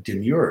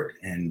demurred,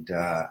 and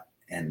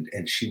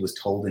she was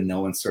told in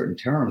no uncertain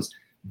terms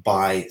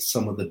by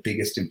some of the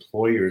biggest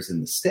employers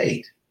in the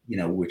state,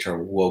 which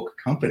are woke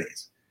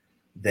companies,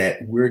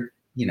 that we're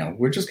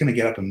just going to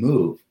get up and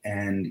move,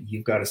 and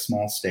you've got a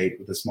small state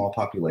with a small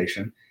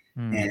population,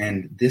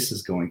 and this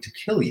is going to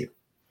kill you.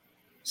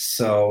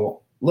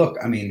 So look,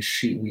 I mean,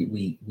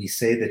 we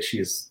say that she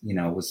is,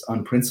 was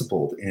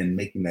unprincipled in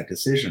making that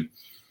decision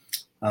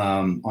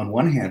on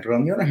one hand, but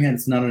on the other hand,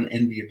 it's not an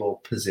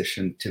enviable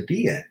position to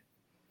be in.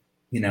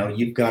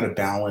 You've got to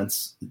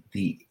balance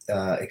the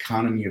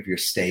economy of your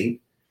state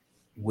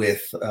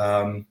with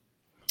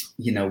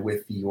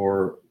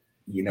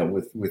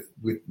with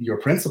your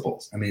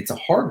principles. I mean, it's a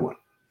hard one.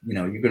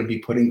 You're going to be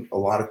putting a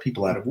lot of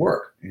people out of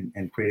work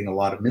and creating a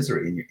lot of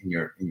misery in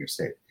your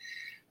state.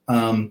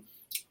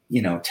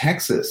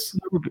 Texas.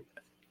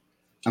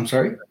 I'm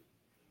sorry.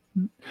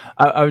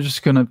 I was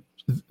just going to.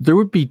 There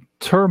would be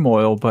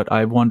turmoil, but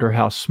I wonder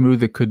how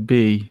smooth it could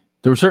be.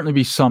 There would certainly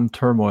be some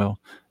turmoil,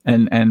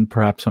 and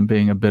perhaps I'm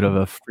being a bit of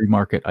a free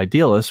market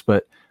idealist,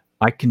 but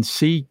I can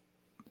see.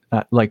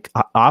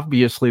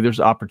 Obviously there's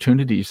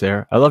opportunities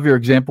there. I love your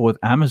example with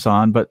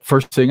Amazon, but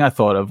first thing I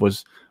thought of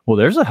was, well,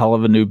 there's a hell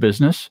of a new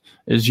business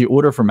is you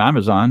order from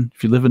Amazon.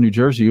 If you live in New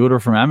Jersey, you order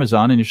from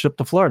Amazon and you ship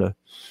to Florida.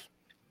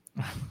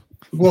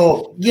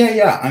 Well,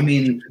 yeah. I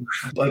mean,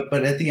 but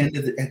at the end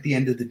of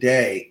the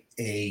day,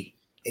 an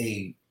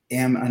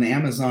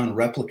Amazon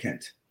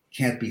replicant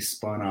can't be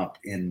spun up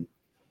in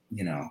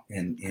a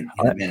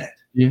minute.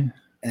 Yeah.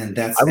 And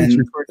that's I was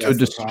referring to a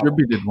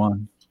distributed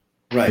one.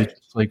 Right.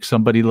 It's like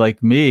somebody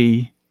like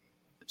me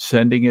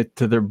sending it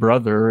to their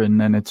brother,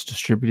 and then it's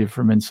distributed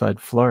from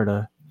inside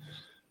Florida.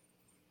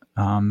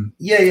 But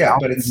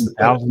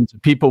thousands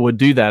of people would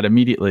do that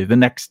immediately. The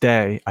next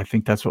day, I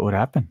think that's what would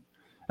happen.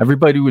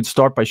 Everybody would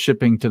start by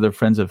shipping to their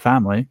friends and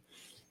family,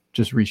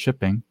 just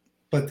reshipping.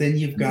 But then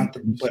you've got the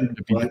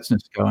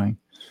business going.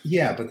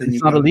 Yeah, but then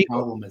you've got the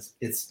problem is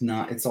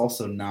it's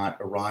also not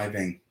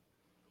arriving,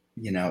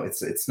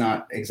 it's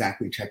not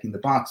exactly checking the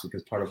box,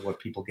 because part of what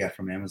people get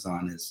from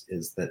Amazon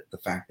is that the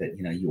fact that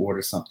you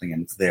order something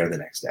and it's there the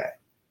next day.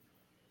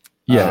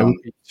 Yeah, it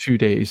would be 2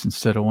 days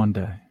instead of 1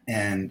 day.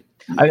 And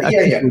I think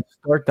it would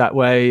start that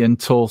way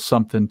until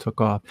something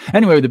took off.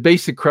 Anyway, the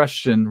basic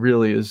question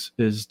really is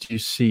do you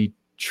see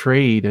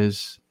trade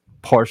as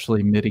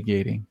partially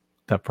mitigating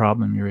that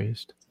problem you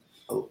raised?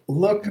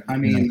 Look, I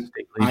mean,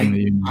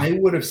 I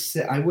would have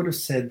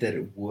said that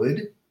it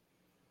would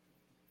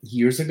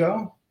years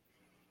ago,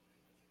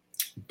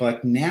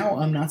 but now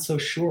I'm not so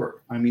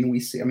sure. I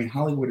mean,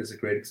 Hollywood is a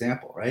great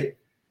example, right?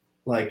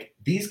 Like,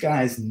 these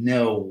guys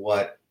know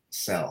what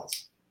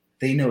sells.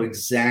 They know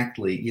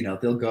exactly,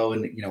 they'll go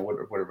and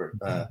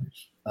whatever.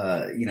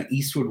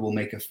 Eastwood will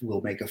make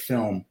a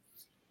film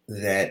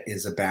that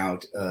is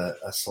about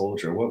a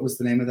soldier. What was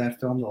the name of that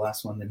film? The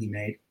last one that he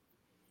made?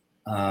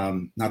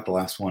 Not the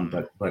last one,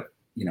 but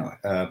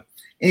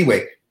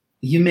anyway,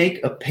 you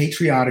make a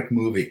patriotic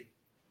movie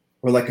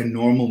or like a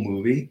normal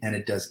movie and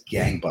it does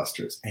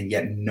gangbusters, and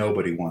yet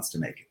nobody wants to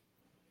make it.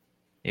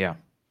 Yeah.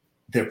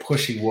 They're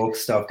pushing woke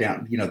stuff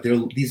down.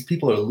 These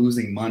people are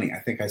losing money. I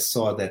think I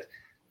saw that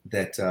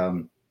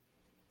the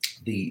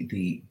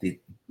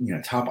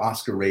top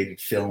Oscar rated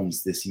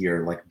films this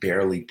year like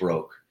barely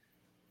broke.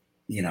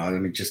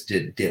 Just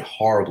did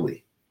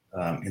horribly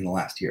in the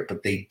last year,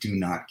 but they do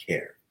not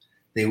care.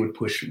 They would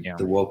push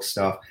the woke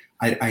stuff.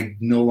 I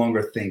no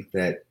longer think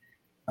that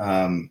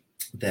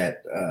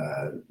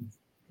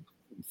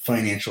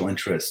financial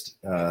interest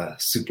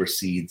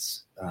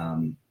supersedes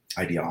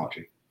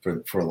ideology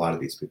for a lot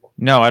of these people.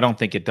 No, I don't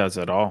think it does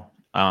at all.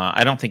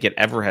 I don't think it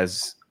ever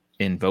has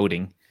in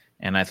voting,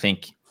 and I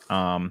think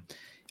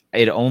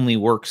it only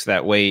works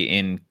that way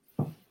in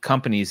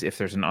companies if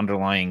there's an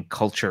underlying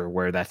culture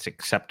where that's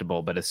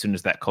acceptable. But as soon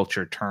as that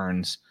culture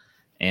turns,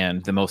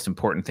 and the most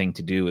important thing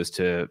to do is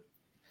to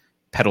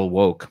peddle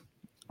woke,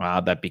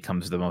 that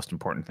becomes the most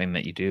important thing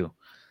that you do.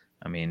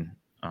 I mean,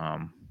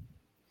 I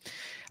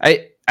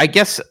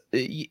guess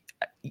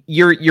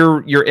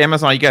your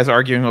Amazon, you guys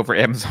arguing over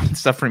Amazon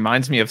stuff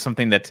reminds me of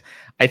something that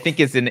I think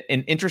is an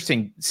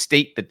interesting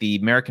state that the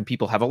American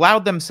people have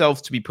allowed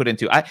themselves to be put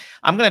into.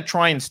 I'm going to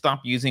try and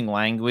stop using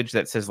language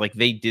that says like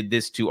they did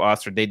this to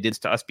us or they did this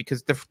to us,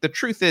 because the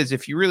truth is,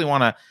 if you really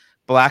want to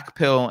black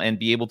pill and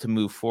be able to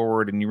move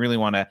forward, and you really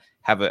want to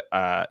have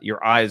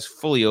your eyes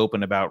fully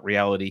open about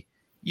reality,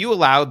 you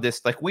allowed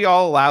this. Like, we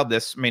all allowed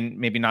this. I mean,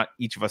 maybe not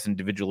each of us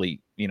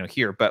individually,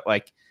 here, but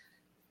like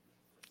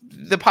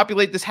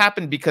this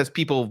happened because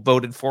people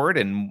voted for it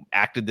and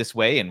acted this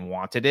way and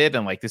wanted it,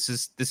 and like this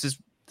is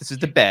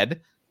the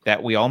bed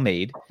that we all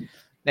made,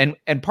 and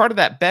part of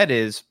that bed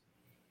is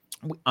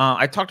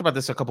I talked about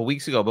this a couple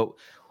weeks ago, but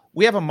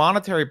we have a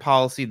monetary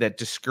policy that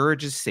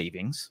discourages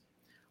savings.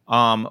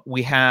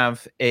 We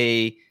have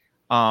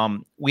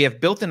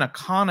built an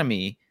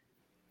economy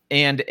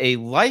and a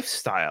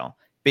lifestyle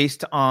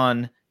based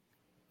on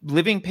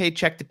living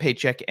paycheck to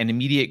paycheck and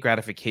immediate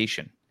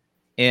gratification.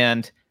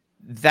 And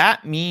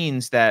that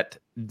means that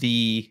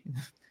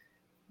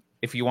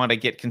if you want to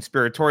get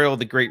conspiratorial,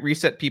 the Great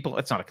Reset people,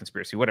 it's not a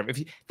conspiracy, whatever.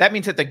 That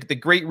means that the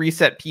Great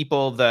Reset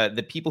people,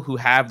 the people who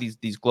have these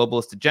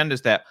globalist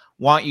agendas that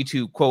want you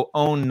to, quote,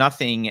 own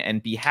nothing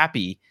and be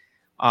happy,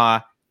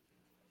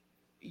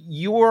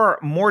 you're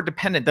more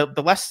dependent.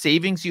 The less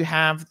savings you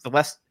have,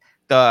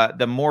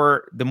 the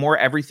more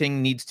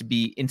everything needs to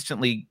be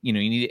instantly, you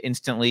need it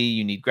instantly,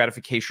 you need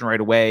gratification right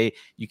away.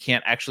 You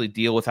can't actually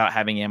deal without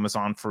having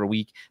Amazon for a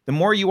week. The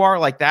more you are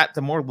like that,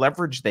 the more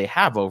leverage they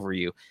have over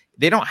you.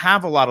 They don't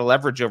have a lot of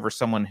leverage over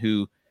someone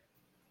who,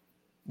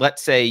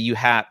 let's say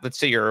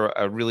you're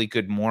a really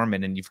good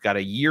Mormon and you've got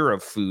a year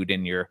of food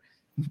in your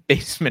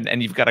basement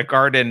and you've got a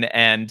garden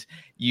and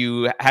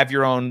you have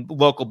your own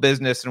local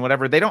business and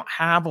whatever. They don't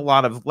have a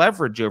lot of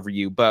leverage over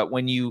you. But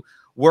when you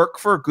work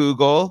for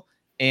Google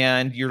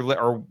and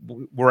or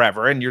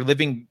wherever, and you're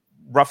living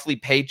roughly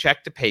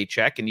paycheck to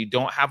paycheck, and you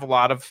don't have a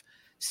lot of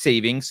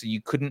savings, so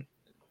you couldn't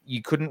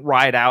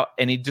ride out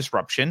any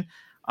disruption.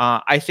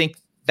 I think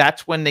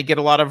that's when they get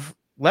a lot of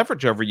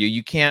leverage over you.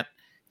 You can't,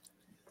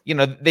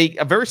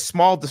 a very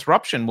small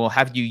disruption will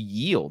have you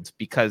yield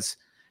because,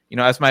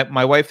 as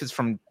my wife is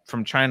from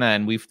China,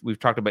 and we've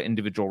talked about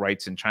individual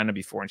rights in China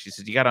before, and she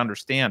says, you got to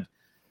understand,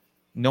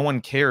 no one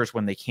cares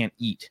when they can't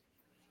eat.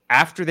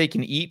 After they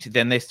can eat,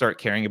 then they start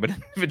caring about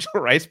individual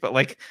rights. But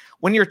like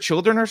when your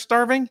children are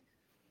starving,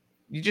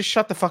 you just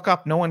shut the fuck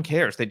up. No one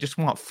cares. They just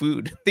want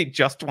food. They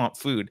just want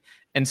food.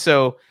 And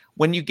so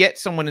when you get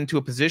someone into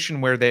a position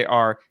where they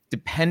are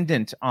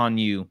dependent on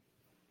you,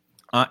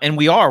 and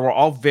we're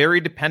all very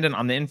dependent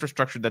on the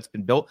infrastructure that's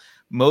been built.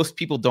 Most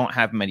people don't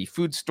have many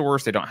food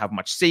stores. They don't have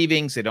much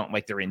savings.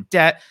 They're in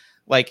debt.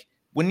 Like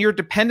when you're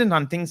dependent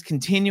on things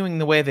continuing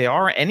the way they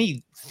are,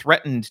 any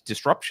threatened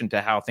disruption to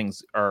how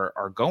things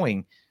are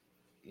going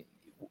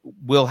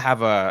will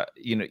have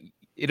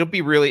it'll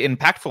be really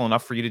impactful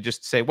enough for you to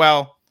just say,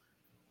 well,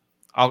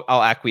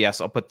 I'll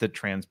acquiesce. I'll put the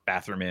trans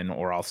bathroom in,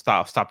 or I'll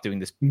stop doing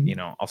this.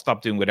 I'll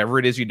stop doing whatever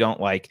it is you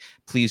don't like.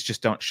 Please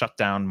just don't shut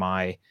down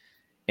my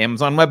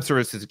Amazon Web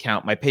Services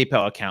account, my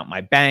PayPal account,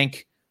 my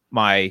bank,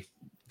 my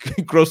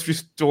grocery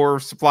store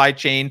supply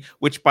chain,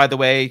 which, by the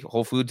way,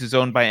 Whole Foods is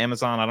owned by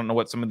Amazon. I don't know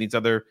what some of these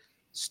other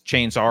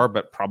chains are,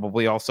 but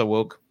probably also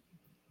woke.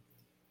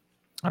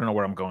 I don't know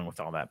where I'm going with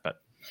all that,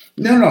 but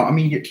no. I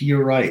mean,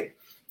 you're right.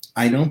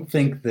 I don't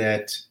think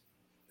that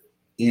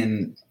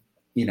in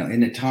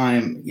a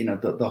time,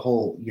 the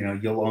whole,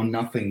 you'll own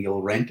nothing,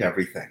 you'll rent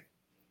everything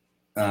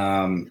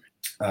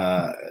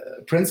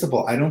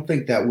principle. I don't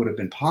think that would have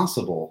been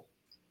possible,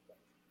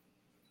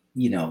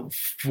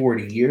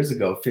 40 years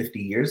ago, 50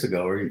 years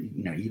ago, or,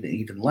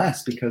 even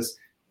less, because,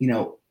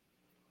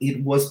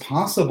 it was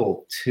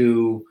possible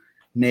to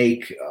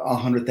make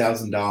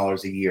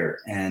 $100,000 a year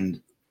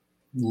and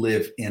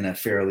live in a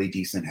fairly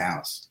decent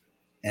house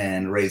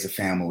and raise a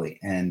family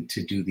and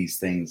to do these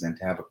things and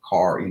to have a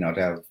car,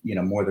 to have,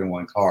 more than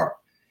one car.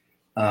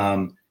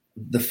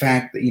 The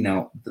fact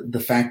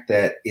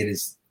that it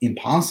is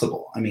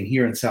impossible. I mean,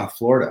 here in South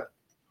Florida,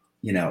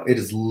 it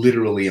is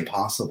literally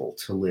impossible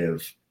to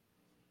live,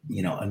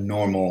 a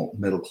normal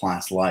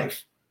middle-class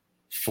life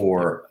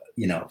for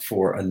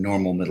a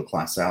normal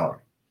middle-class salary.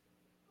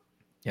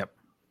 Yep.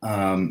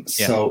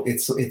 So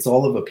it's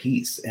all of a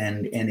piece.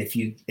 And if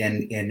you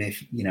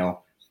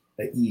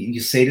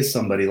say to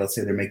somebody, let's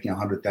say they're making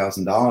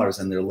 $100,000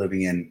 and they're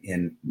living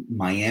in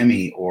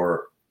Miami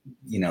or,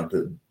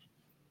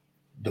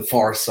 the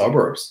far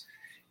suburbs,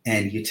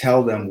 and you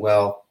tell them,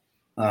 well,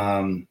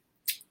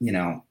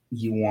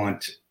 you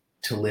want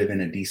to live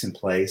in a decent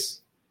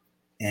place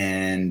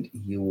and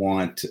you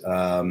want,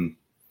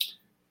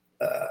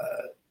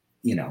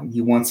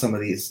 you want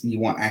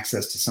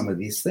access to some of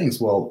these things.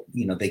 Well,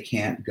 they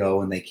can't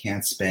go and they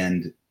can't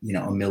spend,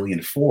 $1.4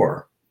 million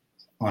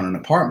on an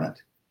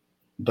apartment,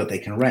 but they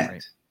can rent.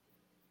 Right.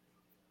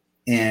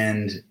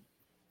 And,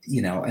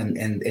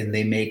 and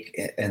they make,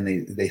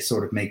 and they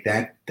sort of make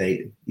that,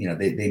 they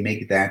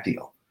make that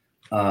deal.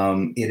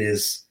 It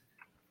is,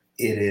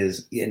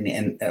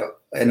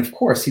 and of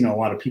course, a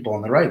lot of people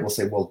on the right will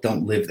say, well,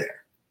 don't live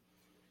there.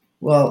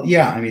 Well,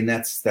 yeah, I mean,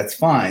 that's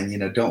fine,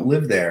 don't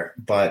live there.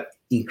 But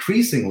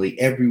increasingly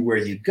everywhere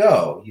you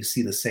go, you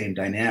see the same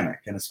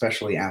dynamic. And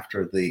especially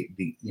after the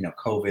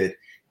COVID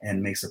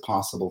and makes it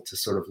possible to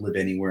sort of live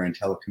anywhere and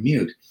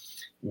telecommute,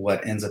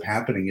 what ends up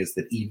happening is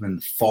that even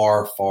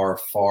far, far,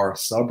 far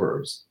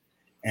suburbs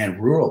and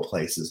rural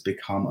places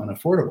become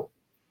unaffordable.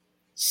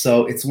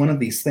 So it's one of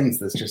these things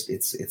that's just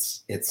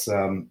it's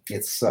a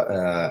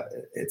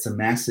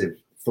massive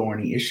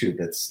thorny issue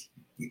that's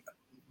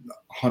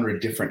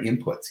 100 different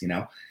inputs,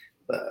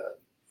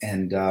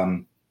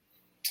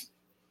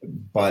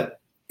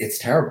 but it's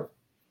terrible.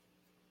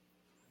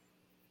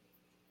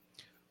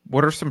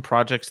 What are some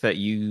projects that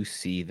you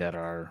see that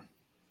are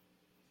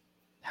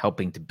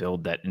helping to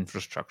build that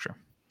infrastructure?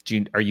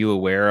 Are you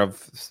aware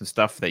of some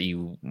stuff that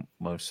you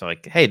most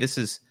like, hey, this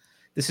is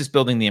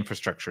building the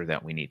infrastructure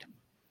that we need?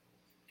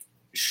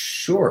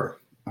 Sure.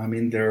 I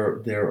mean,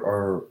 there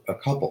are a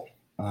couple.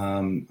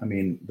 I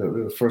mean,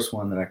 the first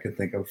one that I could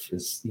think of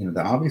is,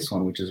 the obvious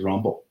one, which is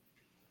Rumble.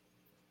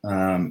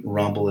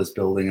 Rumble is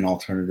building an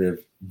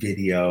alternative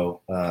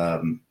video,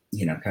 kind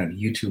of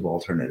YouTube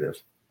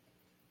alternative.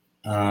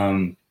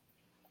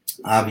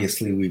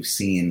 Obviously, we've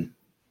seen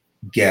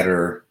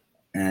Getter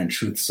and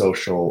Truth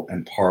Social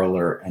and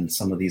Parler and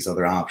some of these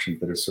other options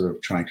that are sort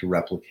of trying to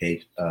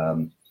replicate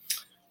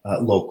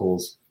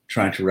locals,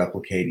 trying to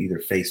replicate either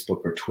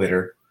Facebook or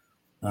Twitter.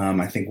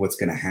 I think what's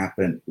going to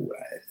happen,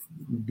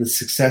 the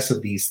success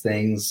of these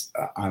things,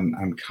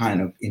 I'm kind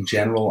of, in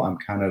general, I'm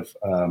kind of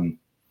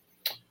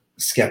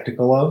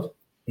skeptical of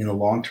in the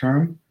long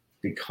term,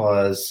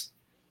 because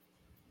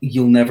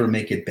you'll never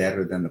make it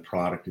better than the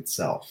product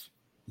itself.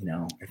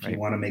 If you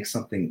want to make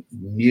something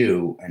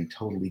new and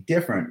totally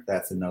different,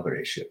 that's another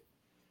issue.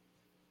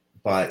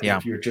 But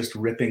if you're just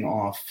ripping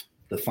off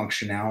the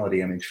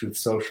functionality, I mean, Truth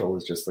Social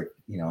is just like,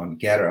 on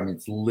Getter, I mean,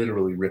 it's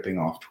literally ripping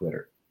off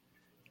Twitter.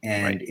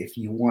 And if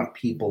you want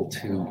people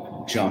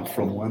to jump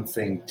from one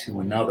thing to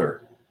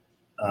another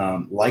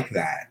like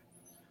that,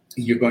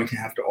 you're going to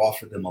have to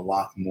offer them a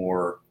lot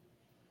more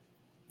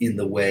in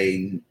the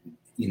way,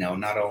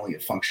 not only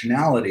of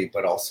functionality,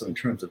 but also in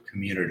terms of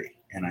community.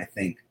 And I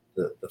think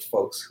the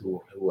folks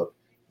who have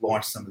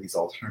launched some of these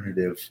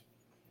alternative,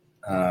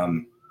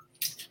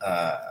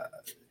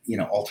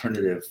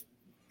 alternative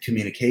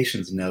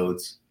communications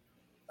nodes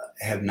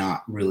have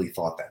not really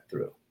thought that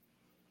through.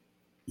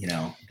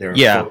 They're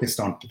focused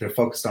on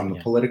the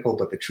political,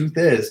 but the truth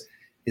is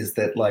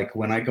that, like,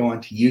 when I go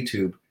onto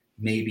YouTube,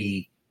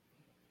 maybe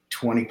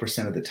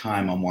 20% of the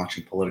time I'm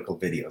watching political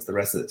videos. The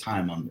rest of the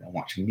time I'm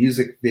watching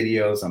music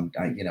videos.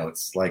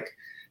 It's like,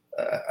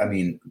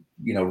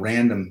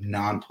 random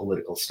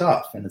non-political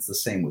stuff. And it's the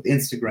same with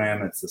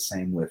Instagram. It's the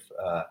same with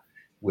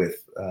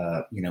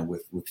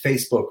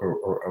Facebook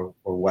or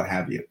what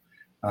have you.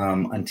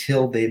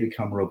 Until they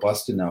become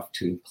robust enough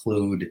to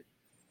include,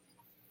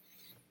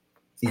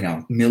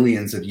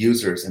 millions of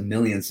users and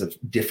millions of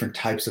different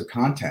types of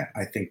content,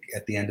 I think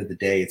at the end of the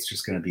day, it's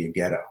just going to be a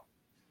ghetto.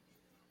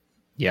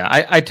 Yeah,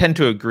 I tend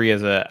to agree.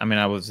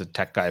 I was a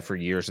tech guy for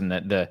years, and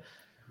that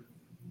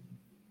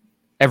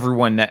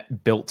everyone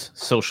that built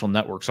social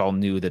networks all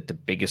knew that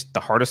the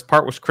hardest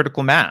part was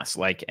critical mass.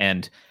 Like,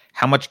 and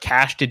how much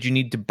cash did you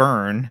need to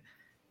burn?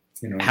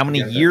 How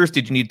many years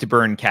did you need to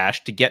burn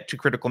cash to get to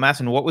critical mass?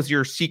 And what was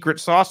your secret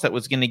sauce that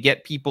was going to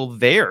get people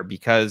there?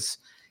 Because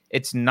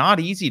it's not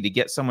easy to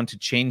get someone to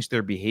change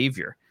their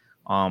behavior.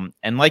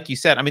 And like you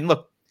said, I mean,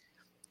 look,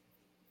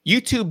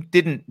 YouTube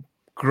didn't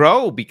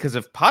grow because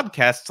of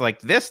podcasts like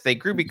this. They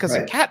grew because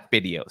of cat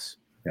videos.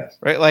 Yes.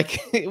 Right. Like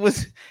it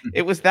was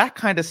that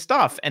kind of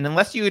stuff. And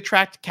unless you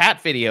attract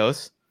cat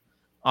videos,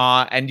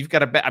 and you've got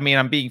to bet, I mean,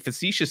 I'm being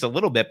facetious a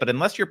little bit, but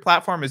unless your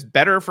platform is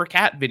better for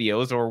cat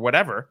videos or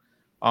whatever,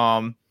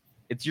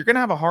 you're going to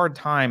have a hard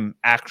time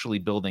actually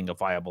building a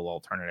viable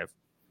alternative.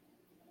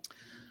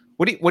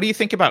 What do you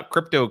think about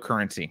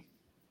cryptocurrency?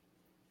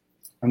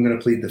 I'm going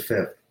to plead the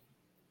fifth.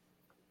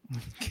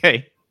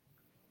 Okay.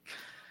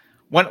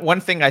 One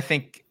thing I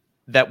think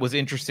that was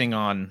interesting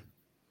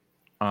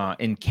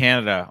in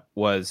Canada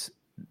was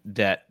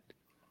that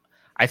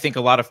I think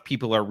a lot of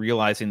people are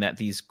realizing that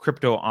these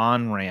crypto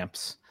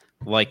on-ramps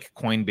like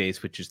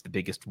Coinbase, which is the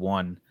biggest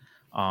one,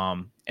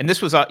 and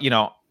this was,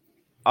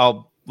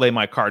 I'll lay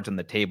my cards on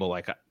the table.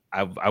 Like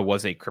I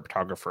was a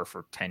cryptographer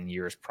for 10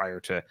 years prior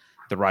to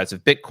the rise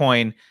of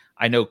Bitcoin.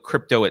 I know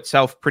crypto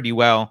itself pretty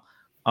well.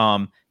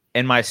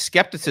 And my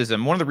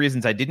skepticism, one of the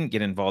reasons I didn't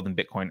get involved in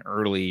Bitcoin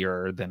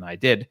earlier than I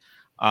did,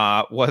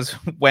 was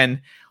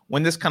when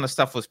this kind of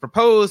stuff was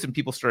proposed and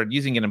people started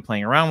using it and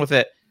playing around with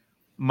it.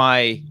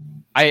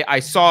 I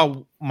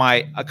saw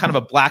a kind of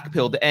a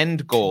black-pilled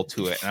end goal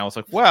to it, and I was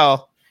like,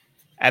 well,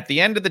 at the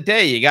end of the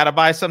day, you got to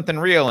buy something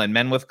real, and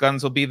men with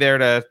guns will be there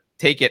to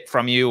take it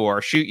from you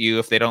or shoot you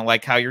if they don't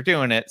like how you're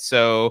doing it.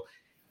 So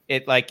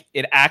it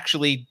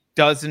actually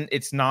doesn't.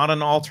 It's not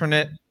an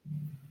alternate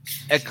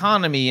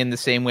economy in the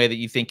same way that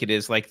you think it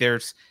is. Like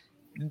if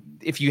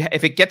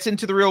it gets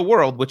into the real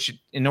world, which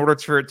in order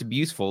for it to be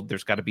useful,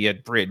 there's got to be a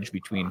bridge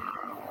between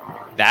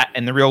that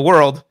and the real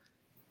world.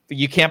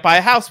 You can't buy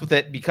a house with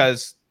it,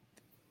 because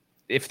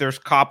if there's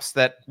cops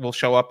that will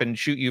show up and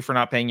shoot you for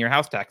not paying your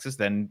house taxes,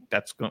 then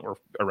that's going to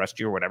arrest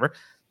you or whatever.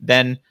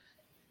 Then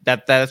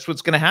that's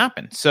what's going to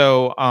happen.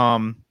 So,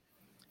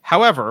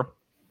 however,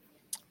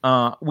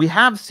 we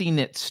have seen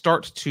a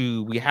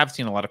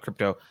lot of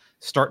crypto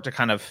start to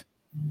kind of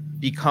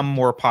become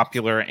more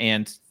popular,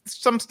 and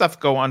some stuff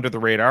go under the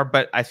radar.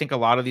 But I think a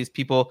lot of these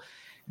people,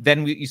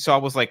 then you saw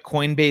was like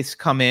Coinbase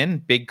come in,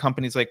 big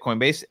companies like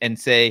Coinbase, and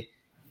say,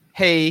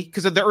 hey,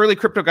 because the early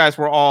crypto guys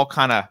were all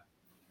kind of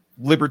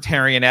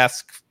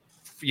libertarian-esque,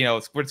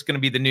 it's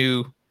going to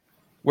be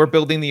we're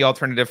building the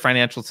alternative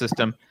financial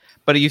system.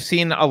 But you've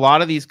seen a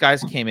lot of these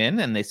guys came in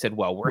and they said,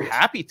 well, we're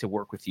happy to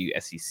work with you,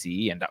 SEC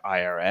and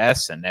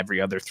IRS and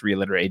every other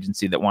three-letter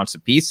agency that wants a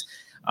piece,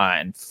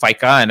 and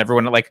FICA and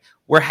everyone. Like,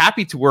 we're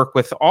happy to work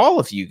with all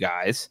of you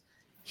guys.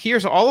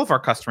 Here's all of our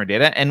customer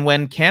data. And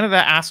when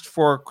Canada asked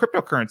for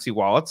cryptocurrency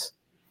wallets,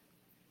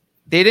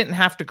 they didn't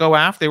have to go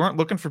after. They weren't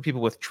looking for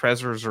people with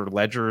Trezors or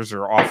Ledgers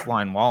or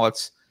offline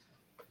wallets.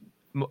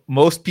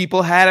 Most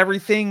people had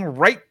everything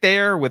right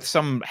there with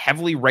some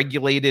heavily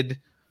regulated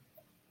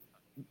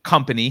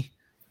company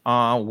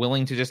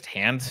willing to just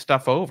hand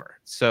stuff over.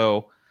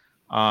 So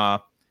to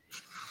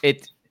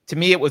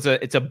me,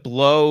 it's a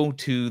blow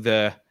to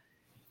the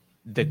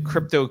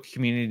crypto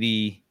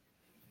community.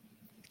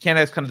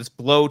 Canada's kind of this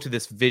blow to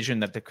this vision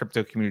that the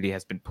crypto community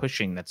has been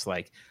pushing. That's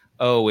like,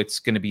 oh, it's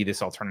going to be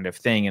this alternative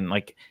thing. And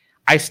like,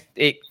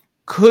 it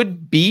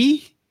could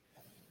be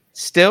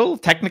still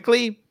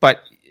technically,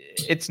 but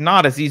it's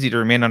not as easy to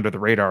remain under the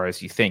radar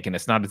as you think. And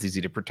it's not as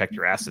easy to protect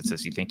your assets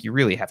as you think. You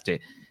really have to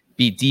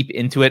be deep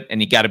into it. And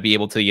you got to be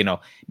able to,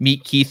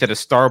 meet Keith at a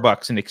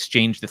Starbucks and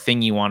exchange the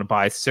thing you want to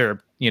buy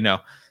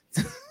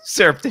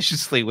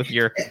surreptitiously with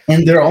your,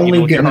 and there's only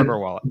going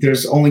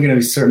to be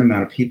a certain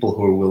amount of people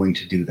who are willing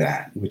to do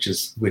that, which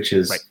is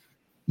right.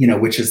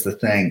 Which is the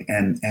thing.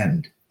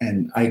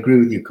 And I agree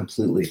with you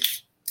completely,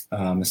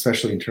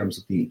 especially in terms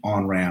of the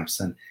on-ramps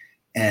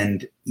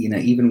and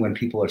even when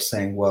people are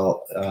saying,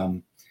 well,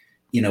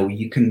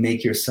 you can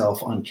make yourself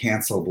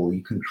uncancelable,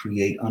 you can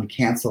create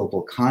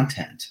uncancelable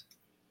content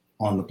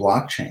on the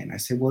blockchain. I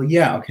say, well,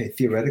 yeah, okay,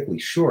 theoretically,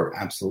 sure,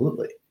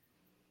 absolutely.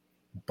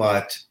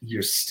 But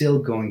you're still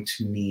going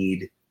to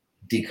need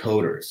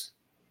decoders.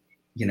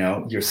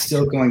 You're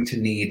still going to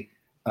need,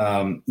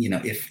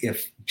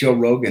 if Joe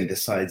Rogan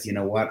decides, you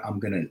know what, I'm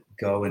going to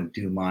go and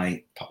do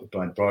my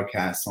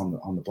broadcasts on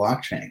the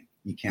blockchain,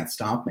 you can't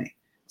stop me.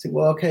 I say,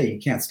 well, okay, you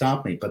can't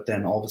stop me. But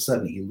then all of a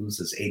sudden he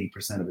loses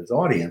 80% of his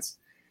audience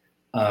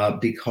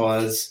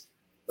because,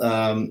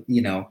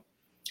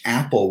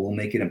 Apple will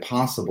make it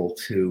impossible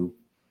to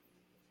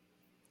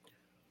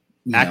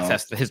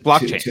access his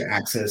blockchain to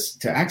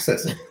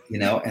access it,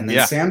 and then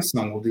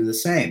Samsung will do the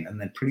same.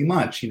 And then pretty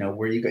much,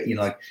 where you got,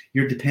 like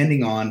you're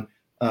depending on,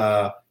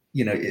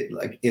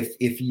 like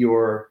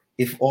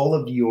if all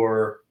of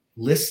your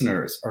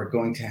listeners are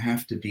going to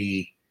have to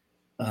be,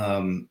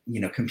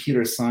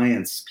 computer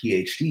science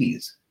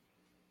PhDs,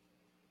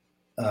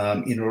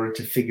 in order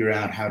to figure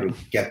out how to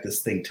get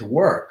this thing to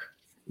work,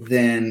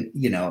 then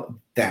the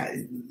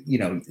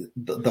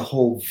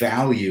whole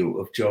value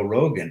of Joe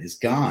Rogan is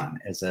gone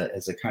as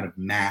a kind of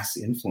mass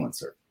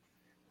influencer.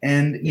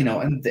 And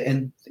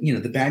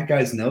the bad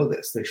guys know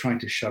this. They're trying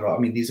to shut off.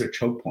 I mean, these are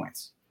choke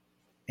points,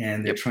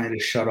 and they're trying to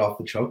shut off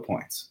the choke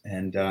points.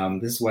 And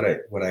this is what I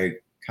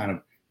kind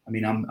of. I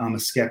mean, I'm a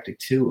skeptic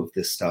too of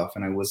this stuff,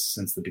 and I was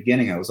since the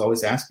beginning. I was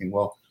always asking,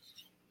 well,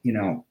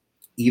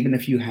 even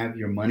if you have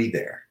your money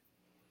there,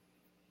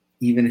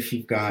 even if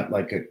you've got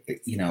like a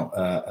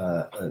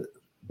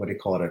what do you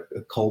call it,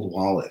 a cold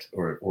wallet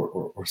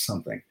or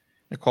something,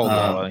 a cold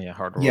wallet,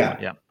 hard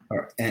wallet, yeah.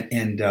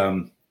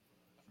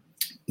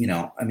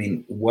 I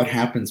mean, what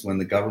happens when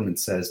the government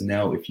says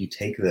no? If you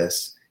take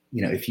this,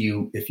 if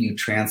you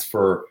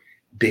transfer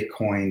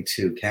Bitcoin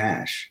to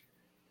cash,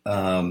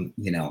 you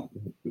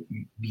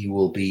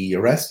will be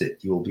arrested.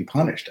 You will be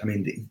punished. I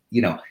mean,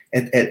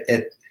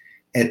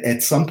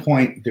 at some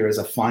point, there is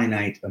a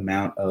finite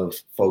amount of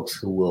folks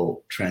who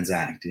will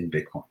transact in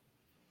Bitcoin,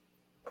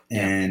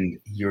 and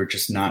you're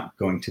just not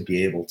going to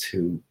be able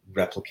to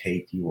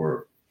replicate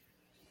your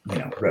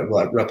life.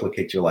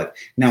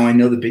 Now, I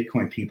know the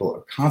Bitcoin people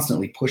are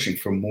constantly pushing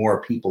for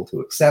more people to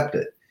accept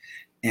it,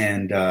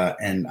 and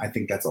I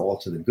think that's all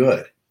to the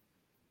good.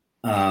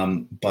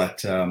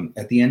 But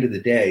at the end of the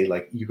day,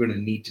 like, you're going to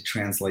need to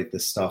translate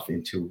this stuff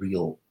into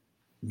real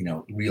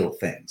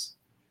things.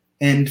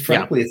 And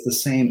frankly, it's the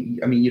same.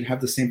 I mean, you'd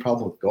have the same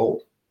problem with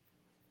gold.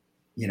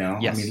 Yes.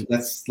 I mean,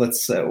 let's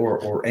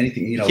or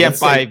anything. You can't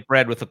buy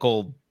bread with a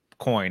gold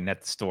coin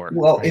at the store.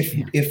 Well, right?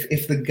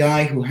 if the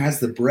guy who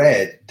has the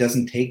bread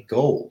doesn't take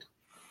gold,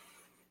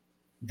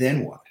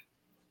 then what?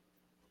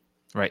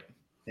 Right.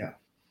 Yeah.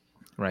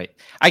 Right.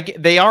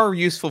 They are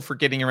useful for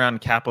getting around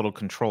capital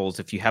controls.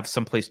 If you have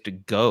someplace to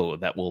go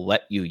that will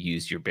let you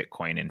use your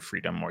Bitcoin in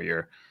freedom, or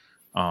your,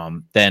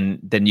 then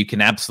you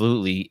can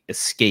absolutely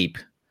escape.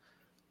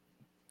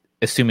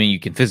 Assuming you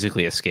can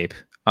physically escape,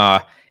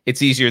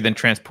 it's easier than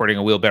transporting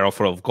a wheelbarrow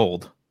full of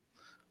gold.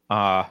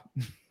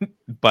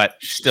 But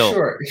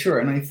still, sure.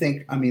 And I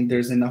think,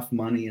 there's enough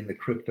money in the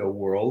crypto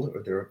world,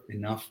 or there are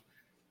enough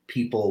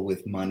people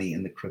with money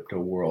in the crypto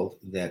world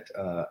that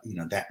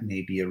that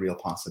may be a real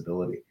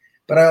possibility.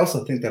 But I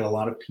also think that a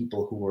lot of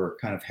people who are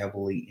kind of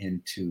heavily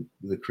into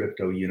the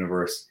crypto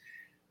universe,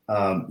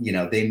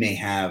 they may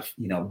have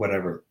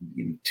whatever,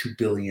 $2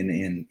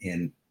 billion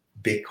in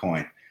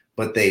Bitcoin,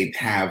 but they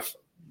have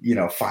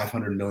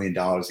 $500 million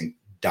in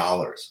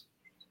dollars.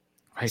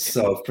 Right.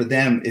 So for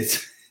them,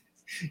 it's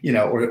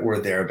or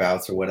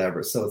thereabouts or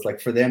whatever. So it's like,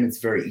 for them, it's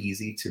very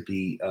easy to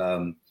be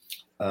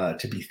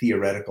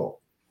theoretical,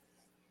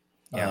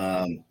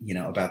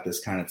 about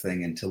this kind of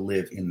thing, and to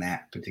live in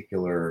that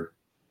particular,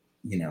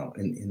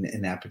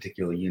 in that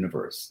particular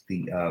universe.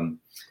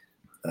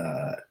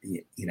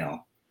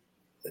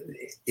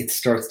 It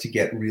starts to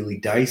get really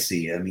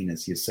dicey. I mean,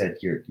 as you said,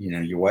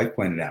 your wife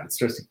pointed out, it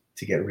starts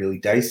to get really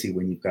dicey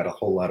when you've got a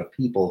whole lot of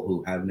people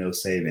who have no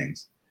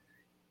savings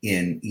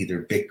in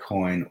either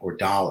Bitcoin or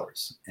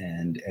dollars.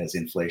 And as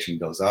inflation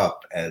goes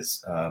up,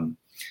 as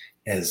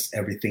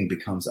everything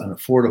becomes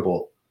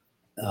unaffordable,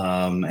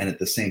 and at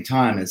the same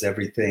time as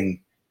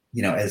everything,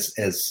 as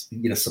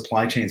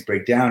supply chains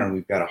break down, and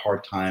we've got a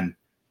hard time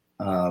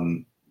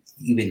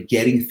even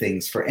getting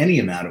things for any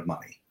amount of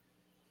money,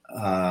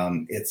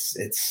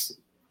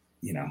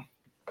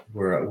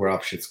 we're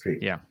up shit's creek.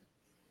 Yeah.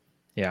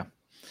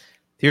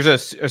 Here's a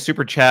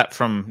super chat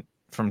from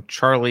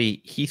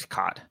Charlie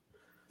Heathcott.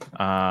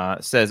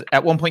 Says,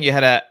 at one point you had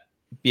to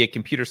be a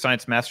computer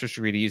science master's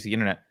degree to use the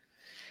internet.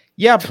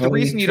 Yeah, but the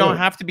reason you don't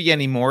have to be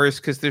anymore is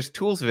because there's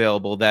tools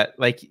available that,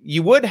 like,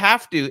 you would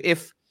have to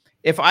if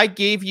I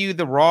gave you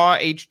the raw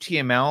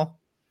HTML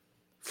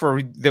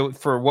for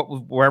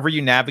wherever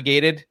you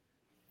navigated,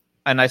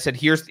 and I said,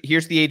 here's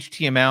the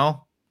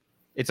HTML,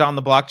 it's on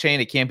the blockchain,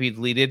 it can't be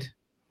deleted.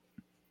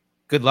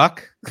 Good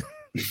luck.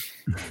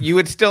 You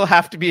would still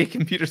have to be a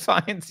computer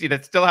science.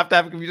 You'd still have to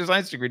have a computer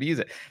science degree to use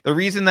it. The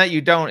reason that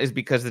you don't is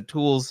because the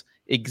tools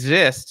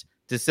exist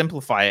to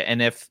simplify it.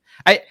 And if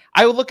I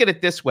would look at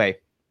it this way,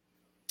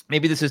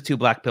 maybe this is too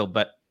black pill,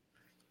 but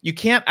you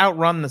can't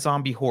outrun the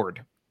zombie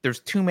horde.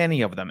 There's too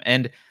many of them.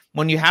 And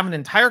when you have an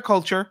entire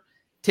culture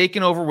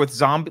taken over with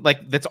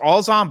that's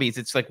all zombies,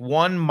 it's like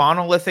one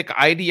monolithic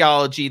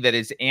ideology that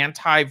is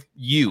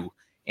anti-you,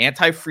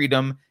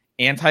 anti-freedom,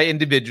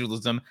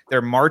 anti-individualism.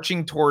 They're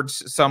marching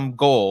towards some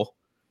goal.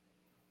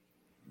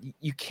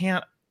 You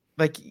can't,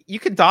 you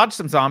could dodge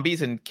some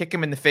zombies and kick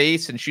them in the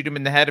face and shoot them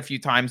in the head a few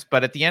times,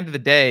 but at the end of the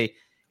day,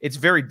 it's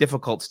very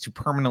difficult to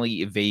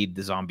permanently evade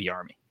the zombie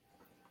army.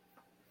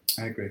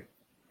 I agree.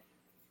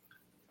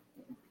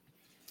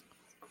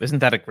 Isn't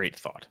that a great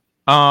thought?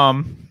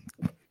 All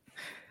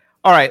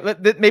right,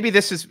 maybe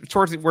this is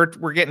towards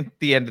we're getting to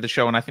the end of the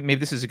show, and I think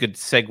maybe this is a good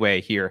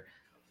segue here.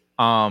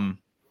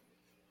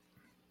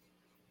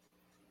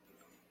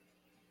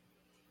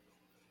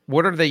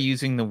 What are they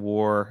using the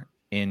war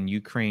in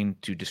Ukraine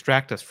to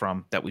distract us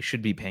from that we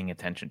should be paying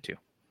attention to?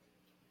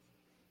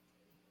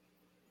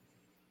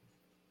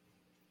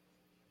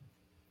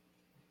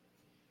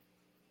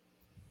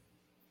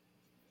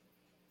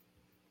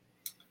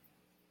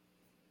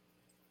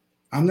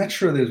 I'm not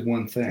sure there's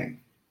one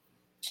thing.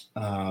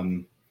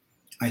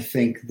 I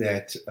think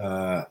that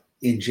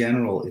in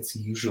general, it's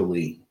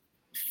usually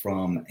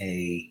from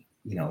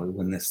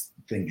when this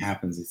thing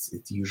happens,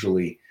 it's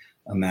usually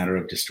a matter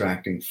of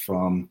distracting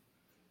from,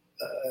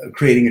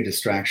 creating a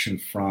distraction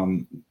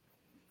from,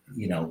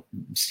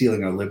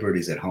 stealing our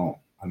liberties at home.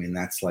 I mean,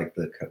 that's like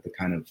the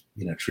kind of,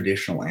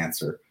 traditional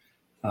answer.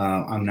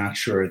 I'm not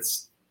sure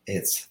it's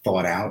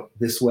thought out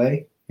this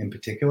way in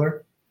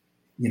particular.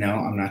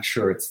 I'm not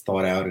sure it's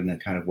thought out in a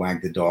kind of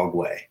wag the dog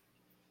way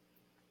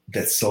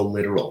that's so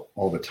literal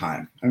all the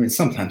time. I mean,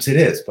 sometimes it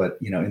is, but,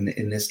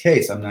 in this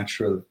case, I'm not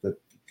sure that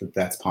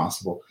that's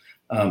possible.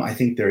 I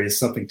think there is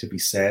something to be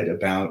said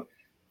about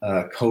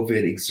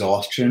COVID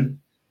exhaustion,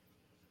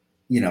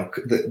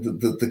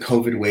 the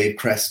COVID wave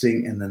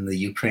cresting and then the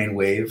Ukraine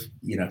wave,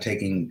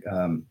 taking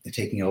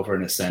over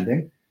and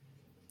ascending.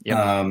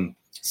 Yep.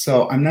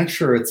 So I'm not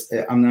sure if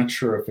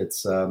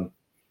it's a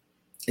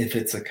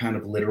kind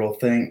of literal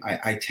thing.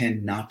 I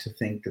tend not to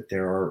think that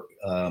there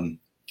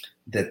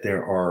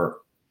are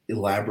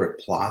elaborate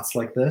plots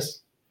like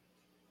this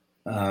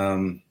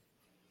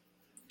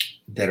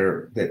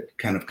that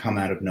kind of come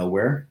out of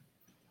nowhere.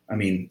 I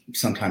mean,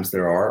 sometimes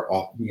there are,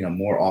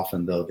 more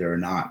often though there are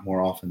not.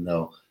 More often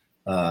though,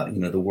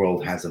 the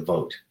world has a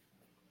vote,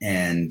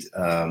 and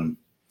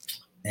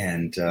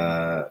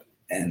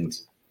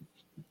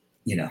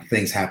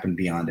things happen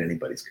beyond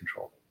anybody's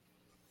control.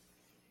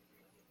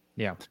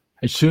 Yeah.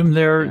 I assume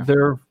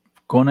they're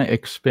going to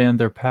expand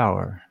their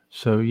power.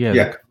 So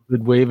the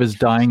COVID wave is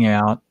dying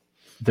out.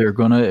 They're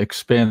going to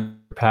expand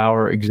their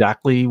power.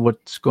 Exactly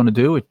what's going to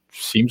do? It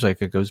seems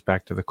like it goes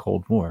back to the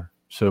Cold War.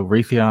 So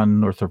Raytheon,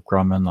 Northrop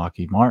Grumman,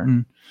 Lockheed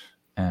Martin,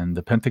 and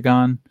the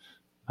Pentagon,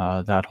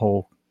 that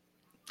whole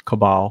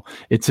cabal.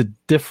 It's a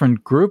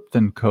different group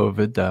than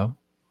COVID, though.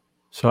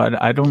 So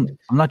I'm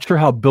not sure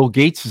how Bill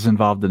Gates is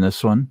involved in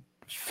this one.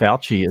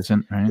 Fauci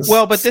isn't, right?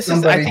 Well, but this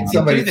somebody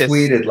somebody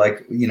tweeted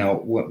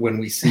when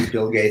we see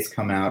Bill Gates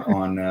come out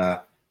on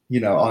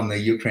on the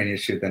Ukraine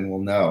issue, then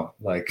we'll know.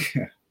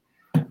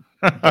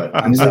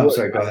 I'm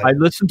sorry. Go ahead. I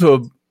listened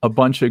to a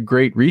bunch of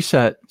Great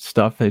Reset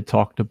stuff. They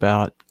talked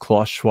about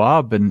Klaus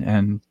Schwab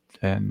and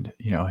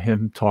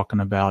him talking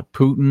about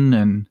Putin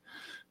and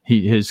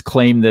his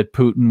claim that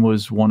Putin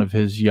was one of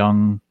his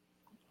young,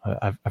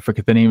 I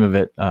forget the name of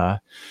it,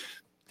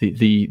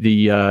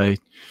 the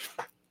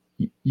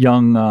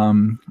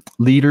young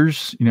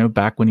leaders,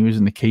 back when he was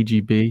in the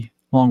KGB,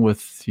 along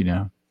with,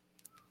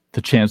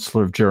 the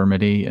Chancellor of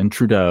Germany and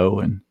Trudeau,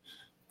 and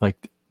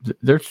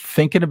they're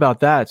thinking about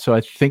that. So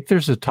I think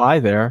there's a tie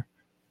there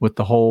with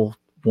the whole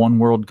one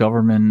world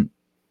government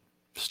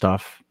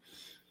stuff.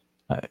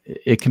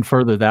 It can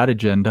further that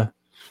agenda.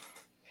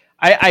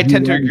 I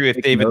tend to agree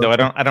with David, though.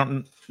 I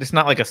don't. It's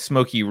not like a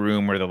smoky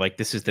room where they're like,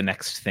 "This is the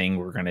next thing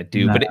we're going to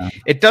do." No. But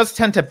it does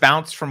tend to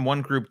bounce from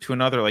one group to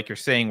another, like you're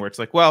saying, where it's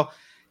like, well,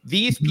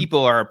 these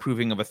people are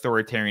approving of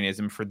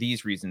authoritarianism for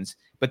these reasons,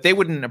 but they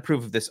wouldn't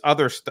approve of this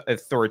other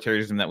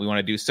authoritarianism that we want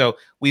to do. So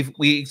we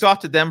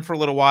exhausted them for a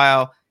little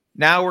while.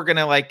 Now we're going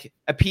to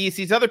appease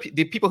these other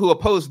the people who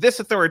oppose this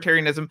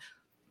authoritarianism.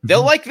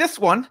 They'll like this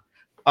one.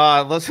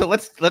 Let's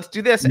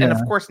do this. Yeah. And of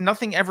course,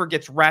 nothing ever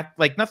gets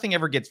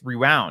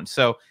rewound.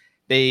 So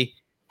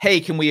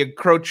can we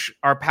encroach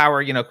our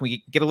power? Can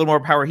we get a little more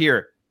power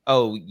here?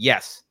 Oh,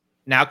 yes.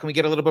 Now can we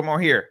get a little bit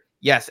more here?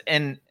 Yes.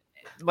 And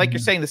like you're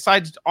saying, the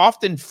sides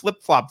often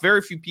flip-flop.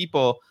 Very few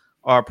people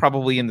are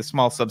probably in the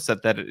small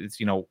subset that is,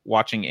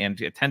 watching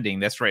and attending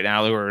this right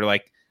now who are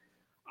like,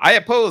 I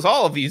oppose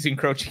all of these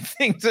encroaching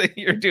things that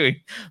you're doing.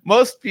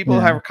 Most people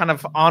are kind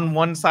of on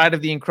one side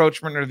of the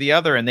encroachment or the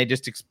other, and they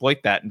just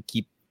exploit that and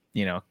keep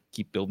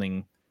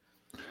building.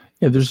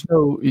 Yeah, there's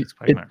no.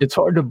 It's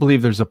hard to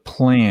believe there's a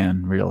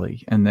plan,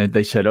 really. And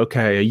they said,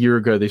 okay, a year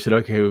ago, they said,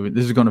 okay,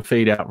 this is going to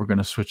fade out. We're going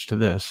to switch to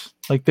this.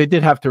 They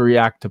did have to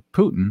react to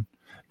Putin,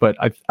 but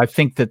I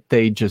think that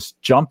they just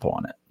jump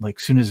on it.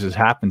 As soon as this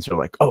happens, they're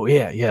like, oh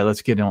yeah,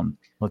 let's get on.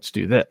 Let's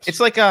do this. It's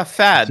like a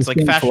fad. It's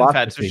like fashion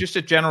fads. There's just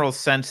a general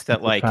sense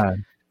that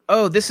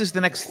oh, this is the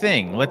next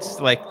thing.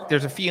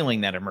 There's a feeling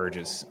that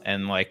emerges,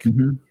 and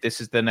this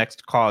is the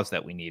next cause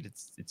that we need.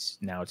 It's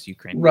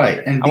Ukraine,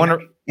 right? And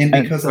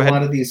because a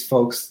lot of these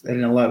folks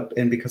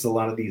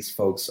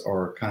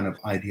are kind of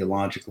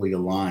ideologically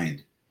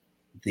aligned,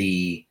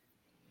 the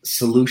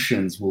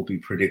solutions will be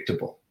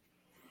predictable.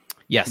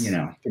 Yes,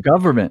 the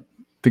government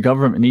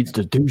needs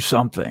to do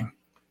something.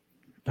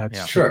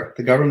 That's sure.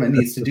 The government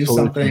needs to do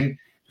something.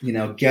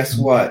 Guess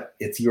what?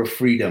 It's your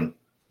freedom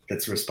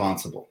that's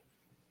responsible.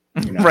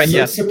 Right.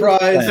 Yes.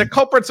 Surprise. The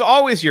culprit's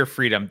always your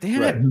freedom.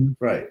 Damn it.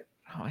 Right.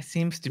 Oh, it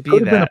seems to be that.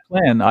 Could have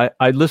been a plan.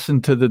 I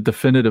listened to the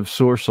definitive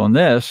source on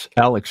this.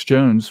 Alex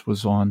Jones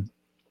was on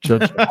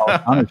Judge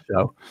Napolitano's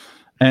show,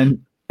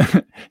 and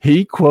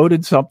he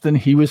quoted something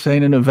he was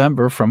saying in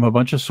November from a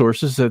bunch of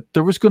sources that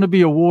there was going to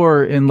be a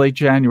war in late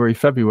January,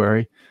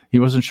 February. He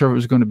wasn't sure if it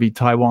was going to be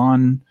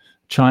Taiwan,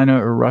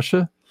 China, or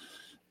Russia.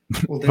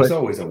 Well, there's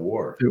always a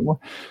war.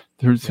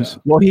 There's this.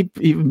 Well, he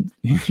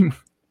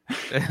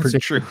that's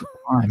true.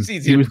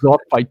 He was off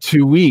by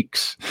 2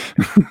 weeks.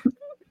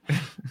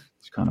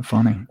 It's kind of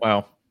funny.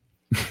 Well,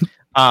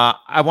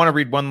 I want to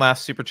read one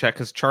last super chat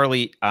because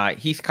Charlie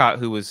Heathcott,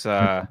 who was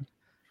arguing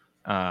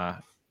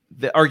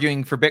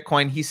for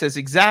Bitcoin, he says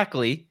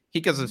exactly. He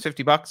gives us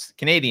 $50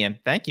 Canadian.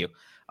 Thank you.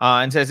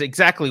 And says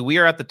exactly. We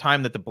are at the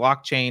time that the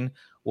blockchain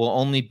will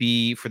only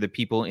be for the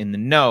people in the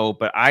know,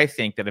 but I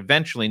think that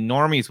eventually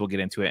normies will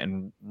get into it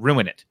and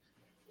ruin it.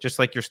 Just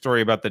like your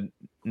story about the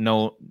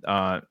no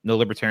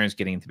libertarians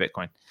getting into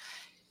Bitcoin.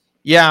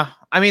 Yeah,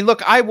 I mean,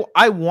 look,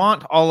 I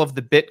want all of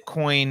the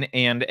Bitcoin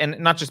and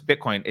not just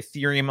Bitcoin,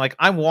 Ethereum. Like,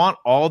 I want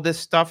all this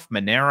stuff,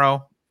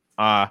 Monero.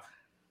 I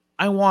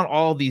want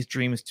all these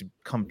dreams to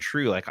come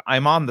true. Like,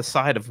 I'm on the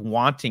side of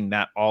wanting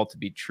that all to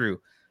be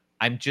true.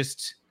 I'm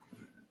just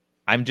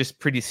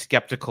pretty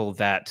skeptical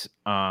that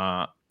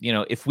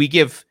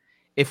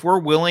if we're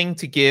willing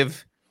to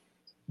give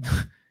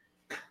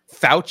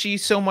Fauci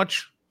so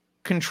much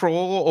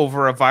control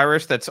over a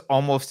virus that's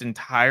almost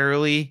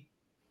entirely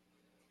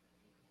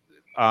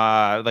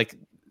like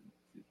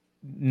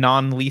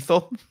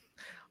non-lethal,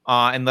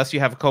 unless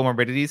you have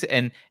comorbidities,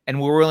 and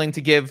we're willing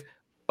to give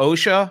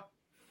OSHA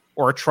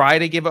or try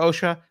to give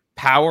OSHA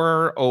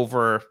power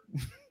over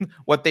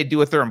what they do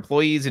with their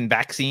employees and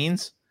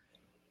vaccines,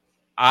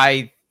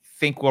 I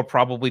think we're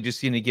probably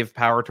just going to give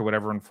power to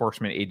whatever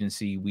enforcement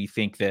agency we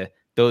think that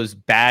those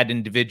bad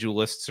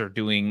individualists are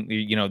doing,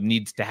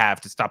 needs to have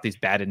to stop these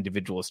bad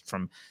individualists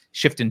from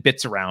shifting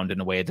bits around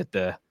in a way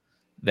that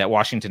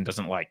Washington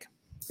doesn't like.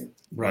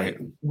 Right.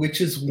 Which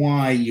is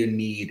why you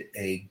need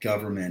a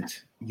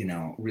government,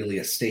 really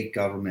a state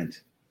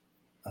government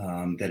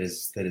that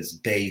is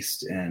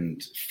based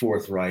and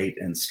forthright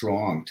and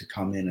strong to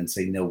come in and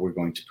say, no, we're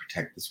going to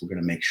protect this. We're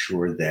going to make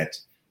sure that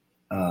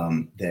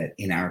that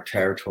in our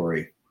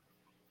territory,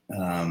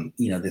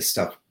 this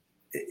stuff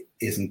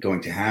isn't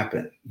going to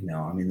happen.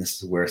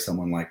 This is where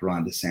someone like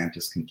Ron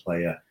DeSantis can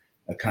play a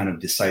kind of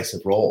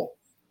decisive role.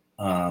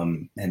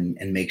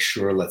 And make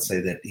sure, let's say,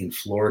 that in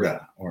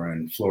Florida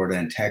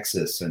and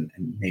Texas and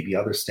maybe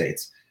other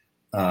states,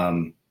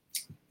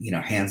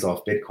 hands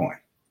off Bitcoin.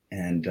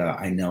 And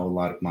I know a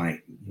lot of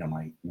my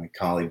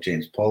colleague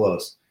James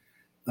Polos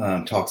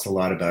talks a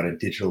lot about a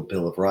digital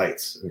bill of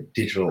rights, or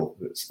digital,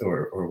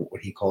 or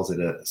what he calls it,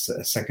 a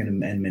Second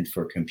Amendment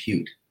for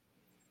compute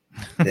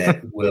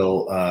that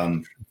will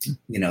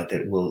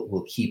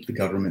keep the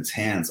government's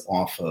hands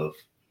off of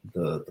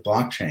the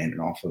blockchain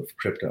and off of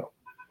crypto.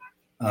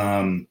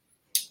 Obviously,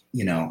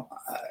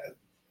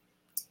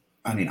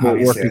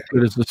 as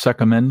good as the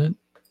Second Amendment.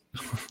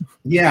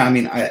 Yeah, at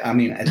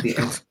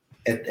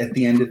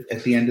the end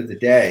of the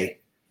day,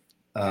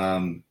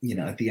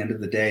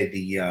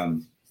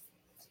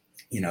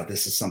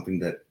 this is something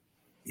that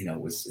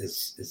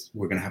is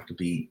we're going to have to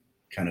be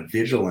kind of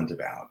vigilant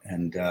about,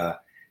 and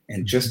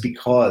just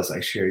because I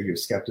share your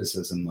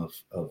skepticism of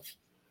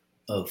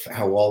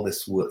how all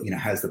this will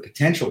has the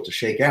potential to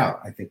shake out,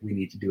 I think we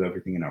need to do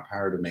everything in our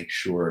power to make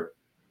sure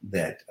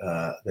that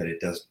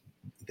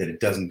it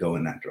doesn't go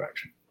in that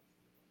direction.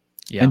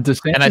 Yeah,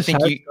 and I think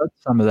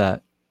some of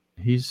that.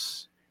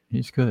 He's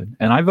good,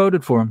 and I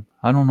voted for him.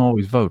 I don't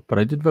always vote, but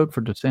I did vote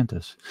for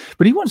DeSantis.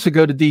 But he wants to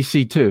go to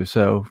DC too,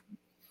 so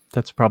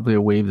that's probably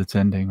a wave that's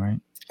ending, right?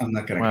 I'm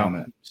not going to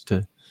comment.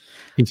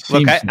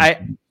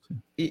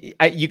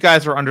 You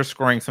guys are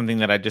underscoring something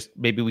that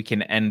maybe we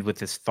can end with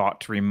this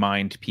thought to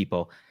remind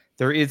people.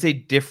 There is a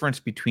difference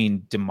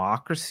between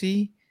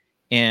democracy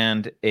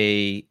and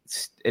a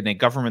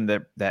government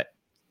that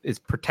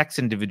protects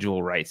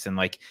individual rights. And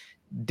like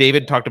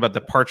David talked about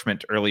the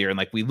parchment earlier, and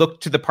like we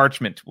look to the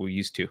parchment, we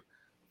used to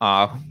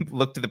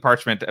look to the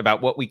parchment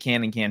about what we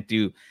can and can't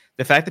do.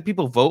 The fact that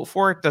people vote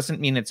for it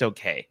doesn't mean it's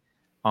okay.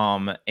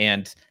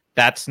 And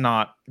that's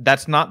not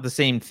the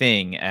same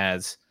thing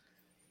as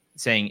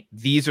saying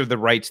these are the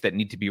rights that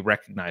need to be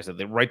recognized.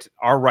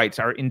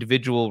 Our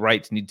individual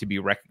rights need to be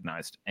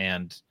recognized.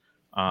 And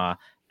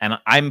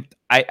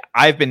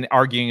I've been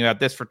arguing about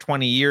this for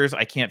 20 years.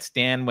 I can't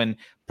stand when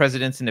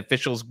presidents and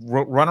officials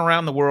run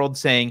around the world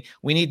saying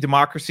we need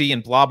democracy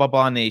and blah, blah,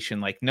 blah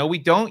nation. Like, no, we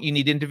don't. You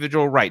need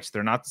individual rights.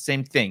 They're not the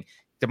same thing.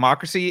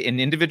 Democracy and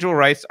individual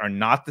rights are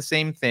not the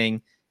same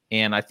thing.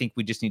 And I think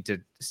we just need to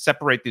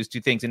separate those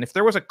two things. And if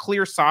there was a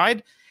clear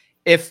side,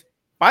 if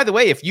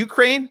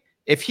Ukraine,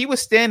 if he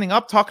was standing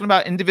up talking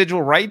about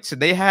individual rights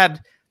and they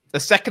had the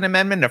Second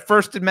Amendment, the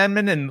First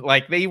Amendment, and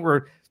like they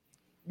were,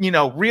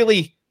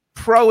 really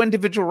pro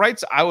individual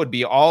rights, I would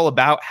be all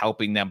about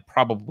helping them,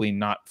 probably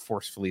not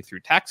forcefully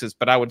through taxes,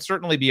 but I would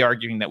certainly be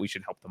arguing that we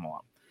should help them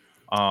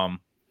along.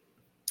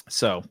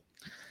 So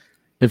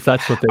if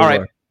that's what they all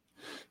are. Right.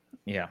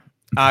 Yeah.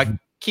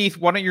 Keith,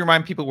 why don't you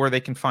remind people where they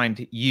can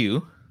find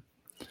you?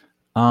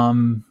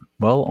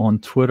 Well, on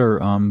Twitter,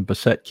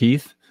 Bessette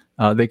Keith.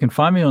 They can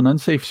find me on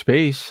Unsafe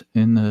Space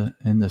in the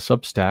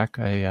Substack.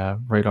 I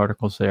write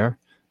articles there,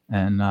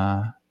 and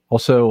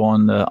also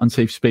on the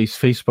Unsafe Space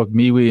Facebook,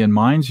 MeWe, and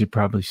Minds. You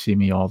probably see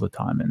me all the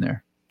time in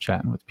there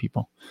chatting with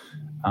people.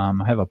 I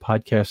have a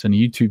podcast and a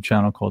YouTube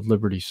channel called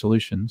Liberty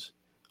Solutions,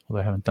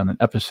 although I haven't done an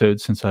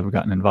episode since I've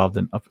gotten involved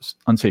in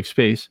Unsafe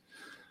Space.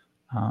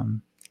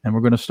 And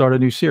we're going to start a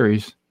new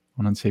series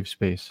on Unsafe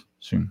Space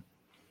soon.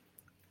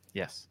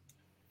 Yes.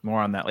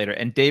 More on that later.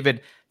 And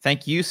David,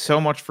 thank you so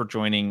much for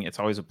joining. It's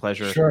always a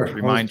pleasure. Sure.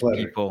 Remind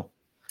people,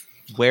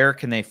 where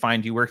can they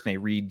find you? Where can they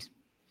read?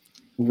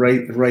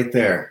 Right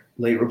there.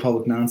 Late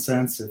Republic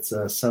Nonsense. It's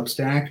a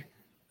Substack.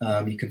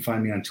 You can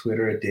find me on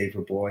Twitter at Dave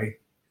Reaboi.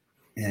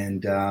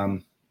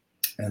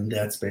 And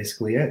that's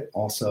basically it.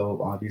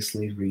 Also,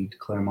 obviously, read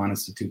Claremont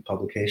Institute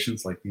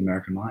publications like The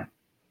American Mind.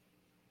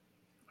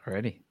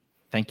 Alrighty.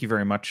 Thank you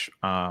very much,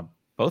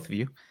 both of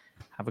you.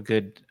 Have a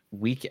good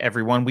week,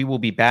 everyone. We will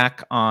be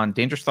back on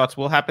Dangerous Thoughts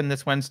will happen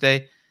this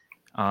Wednesday,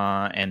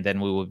 and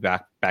then we will be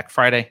back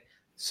Friday.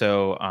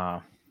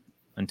 So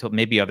until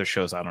maybe other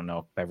shows, I don't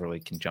know. Beverly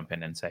can jump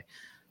in and say.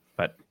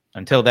 But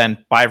until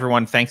then, bye,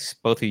 everyone. Thanks,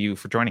 both of you,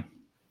 for joining.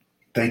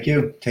 Thank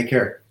you. Take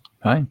care.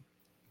 Bye.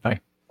 Bye.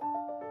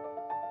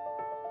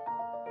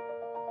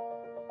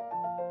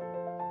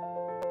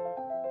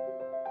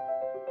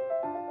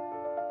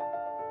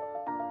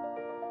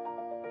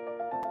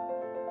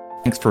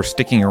 Thanks for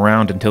sticking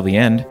around until the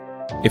end.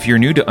 If you're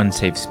new to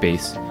Unsafe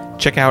Space,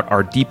 check out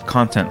our deep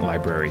content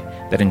library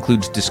that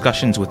includes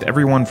discussions with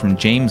everyone from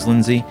James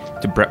Lindsay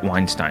to Brett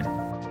Weinstein.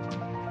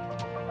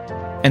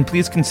 And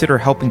please consider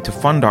helping to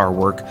fund our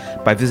work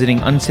by visiting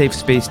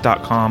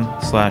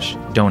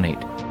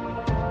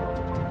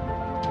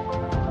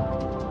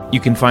unsafespace.com/donate.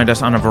 You can find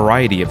us on a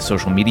variety of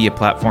social media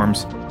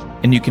platforms,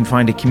 and you can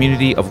find a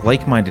community of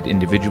like-minded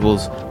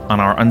individuals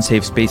on our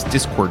Unsafe Space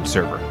Discord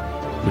server,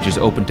 which is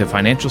open to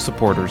financial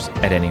supporters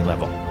at any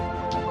level.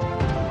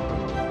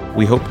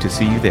 We hope to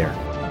see you there.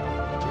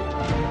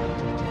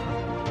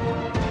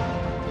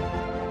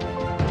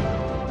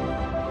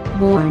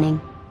 Warning.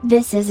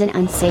 This is an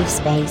unsafe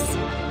space.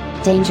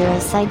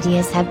 Dangerous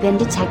ideas have been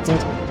detected.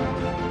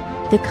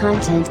 The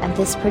content of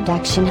this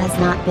production has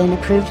not been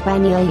approved by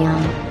Neil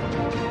Young.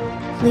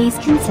 Please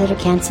consider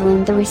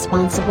canceling the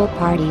responsible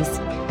parties.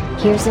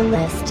 Here's a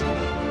list.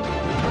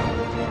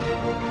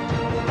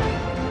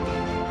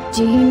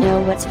 Do you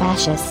know what's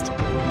fascist?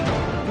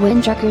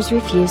 When truckers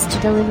refuse to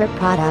deliver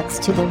products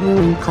to the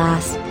ruling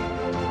class.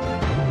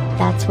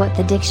 That's what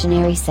the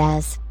dictionary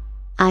says.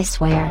 I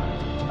swear.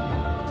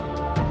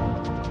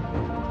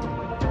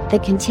 The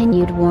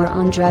continued war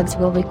on drugs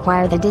will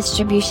require the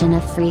distribution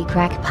of free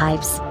crack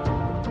pipes.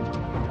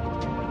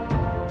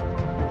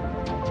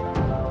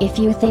 If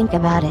you think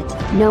about it,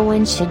 no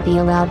one should be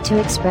allowed to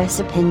express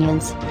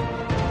opinions.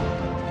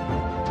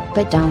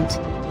 But don't.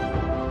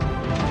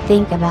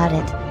 Think about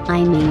it,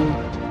 I mean.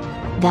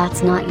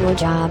 That's not your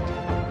job.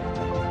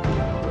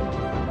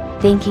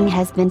 Thinking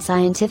has been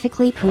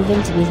scientifically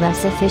proven to be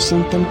less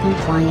efficient than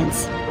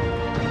compliance.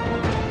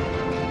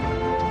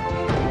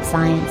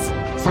 Science,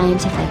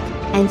 scientific,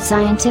 and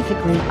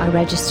scientifically are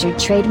registered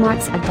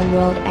trademarks of the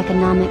World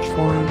Economic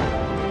Forum.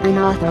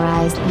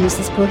 Unauthorized use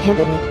is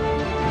prohibited.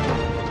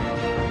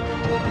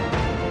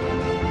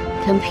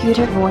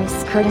 Computer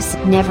voice courtesy.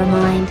 Never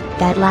mind,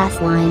 that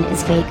last line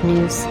is fake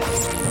news.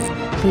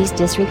 Please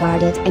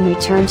disregard it and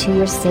return to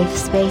your safe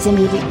space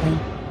immediately.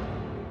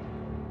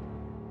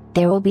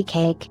 There will be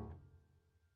cake.